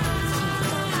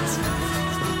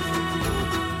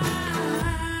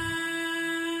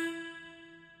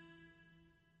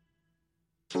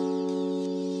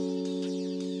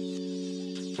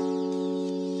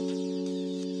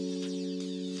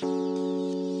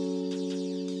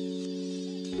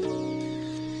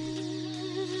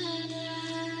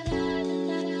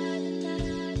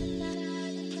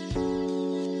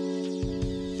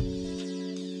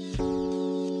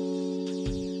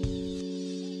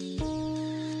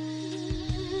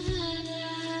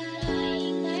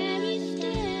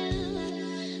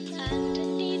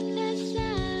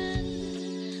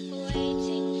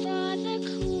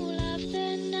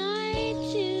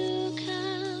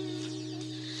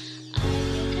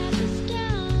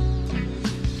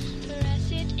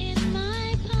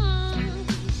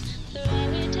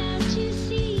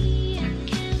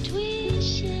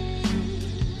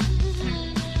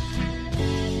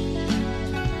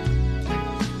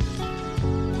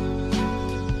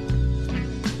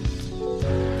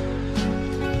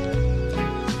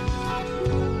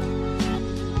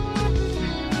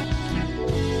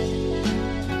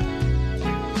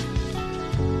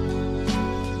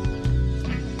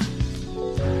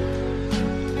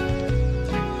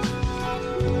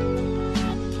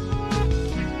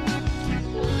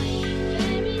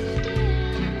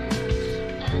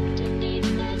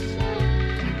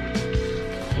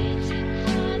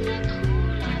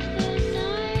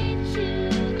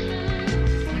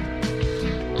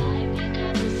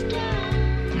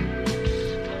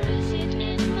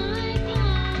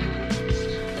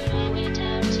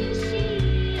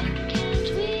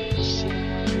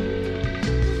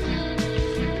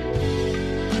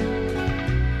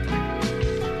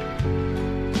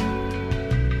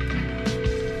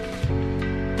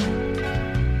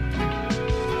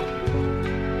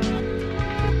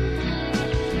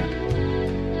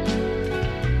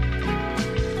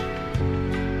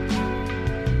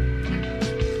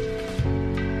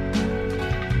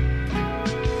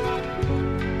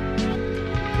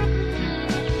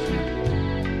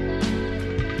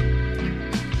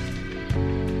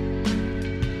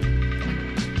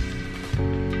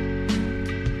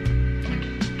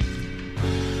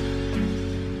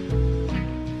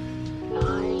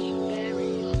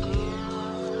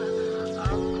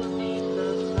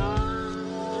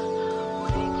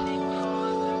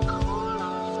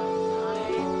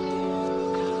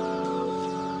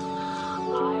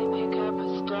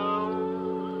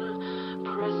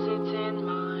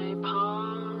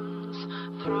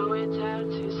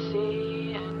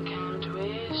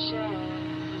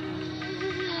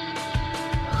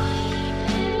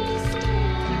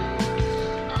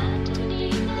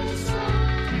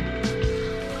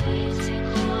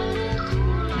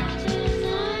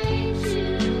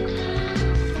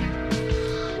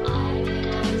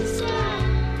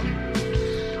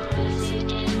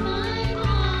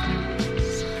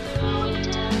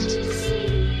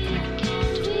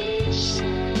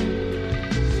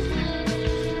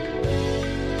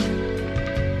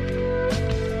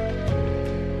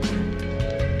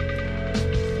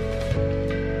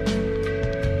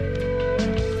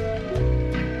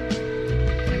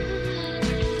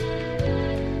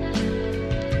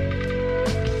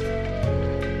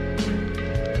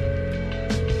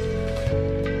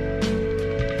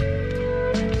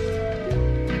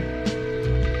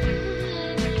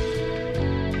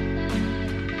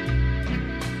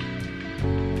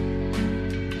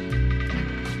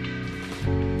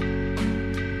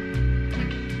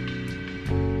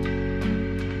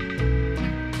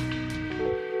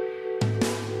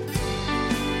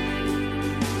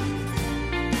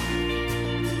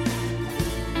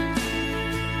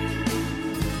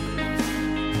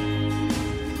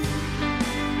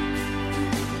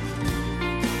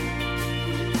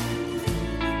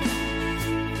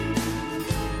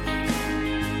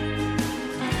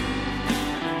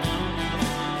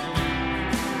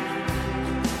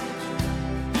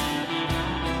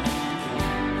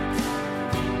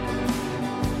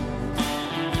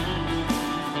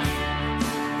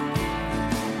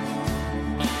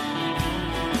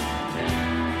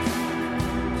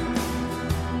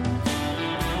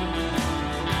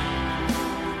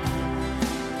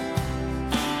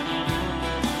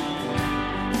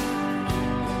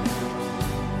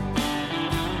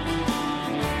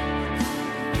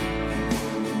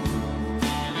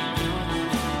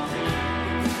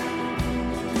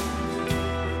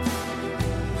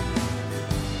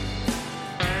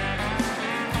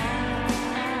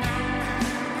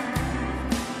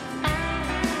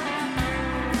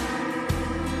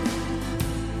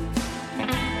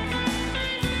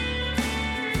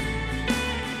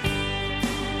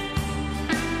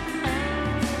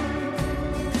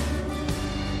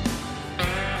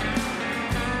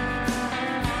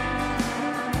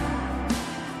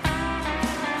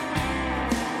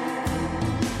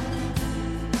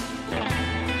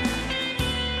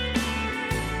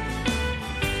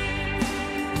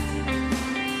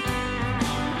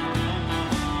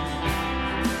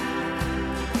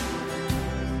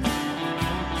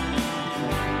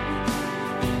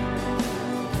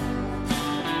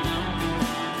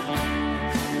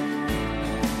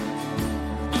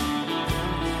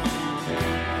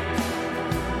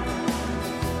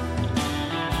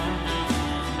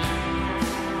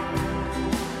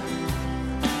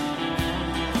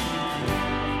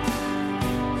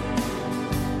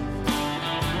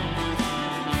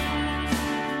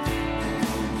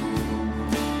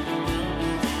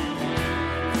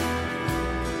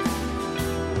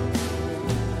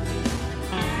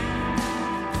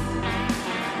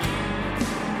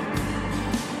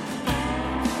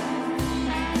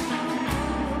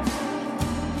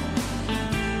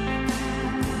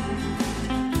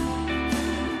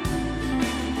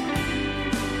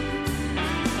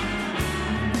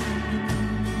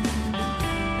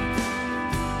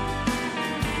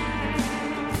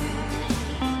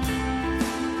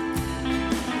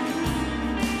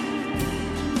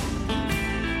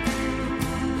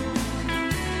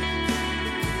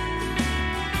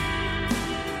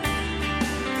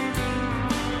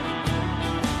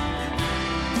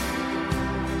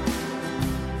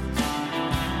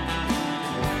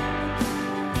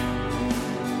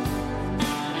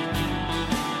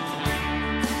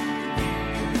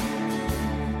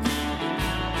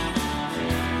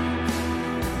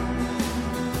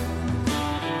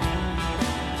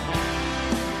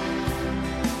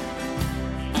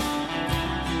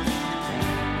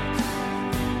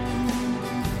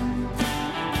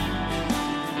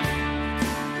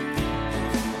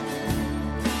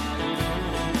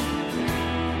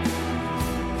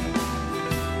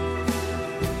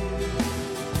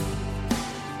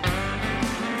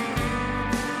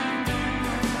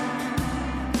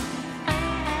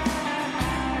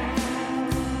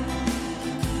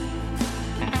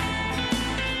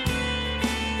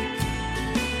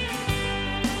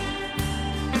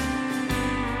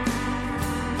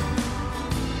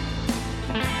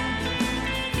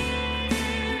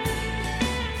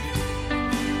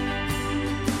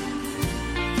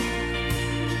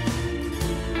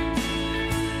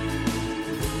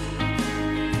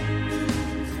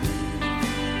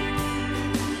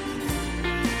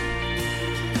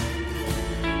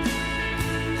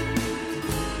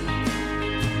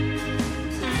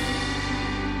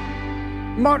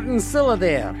 Martin Silla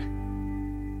there.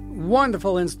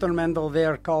 Wonderful instrumental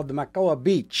there called Macoa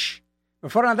Beach.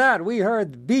 Before that, we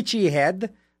heard Beachy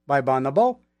Head by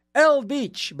Bonobo, El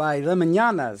Beach by Les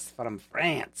Mignanas from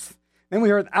France. Then we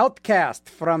heard Outcast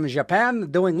from Japan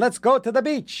doing Let's Go to the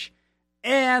Beach.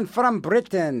 And from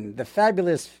Britain, the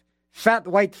fabulous Fat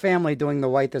White Family doing The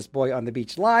Whitest Boy on the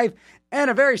Beach live. And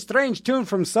a very strange tune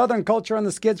from Southern Culture and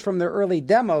the Skids from their early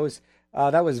demos.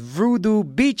 That was Voodoo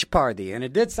Beach Party, and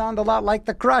it did sound a lot like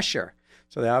The Crusher.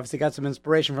 So they obviously got some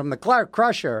inspiration from the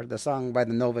Crusher, the song by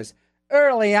the Novas,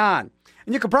 early on.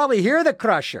 And you could probably hear The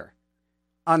Crusher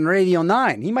on Radio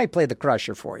 9. He might play The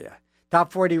Crusher for you.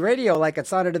 Top 40 radio like it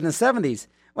sounded in the 70s.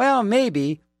 Well,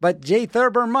 maybe, but Jay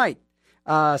Thurber might.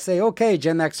 Say, okay,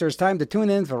 Gen Xers, time to tune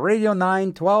in for Radio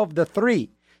 9, 12 to 3.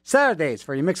 Saturdays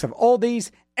for your mix of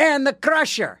oldies and The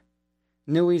Crusher.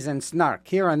 Newies and Snark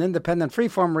here on Independent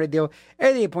Freeform Radio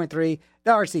 88.3,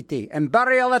 the RCT, and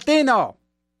Barrio Latino,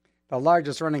 the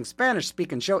largest running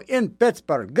Spanish-speaking show in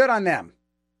Pittsburgh. Good on them.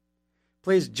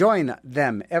 Please join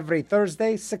them every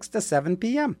Thursday, 6 to 7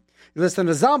 p.m. You listen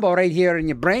to Zombo right here in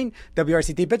your brain.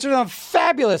 WRCT Pictures, a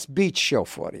fabulous beach show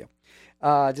for you.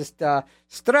 Just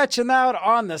stretching out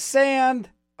on the sand.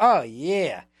 Oh,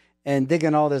 yeah. And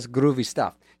digging all this groovy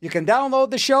stuff. You can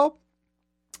download the show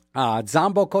at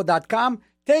zomboco.com.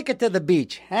 Take it to the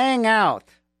beach. Hang out.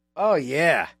 Oh,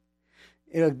 yeah.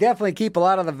 It'll definitely keep a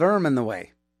lot of the vermin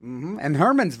away. And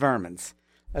Herman's vermins.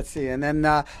 Let's see. And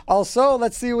then also,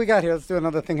 let's see what we got here. Let's do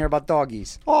another thing here about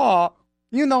doggies. Oh,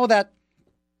 you know that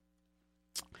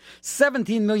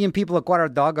 17 million people acquire a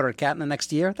dog or a cat in the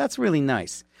next year. That's really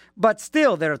nice. But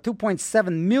still, there are 2.7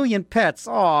 million pets.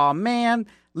 Oh, man,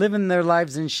 living their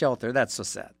lives in shelter. That's so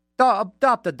sad.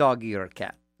 Adopt a doggy or a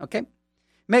cat, okay?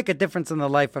 Make a difference in the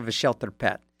life of a shelter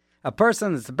pet. A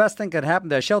person is the best thing that could happen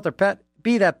to a shelter pet.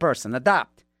 Be that person.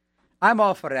 Adopt. I'm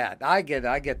all for that.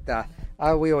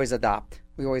 We always adopt.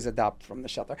 We always adopt from the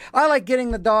shelter. I like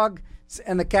getting the dog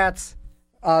and the cats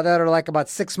that are like about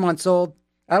 6 months old.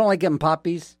 I don't like getting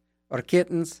puppies or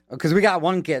kittens because we got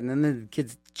one kitten and then the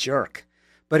kid's a jerk.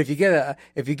 But if you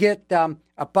get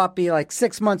a puppy like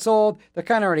 6 months old, they're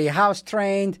kind of already house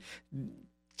trained.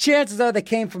 Chances are they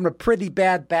came from a pretty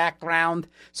bad background,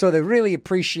 so they really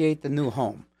appreciate the new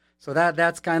home. So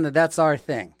that's our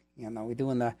thing. You know, we're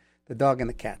doing the dog and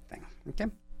the cat thing. Okay,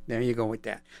 there you go with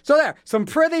that. So there, some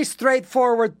pretty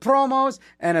straightforward promos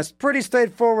and a pretty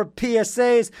straightforward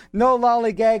PSAs. No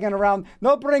lollygagging around.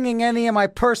 No bringing any of my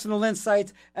personal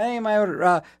insights, any of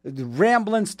my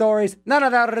rambling stories. None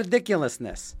of that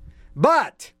ridiculousness.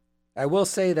 But I will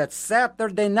say that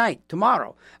Saturday night,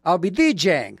 tomorrow, I'll be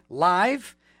DJing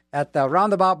live at the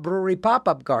Roundabout Brewery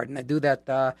Pop-Up Garden. I do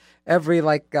that every,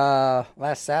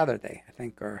 last Saturday, I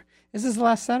think. Or is this the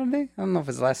last Saturday? I don't know if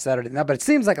it's last Saturday. No, but it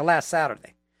seems like a last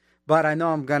Saturday. But I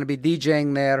know I'm going to be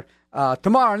DJing there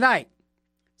tomorrow night.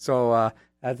 So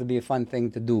that'll be a fun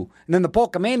thing to do. And then the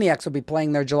Polka Maniacs will be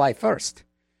playing there July 1st.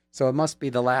 So it must be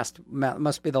the last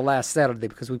Saturday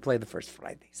because we play the first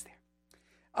Fridays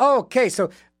there. Okay,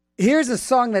 so here's a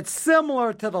song that's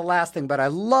similar to the last thing, but I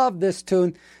love this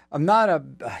tune. I'm not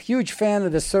a huge fan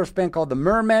of this surf band called the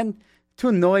Mermen.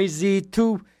 Too noisy,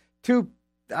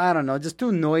 I don't know, just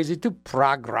too noisy, too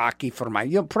prog rocky for my,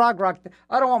 prog rock.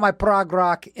 I don't want my prog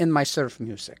rock in my surf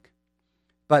music.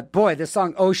 But boy, this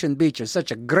song Ocean Beach is such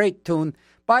a great tune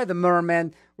by the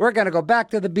Mermen. We're going to go back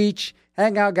to the beach,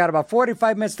 hang out, got about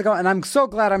 45 minutes to go, and I'm so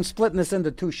glad I'm splitting this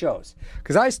into two shows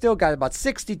because I still got about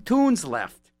 60 tunes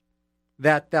left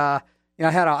that,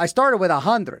 I started with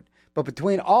 100, but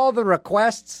between all the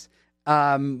requests,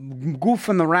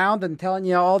 goofing around and telling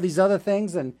you all these other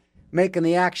things and making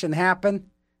the action happen,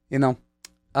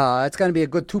 it's going to be a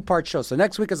good two-part show. So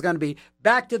next week is going to be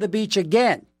Back to the Beach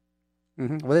again.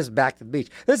 Well, this is Back to the Beach.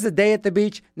 This is the day at the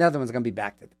beach. The other one's going to be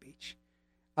Back to the Beach.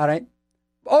 All right?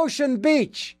 Ocean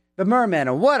Beach, the Merman.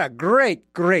 And what a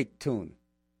great, great tune.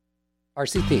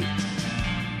 RCT.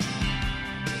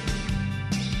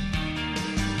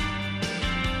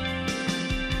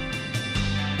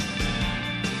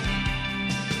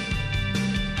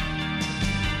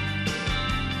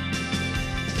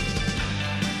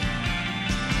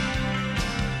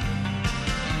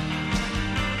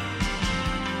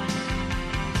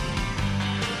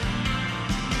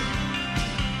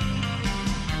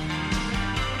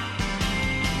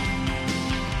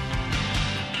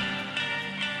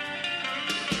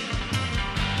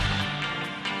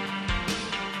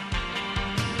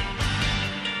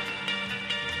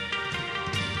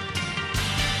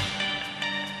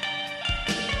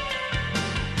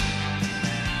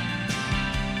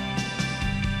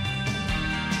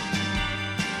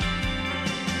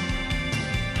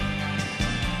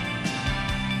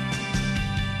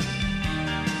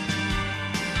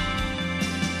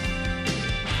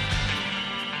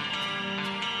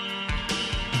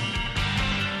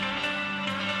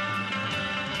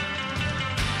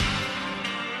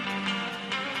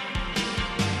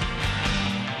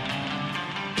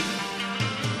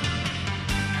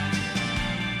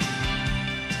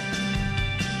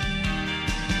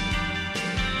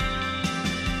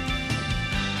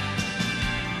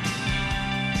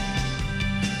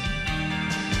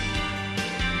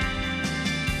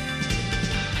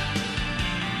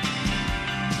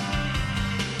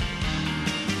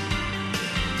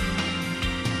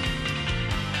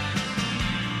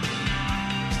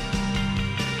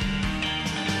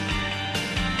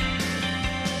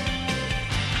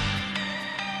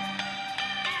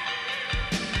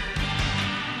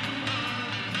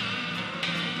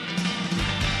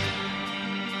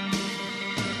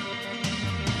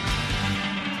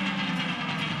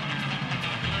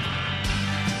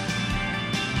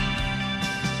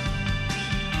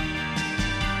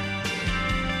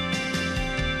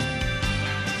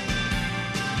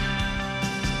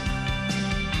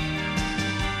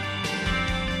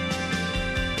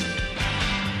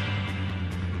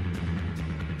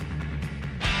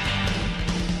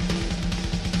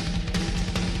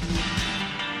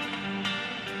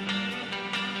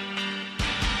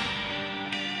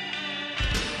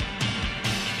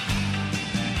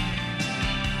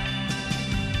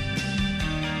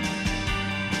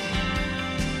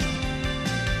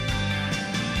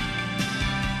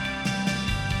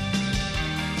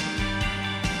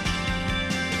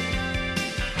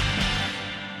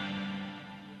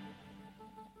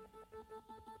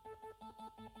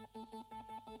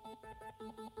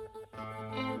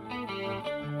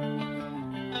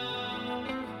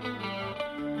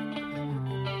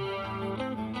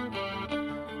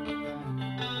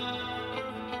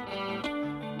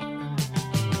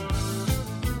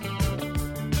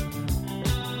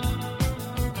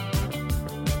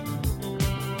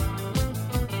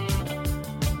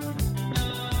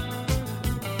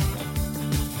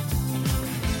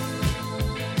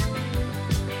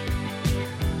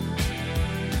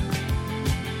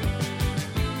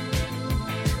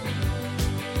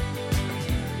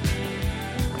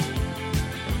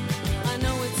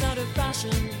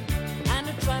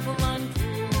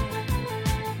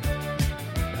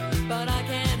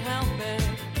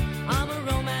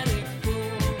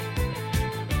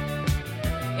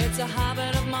 a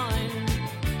habit of mine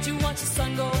to watch the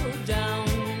sun go down.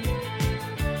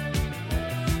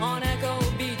 On Echo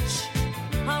Beach,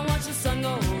 I watch the sun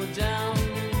go down.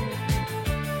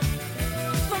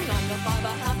 From 9 to 5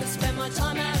 I have to spend my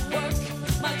time at work.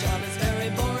 My job is very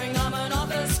boring, I'm an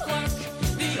office clerk.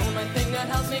 The only thing that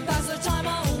helps me pass the time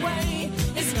away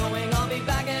is knowing I'll be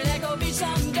back at Echo Beach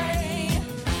someday.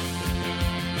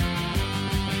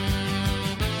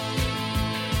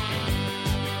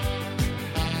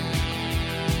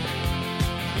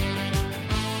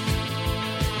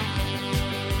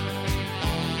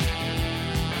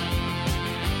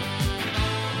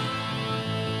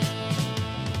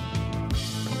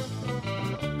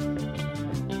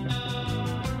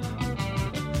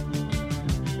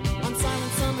 On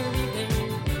silent summer evening,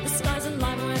 the skies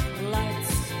alive with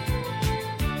lights.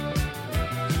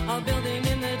 A building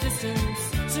in the distance,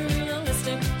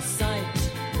 surrealistic sight.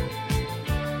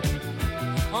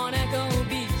 On Echo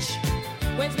Beach,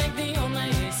 waves make the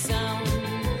only sound.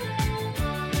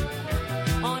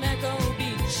 On Echo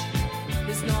Beach,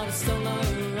 there's not a soul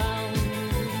around.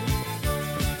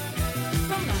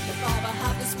 From 9 to 5 I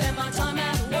have to spend my time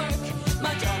at work.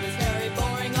 My job is very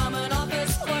boring, I'm an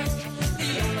office clerk.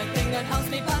 The only thing that helps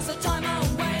me pass the time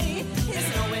away is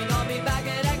knowing I'll be back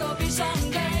at Echo Beach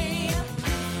someday.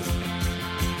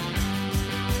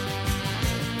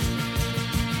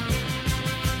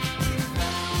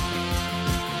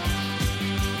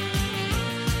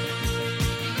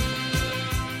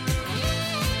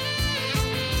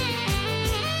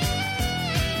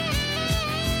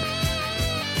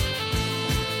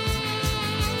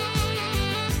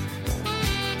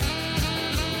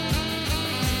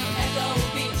 Echo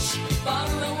Beach, far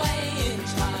away in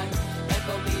time.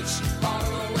 Echo Beach, far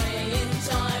away in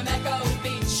time. Echo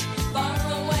Beach, far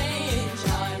away in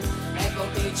time. Echo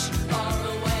Beach, far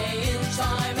away in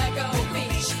time. Echo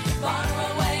Beach, far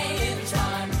away in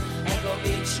time. Echo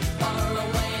Beach, far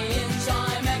away in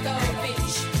time. Echo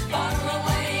Beach, far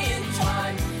away in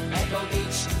time. Echo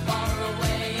Beach, far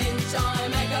away in time. Echo Beach, far away in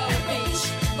time. Echo Beach,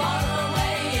 far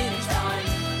away in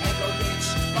time. Echo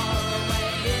Beach, far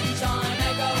away in time.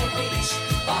 Echo Beach,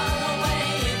 far away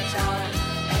in time.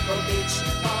 Echo Beach,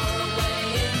 far away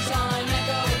in time.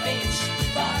 Echo Beach,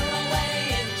 far away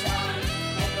in time.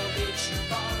 Echo Beach,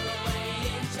 far away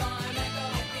in time. Echo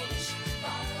Beach,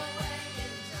 far away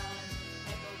in time.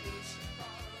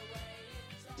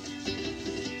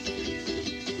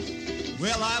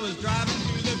 Well, I was driving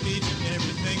to the beach and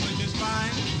everything was just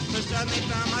fine, but suddenly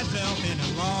found myself in a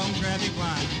long traffic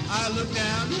line. I looked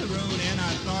down the road and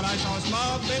I thought I saw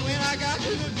smoke, but when I got to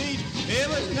the beach, it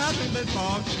was nothing but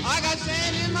fog. I got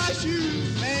sand in my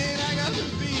shoes, man, I got the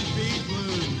beach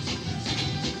blues.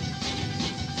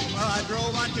 Well, I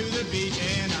drove onto the beach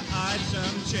and I eyed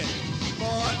some chick.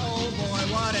 Boy, oh boy,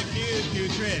 what a cute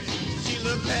trip. She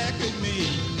looked back at me,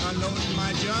 unloading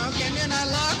my junk, and then I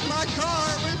locked my car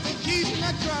with the keys in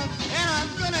the trunk, and I'm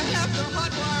gonna have to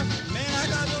hotwire. Man, I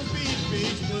got those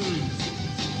beach blues.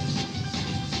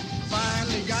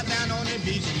 Finally got down on the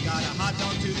beach and got a hot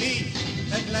dog to eat.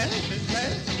 At last,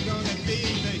 I'm gonna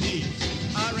feel the heat.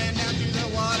 I ran down to the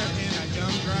water and I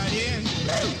jumped right in.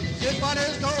 This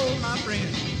water's cold, my friend,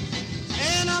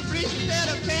 and I'm freezing instead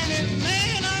of tanning.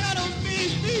 Man, I got those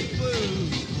beach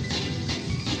blues.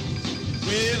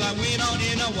 Well, I went on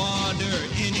in the water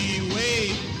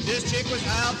anyway. This chick was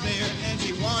out there and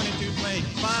she wanted to play.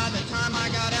 By the time I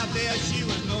got out there, she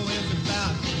was nowhere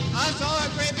about. I saw a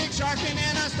great big shark and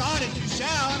I started to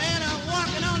shout. And I'm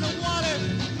walking on the water.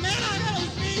 Man, I got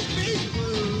those beach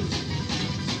blues.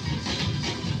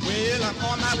 Well, I'm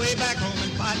on my way back home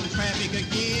and fighting traffic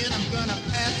again. I'm gonna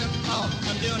pass them off.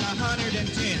 I'm doing 110.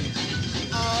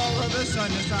 All of a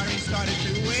sudden the siren started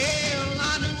to wail.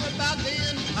 I knew about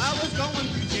then I was going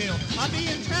to jail. I'll be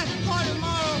in traffic court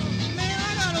tomorrow. Man,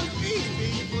 I got those beach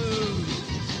blues.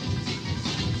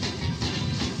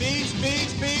 Beach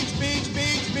blues. Beach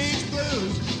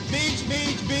blues. Beach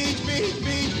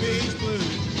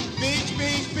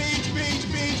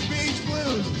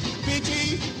blues.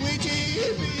 Beachy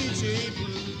blues.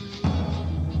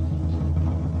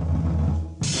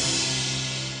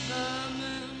 The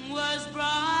moon was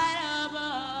bright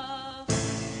above.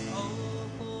 Oh,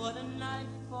 what a night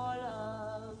for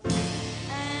love.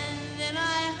 And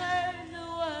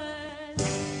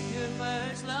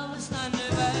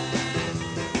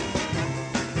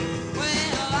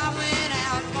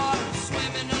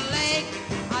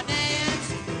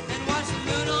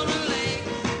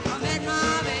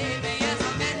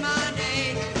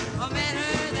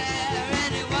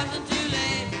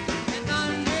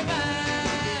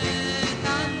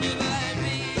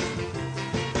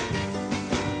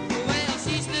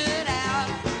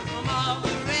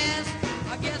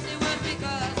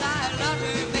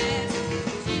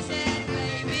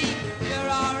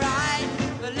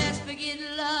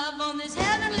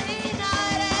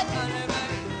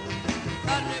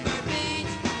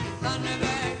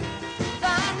Thunderbird,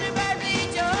 Thunderbird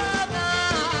Beach, oh,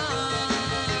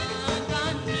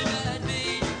 Thunderbird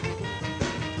Beach.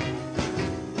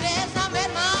 Yes, I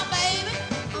met my baby,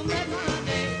 I met my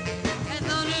day at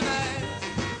Thunderbird.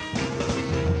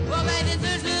 Well, baby,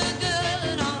 this look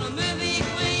good on a movie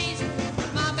queen.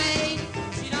 My babe,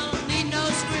 she don't need no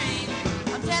screen.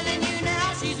 I'm telling you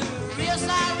now, she's a real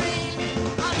siren.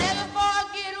 I'll never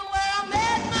forget where I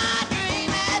met my dream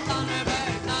at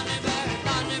Thunderbird, Thunderbird,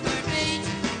 Thunderbird Beach,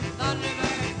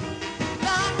 Thunderbird,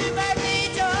 Thunderbird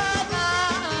Beach, oh,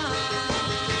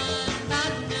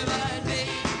 Thunderbird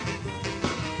Beach.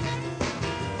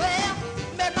 Well,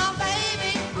 met my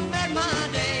baby, met my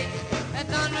day at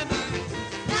Thunderbird.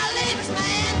 Now, ladies,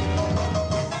 man.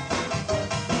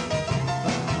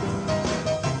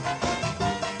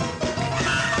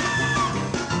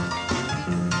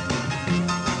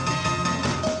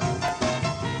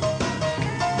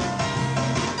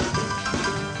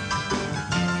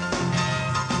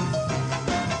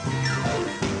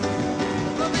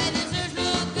 Well, man, this is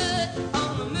look good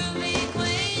on the movie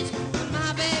queens, but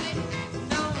my baby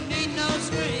don't need no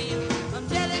screen. I'm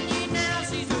telling you now,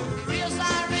 she's a real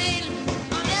siren.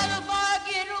 I'll never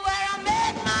forget where I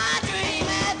met my dream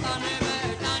at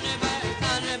Thunderbird, Thunderbird,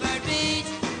 Thunderbird Beach,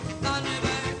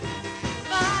 Thunderbird,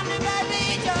 Thunderbird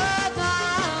Beach, oh,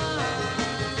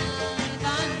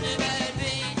 Thunderbird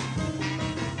Beach.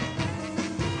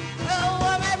 Oh,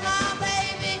 I met my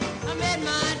baby, I met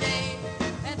my day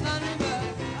at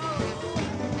Thunderbird, oh,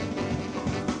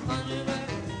 Thunderbird,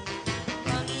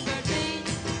 Thunderbird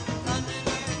Beach,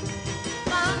 Thunderbird,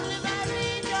 Thunderbird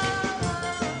Beach, oh,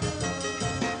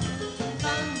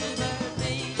 Thunderbird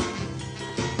Beach,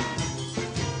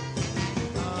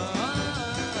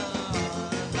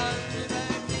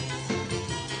 Thunderbird Beach.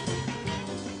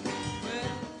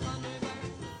 Well, Thunderbird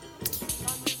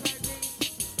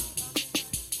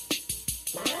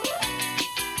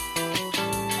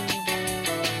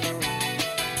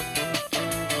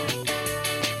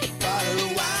Bottle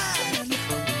of wine,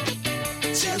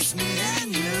 just me and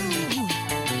you.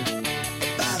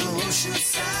 By the ocean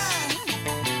side,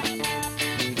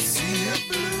 sea of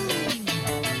blue.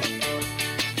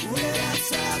 Red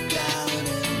outside down in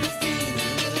the feet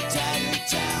of the Italian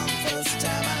town. First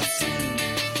time I see you.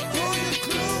 Hold you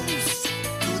close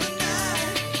through the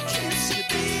night. Kiss you,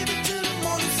 baby, till the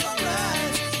morning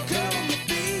sunrise. Girl on the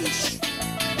beach,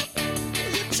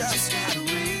 you just gotta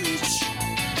reach.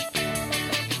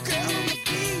 Girl on the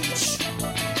beach,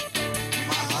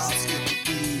 my heart skipped a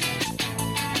beat.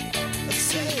 I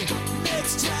say,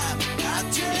 next time I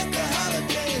take a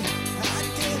holiday, I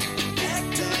get back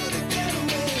to the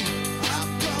getaway. I'm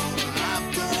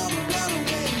gonna run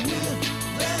away with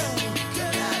the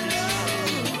girl I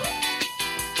love.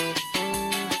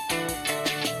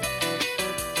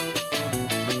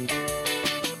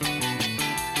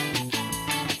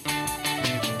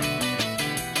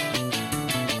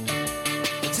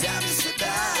 Time to say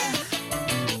bye.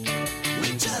 We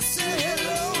just say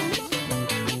hello.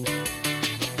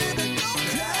 Baby, don't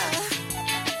cry.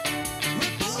 We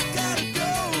both gotta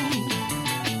go.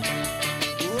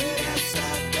 Way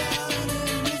outside down in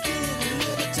the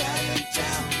little Italian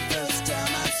town. First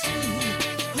time I see you.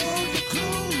 Hold you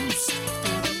close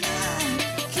through the night.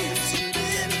 Kiss you,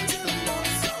 baby, till the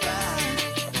morning sunrise.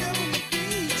 Girl on the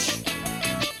beach,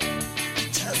 you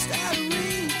just gotta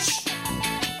reach.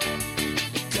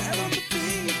 Girl on the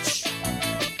beach,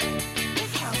 my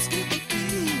heart skipped a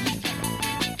beat.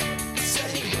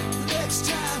 Say, next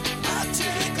time I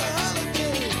take a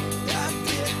holiday, I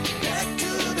get back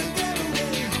to the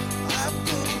getaway.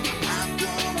 I'm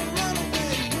gonna run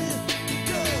away with the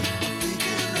girl I'm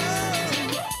thinking of.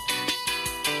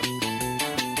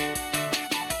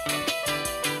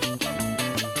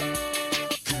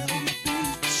 Girl on the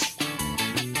beach, girl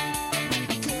on the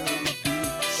beach, girl on the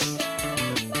beach, girl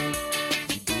on the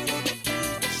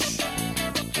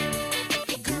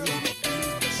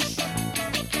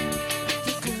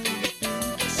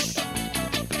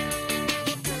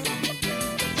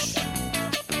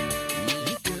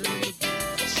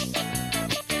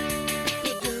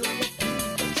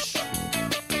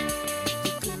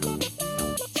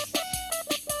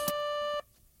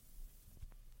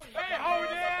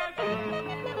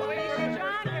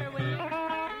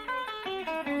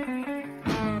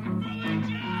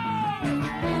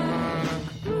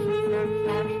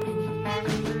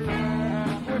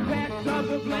We're packed up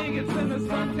the blankets and the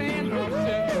suntan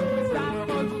lotion. Stop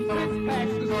for some six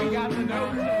packs 'cause we got the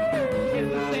notion. It's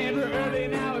the Sandra early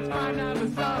now, it's fine time to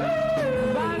sun.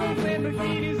 Bottles and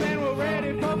bikinis and we're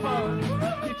ready for fun.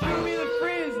 You threw me the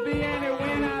frisbee and it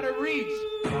went out of reach.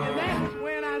 And that's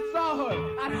when I saw her.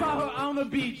 I saw her on the the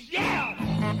beach. Yeah!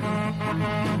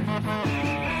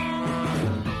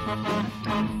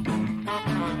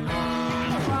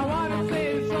 I want to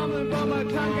say something, but my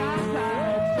tongue got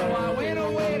tied. So I went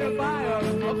away to buy a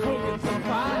Coke and some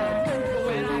fries. But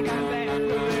when I got back,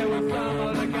 there was some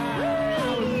other guy.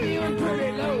 I was feeling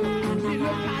pretty low. She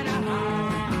looked kind of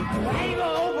high. Anger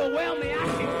overwhelmed me. I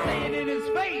kept saying in his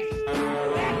face.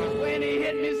 That's when he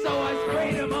hit me, so I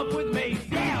sprayed him up with mace.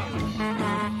 Yeah!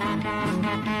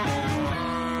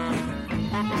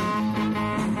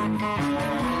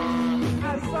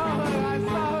 I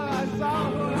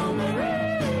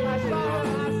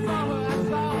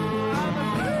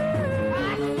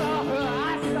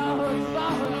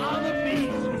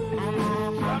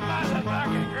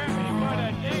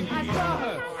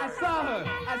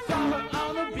saw her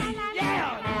on the beach,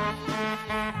 yeah!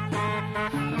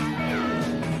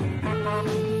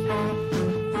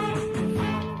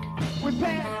 We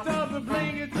passed all the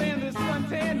blankets and the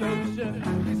suntan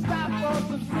lotion. We stopped for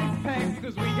some six-packs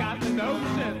because we got the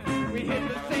notion. We hit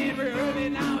the sand very early,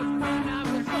 now it's time now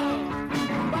for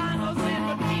some. Bottles and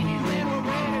bikinis and we're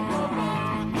ready for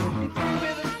more. He took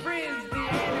with his friends, the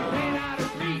end and ran out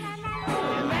of reach.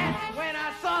 And that's when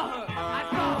I saw her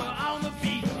on the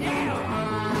beach, yeah!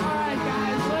 Alright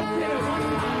guys, let's hit it one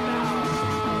time now.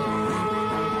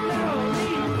 Little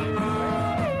Lee.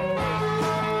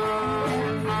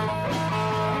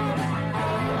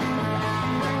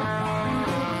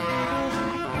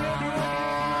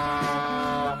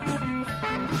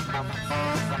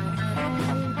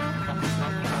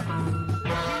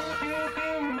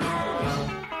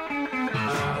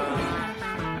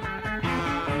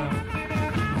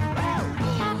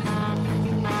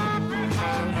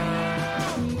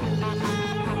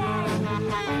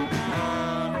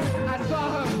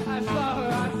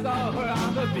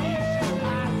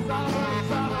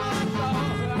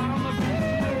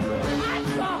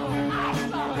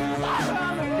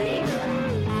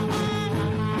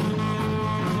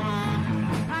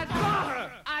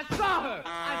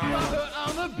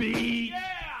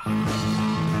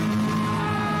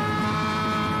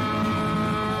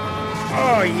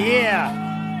 Oh,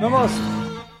 yeah. The most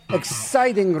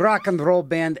exciting rock and roll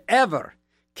band ever.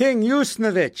 King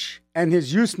Yusnovich and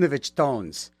his Yusnovich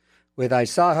tones with I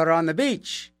Saw Her on the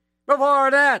Beach.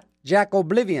 Before that, Jack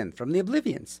Oblivion from the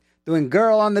Oblivions doing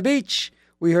Girl on the Beach.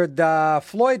 We heard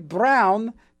Floyd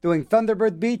Brown doing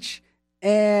Thunderbird Beach.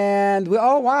 And,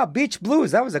 Beach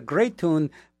Blues. That was a great tune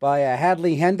by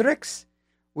Hadley Hendricks.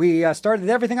 We started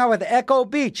everything out with Echo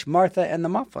Beach, Martha and the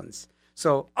Muffins.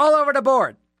 So all over the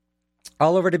board,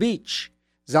 all over the beach.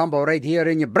 Zombo right here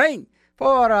in your brain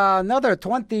for another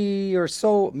 20 or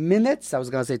so minutes. I was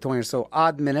going to say 20 or so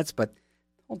odd minutes, but the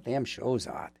whole damn show's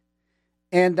odd.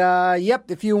 And,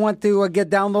 if you want to get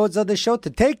downloads of the show to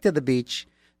take to the beach,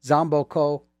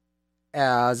 Zomboco,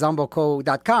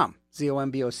 Zomboco.com,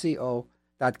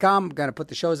 ZOMBOCO.com. I'm going to put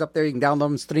the shows up there. You can download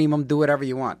them, stream them, do whatever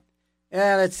you want.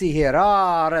 Let's see here.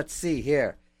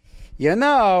 You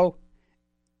know,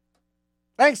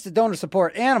 thanks to donor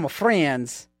support, Animal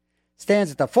Friends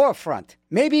stands at the forefront,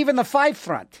 maybe even the five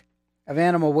front of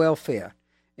animal welfare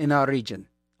in our region.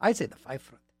 I'd say the five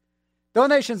front.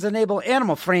 Donations enable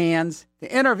Animal Friends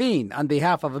to intervene on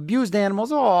behalf of abused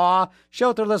animals,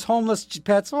 shelterless, homeless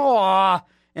pets,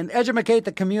 and educate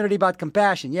the community about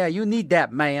compassion. Yeah, you need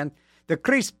that, man.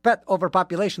 Decrease pet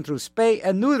overpopulation through spay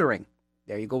and neutering.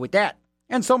 There you go with that.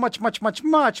 And so much, much, much,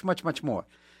 much, much, much more.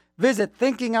 Visit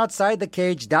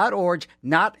thinkingoutsidethecage.org,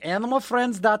 not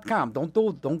animalfriends.com.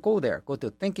 Don't go there. Go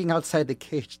to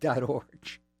thinkingoutsidethecage.org.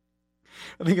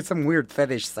 I think it's some weird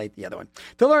fetish site, the other one.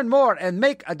 To learn more and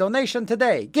make a donation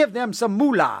today, give them some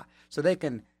moolah so they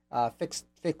can fix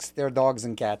their dogs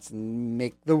and cats and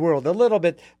make the world a little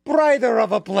bit brighter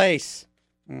of a place.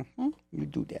 You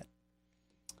do that.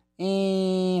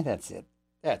 And that's it.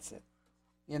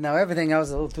 You know, everything else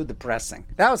is a little too depressing.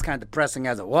 That was kind of depressing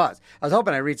as it was. I was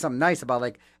hoping I'd read something nice about,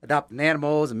 like, adopting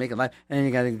animals and making life. And then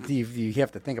you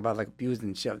have to think about, like, abusing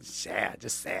and shit. Sad,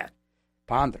 just sad.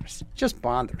 Ponders. Just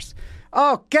ponders.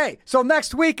 Okay, so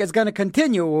next week is going to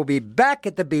continue. We'll be back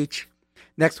at the beach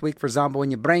next week for Zombo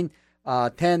In Your Brain,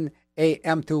 10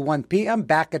 a.m. to 1 p.m.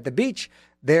 Back at the beach.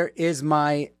 There is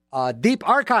my Deep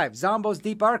Archive, Zombo's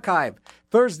Deep Archive.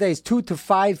 Thursdays, 2 to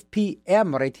 5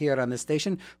 p.m. right here on the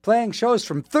station, playing shows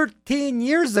from 13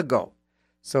 years ago.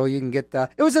 So you can get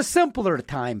it was a simpler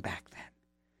time back then.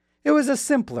 It was a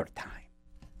simpler time.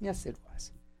 Yes, it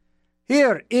was.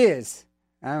 Here is,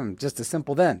 I'm just as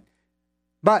simple then.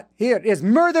 But here is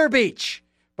Murder Beach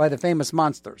by the Famous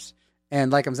Monsters.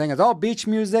 And like I'm saying, it's all beach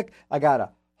music. I got a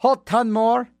whole ton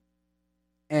more.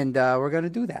 And we're going to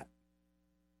do that.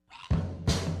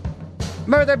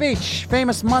 Murder Beach,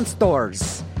 famous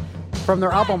monsters. From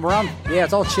their album Around... Yeah,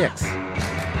 it's all chicks.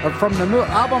 From the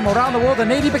album Around the World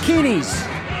in 80 Bikinis.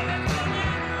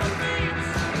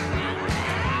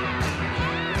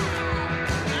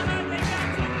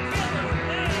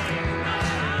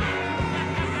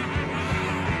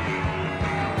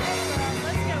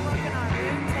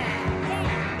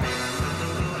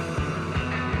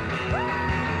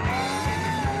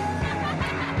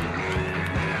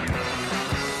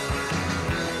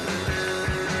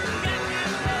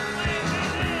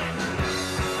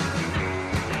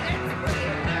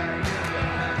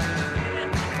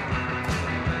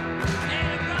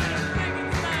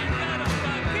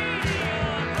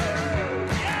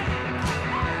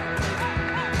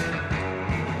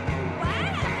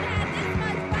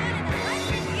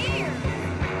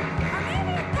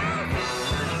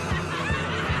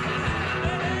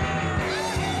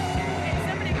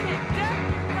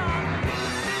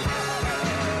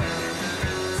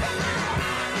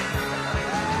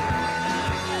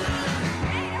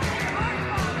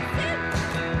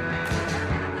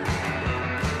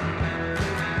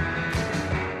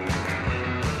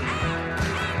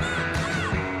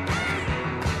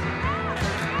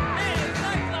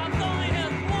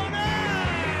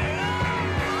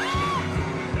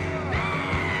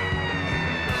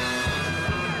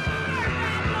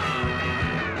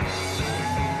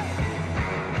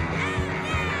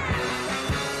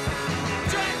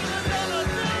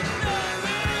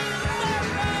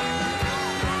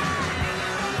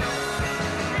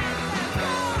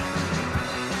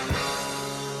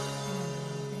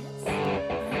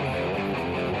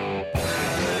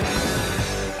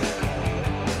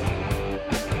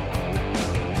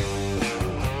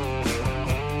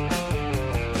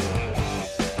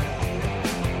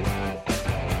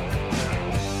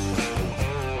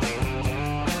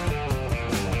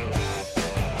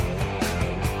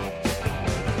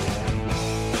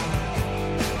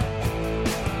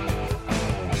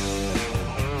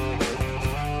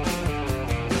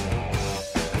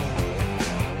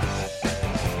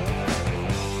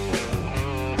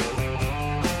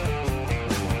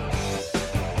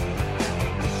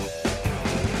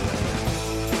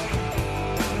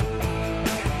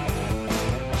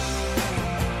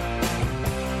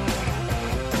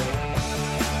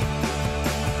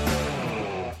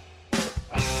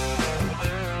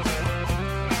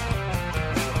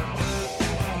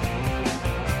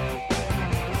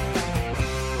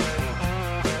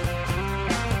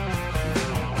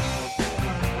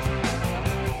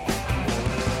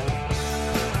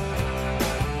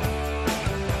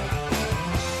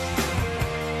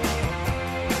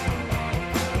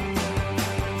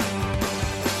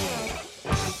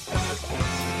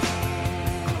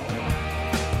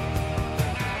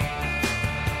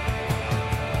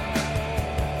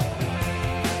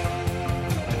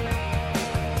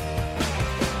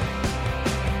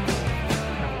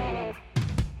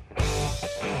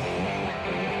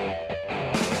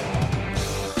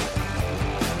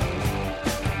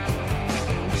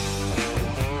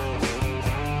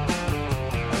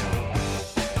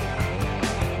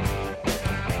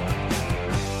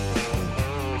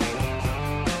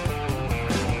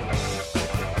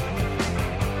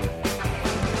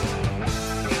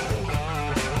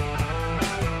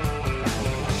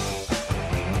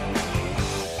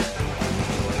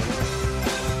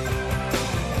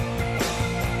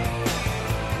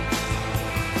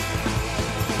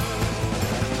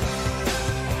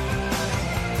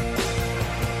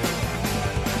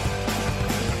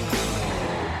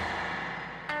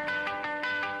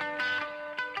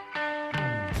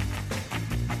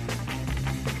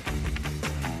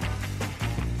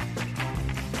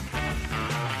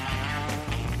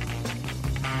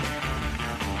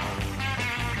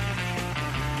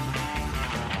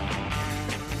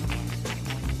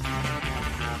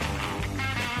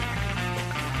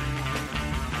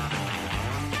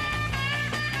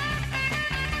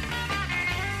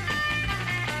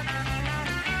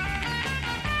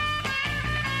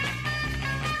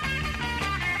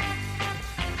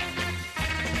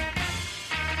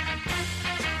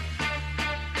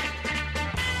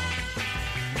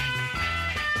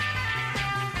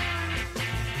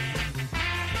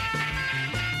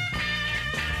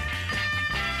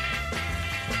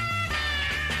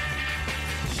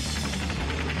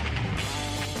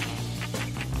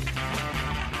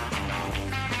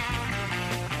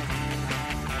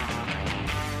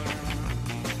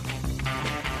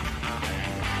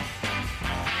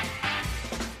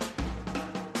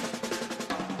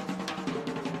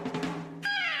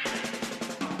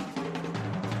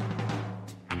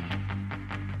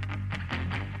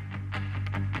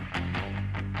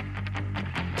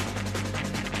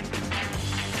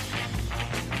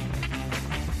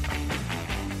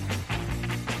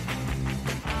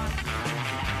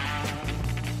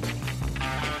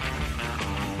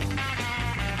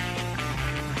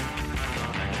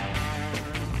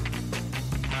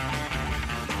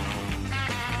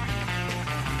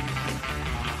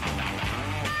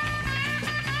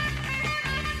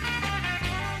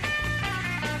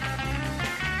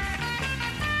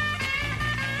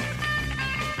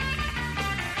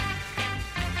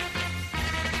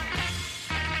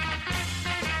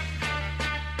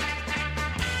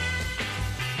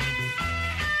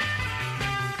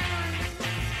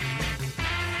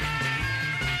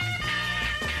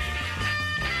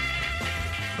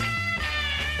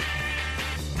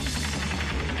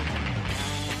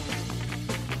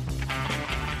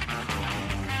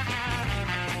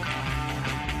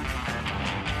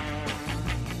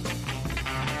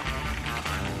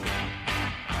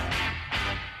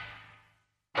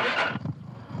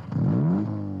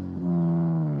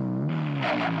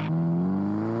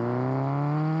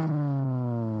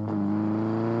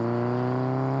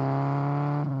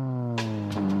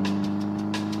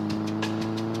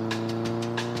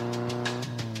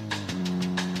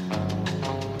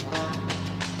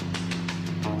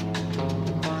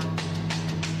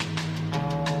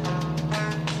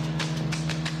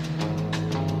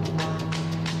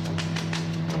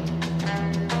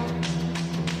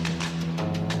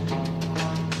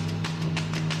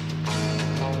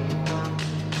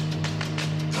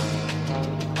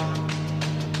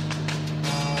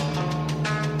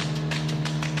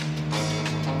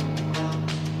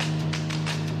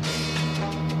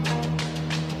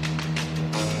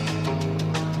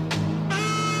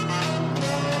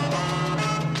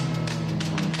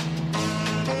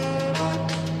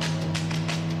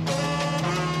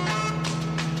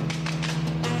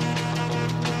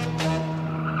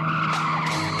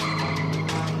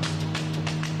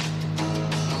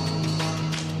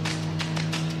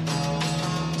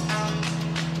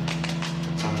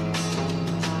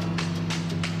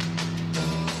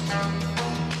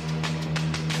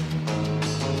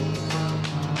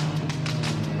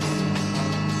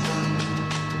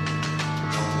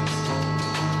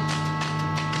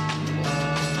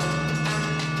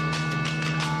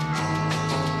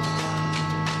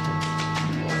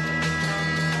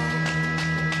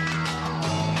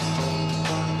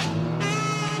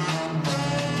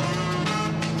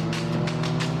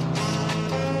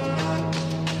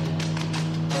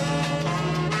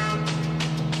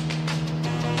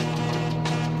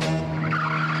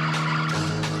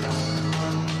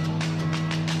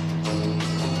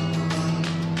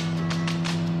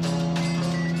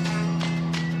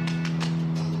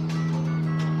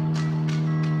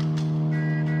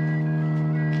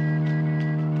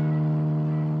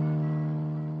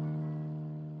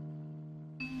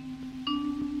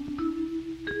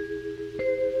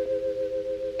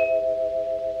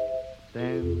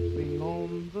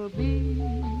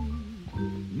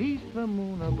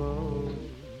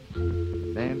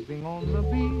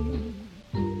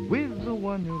 with the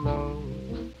one you love.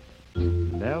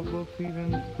 Never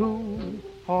feeling blue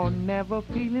or never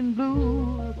feeling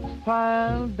blue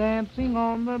while dancing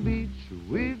on the beach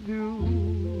with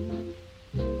you.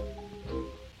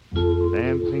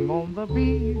 Dancing on the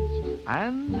beach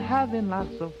and having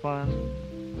lots of fun.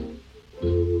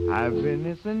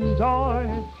 Happiness and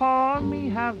joy for me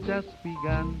have just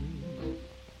begun.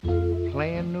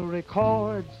 Playing new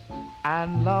records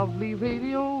and lovely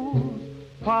radios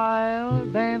while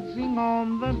dancing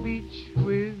on the beach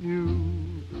with you,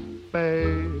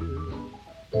 babe.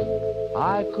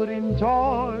 I could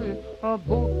enjoy a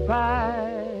boat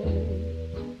ride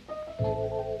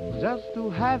just to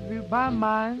have you by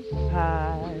my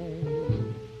side.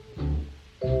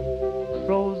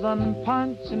 Frozen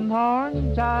punch and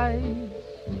orange ice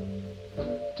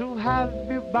to have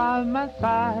you by my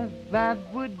side, that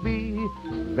would be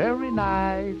very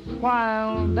nice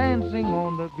while dancing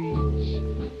on the beach,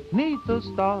 neath the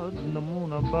stars and the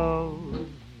moon above.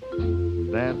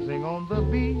 Dancing on the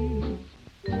beach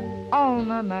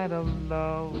on a night of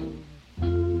love.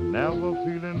 Never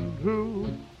feeling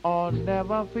blue or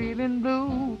never feeling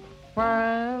blue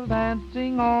while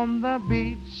dancing on the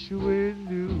beach with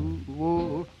you.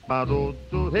 Oh,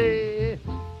 ba-do-do-hey.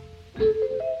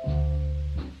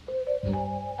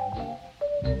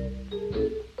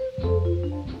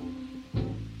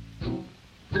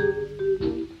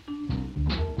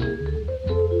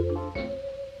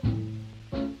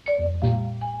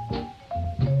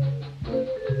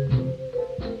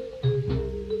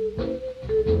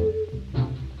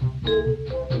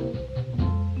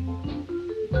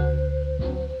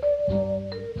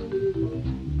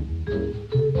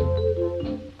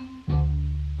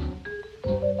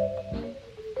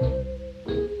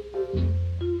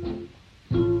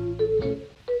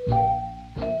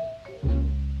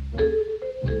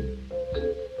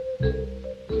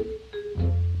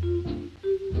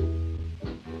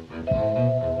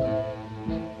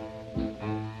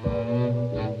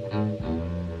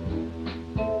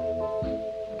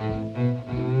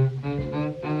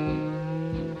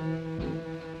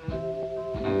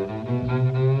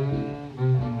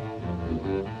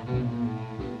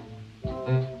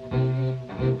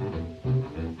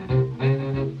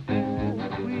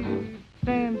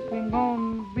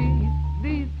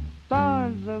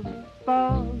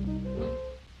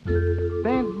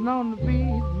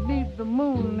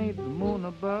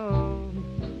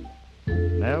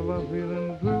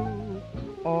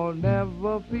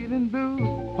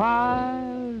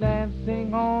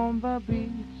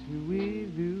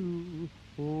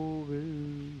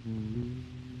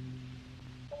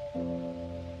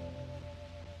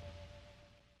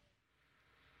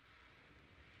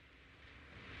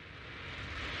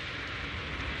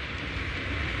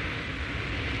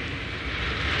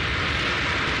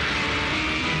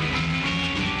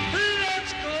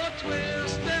 Let's go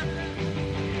twisting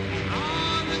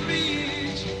on the beach.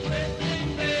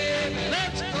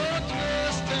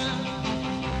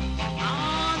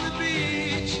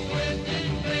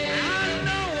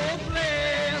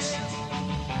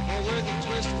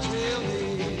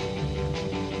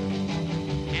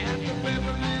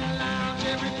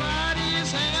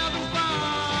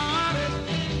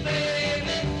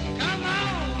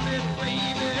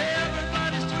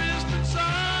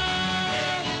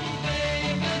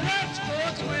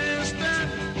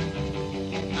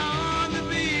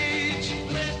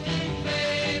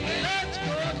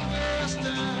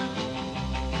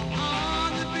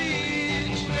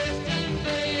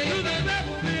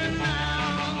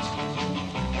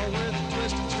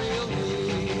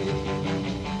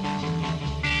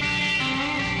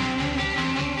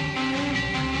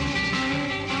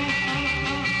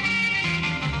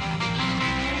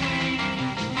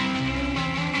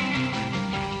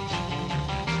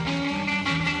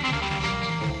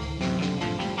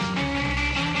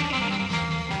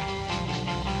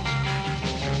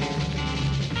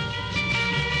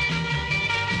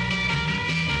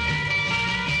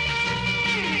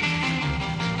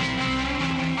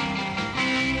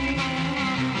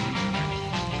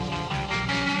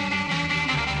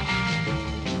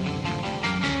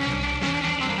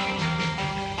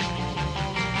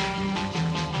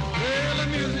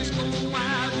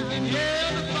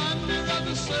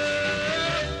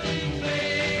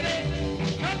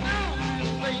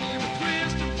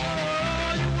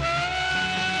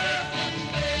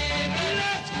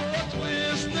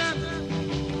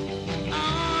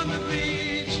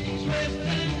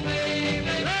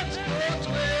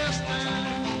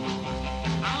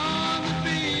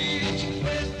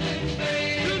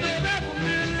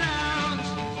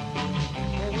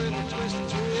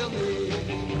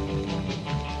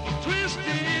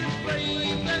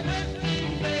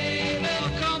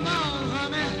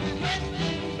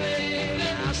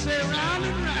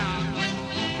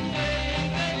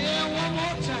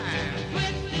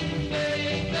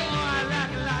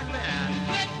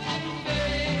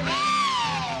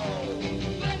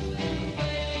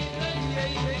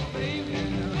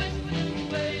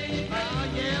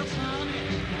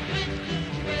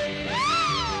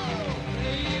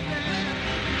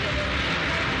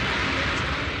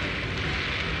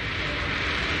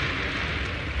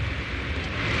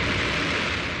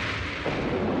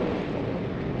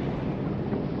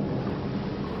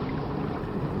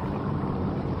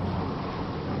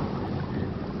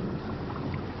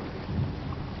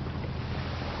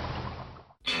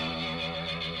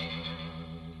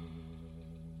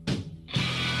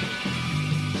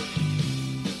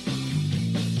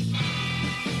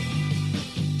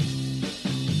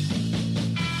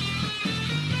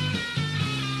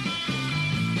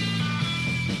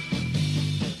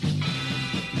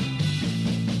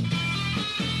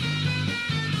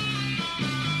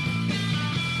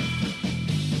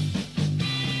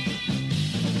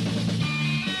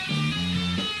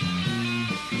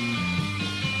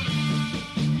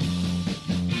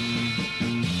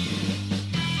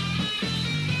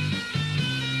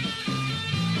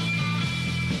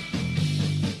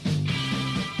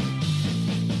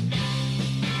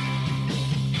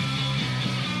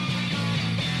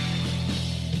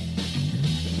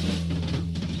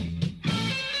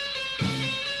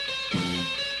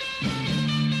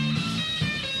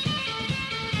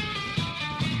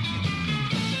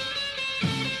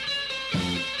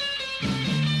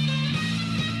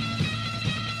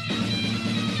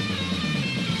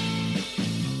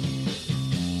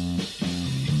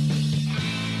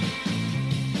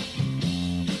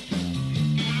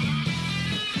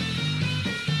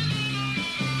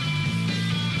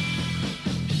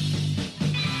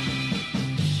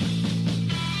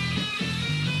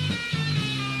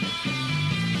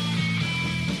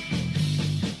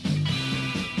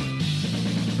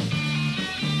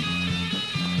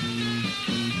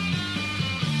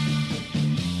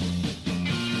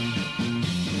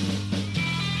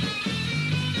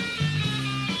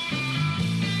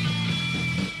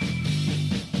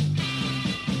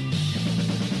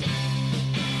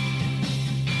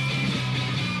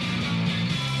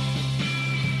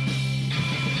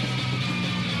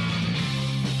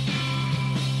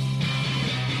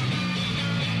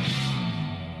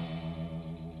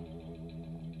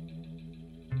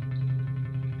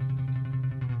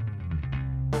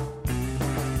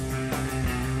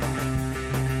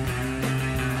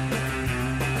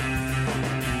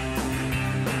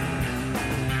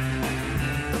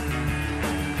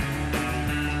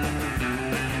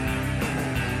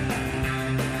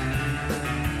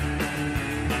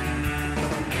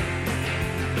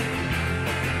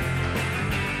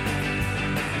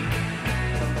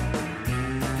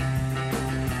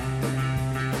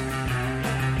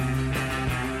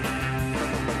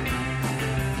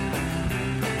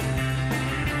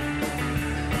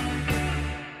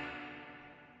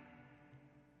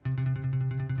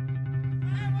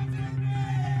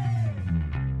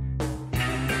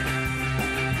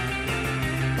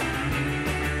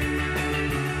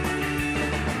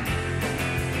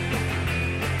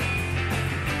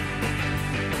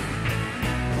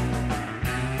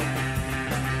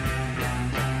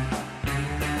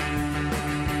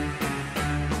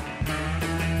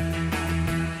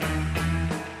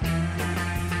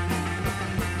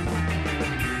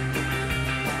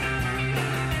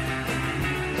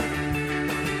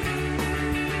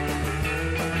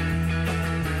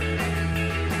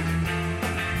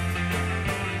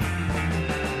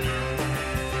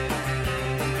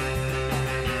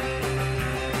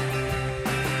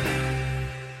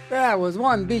 That was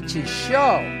one beachy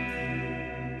show.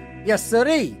 Yes,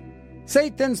 sirree.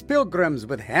 Satan's Pilgrims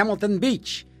with Hamilton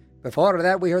Beach. Before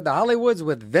that, we heard the Hollywoods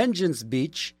with Vengeance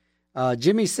Beach.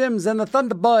 Jimmy Sims and the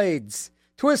Thunderbirds.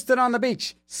 Twisted on the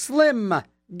Beach. Slim,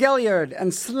 Galliard,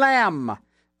 and Slam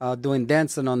doing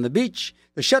Dancing on the Beach.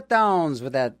 The Shutdowns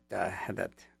with that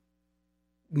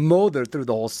motor through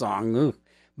the whole song.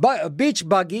 Beach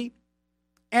Buggy.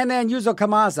 And then Yuzo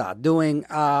Kamaza doing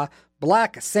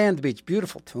Black Sand Beach.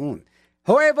 Beautiful tune.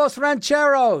 Huevos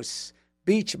Rancheros.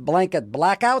 Beach Blanket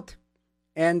Blackout.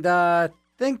 And I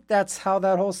think that's how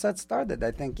that whole set started, I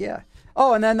think, yeah.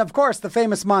 Oh, and then, of course, the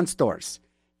Famous Monsters.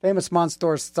 Famous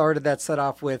Monsters started that set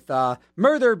off with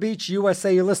Murder Beach,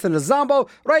 USA. You listen to Zombo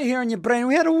right here in your brain.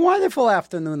 We had a wonderful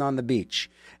afternoon on the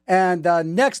beach. And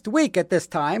next week at this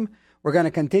time, we're going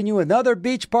to continue another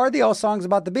beach party, all songs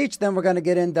about the beach. Then we're going to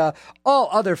get into all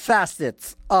other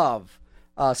facets of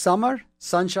summer,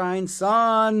 sunshine,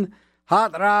 sun,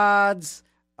 hot rods,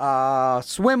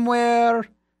 swimwear,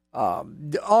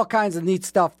 all kinds of neat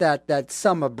stuff that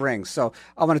summer brings. So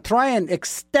I want to try and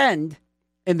extend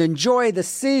and enjoy the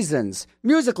seasons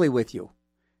musically with you,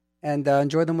 and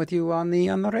enjoy them with you on the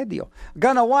radio.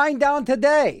 Gonna wind down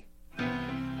today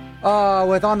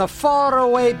with On the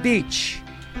Faraway Beach,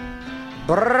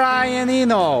 Brian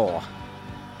Eno,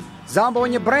 Zombo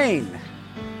In Your Brain.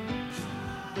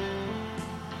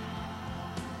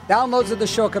 Downloads of the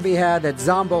show can be had at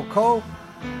zomboco.com.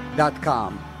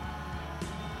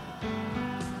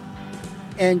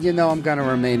 And you know I'm going to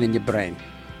remain in your brain.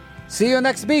 See you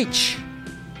next beach.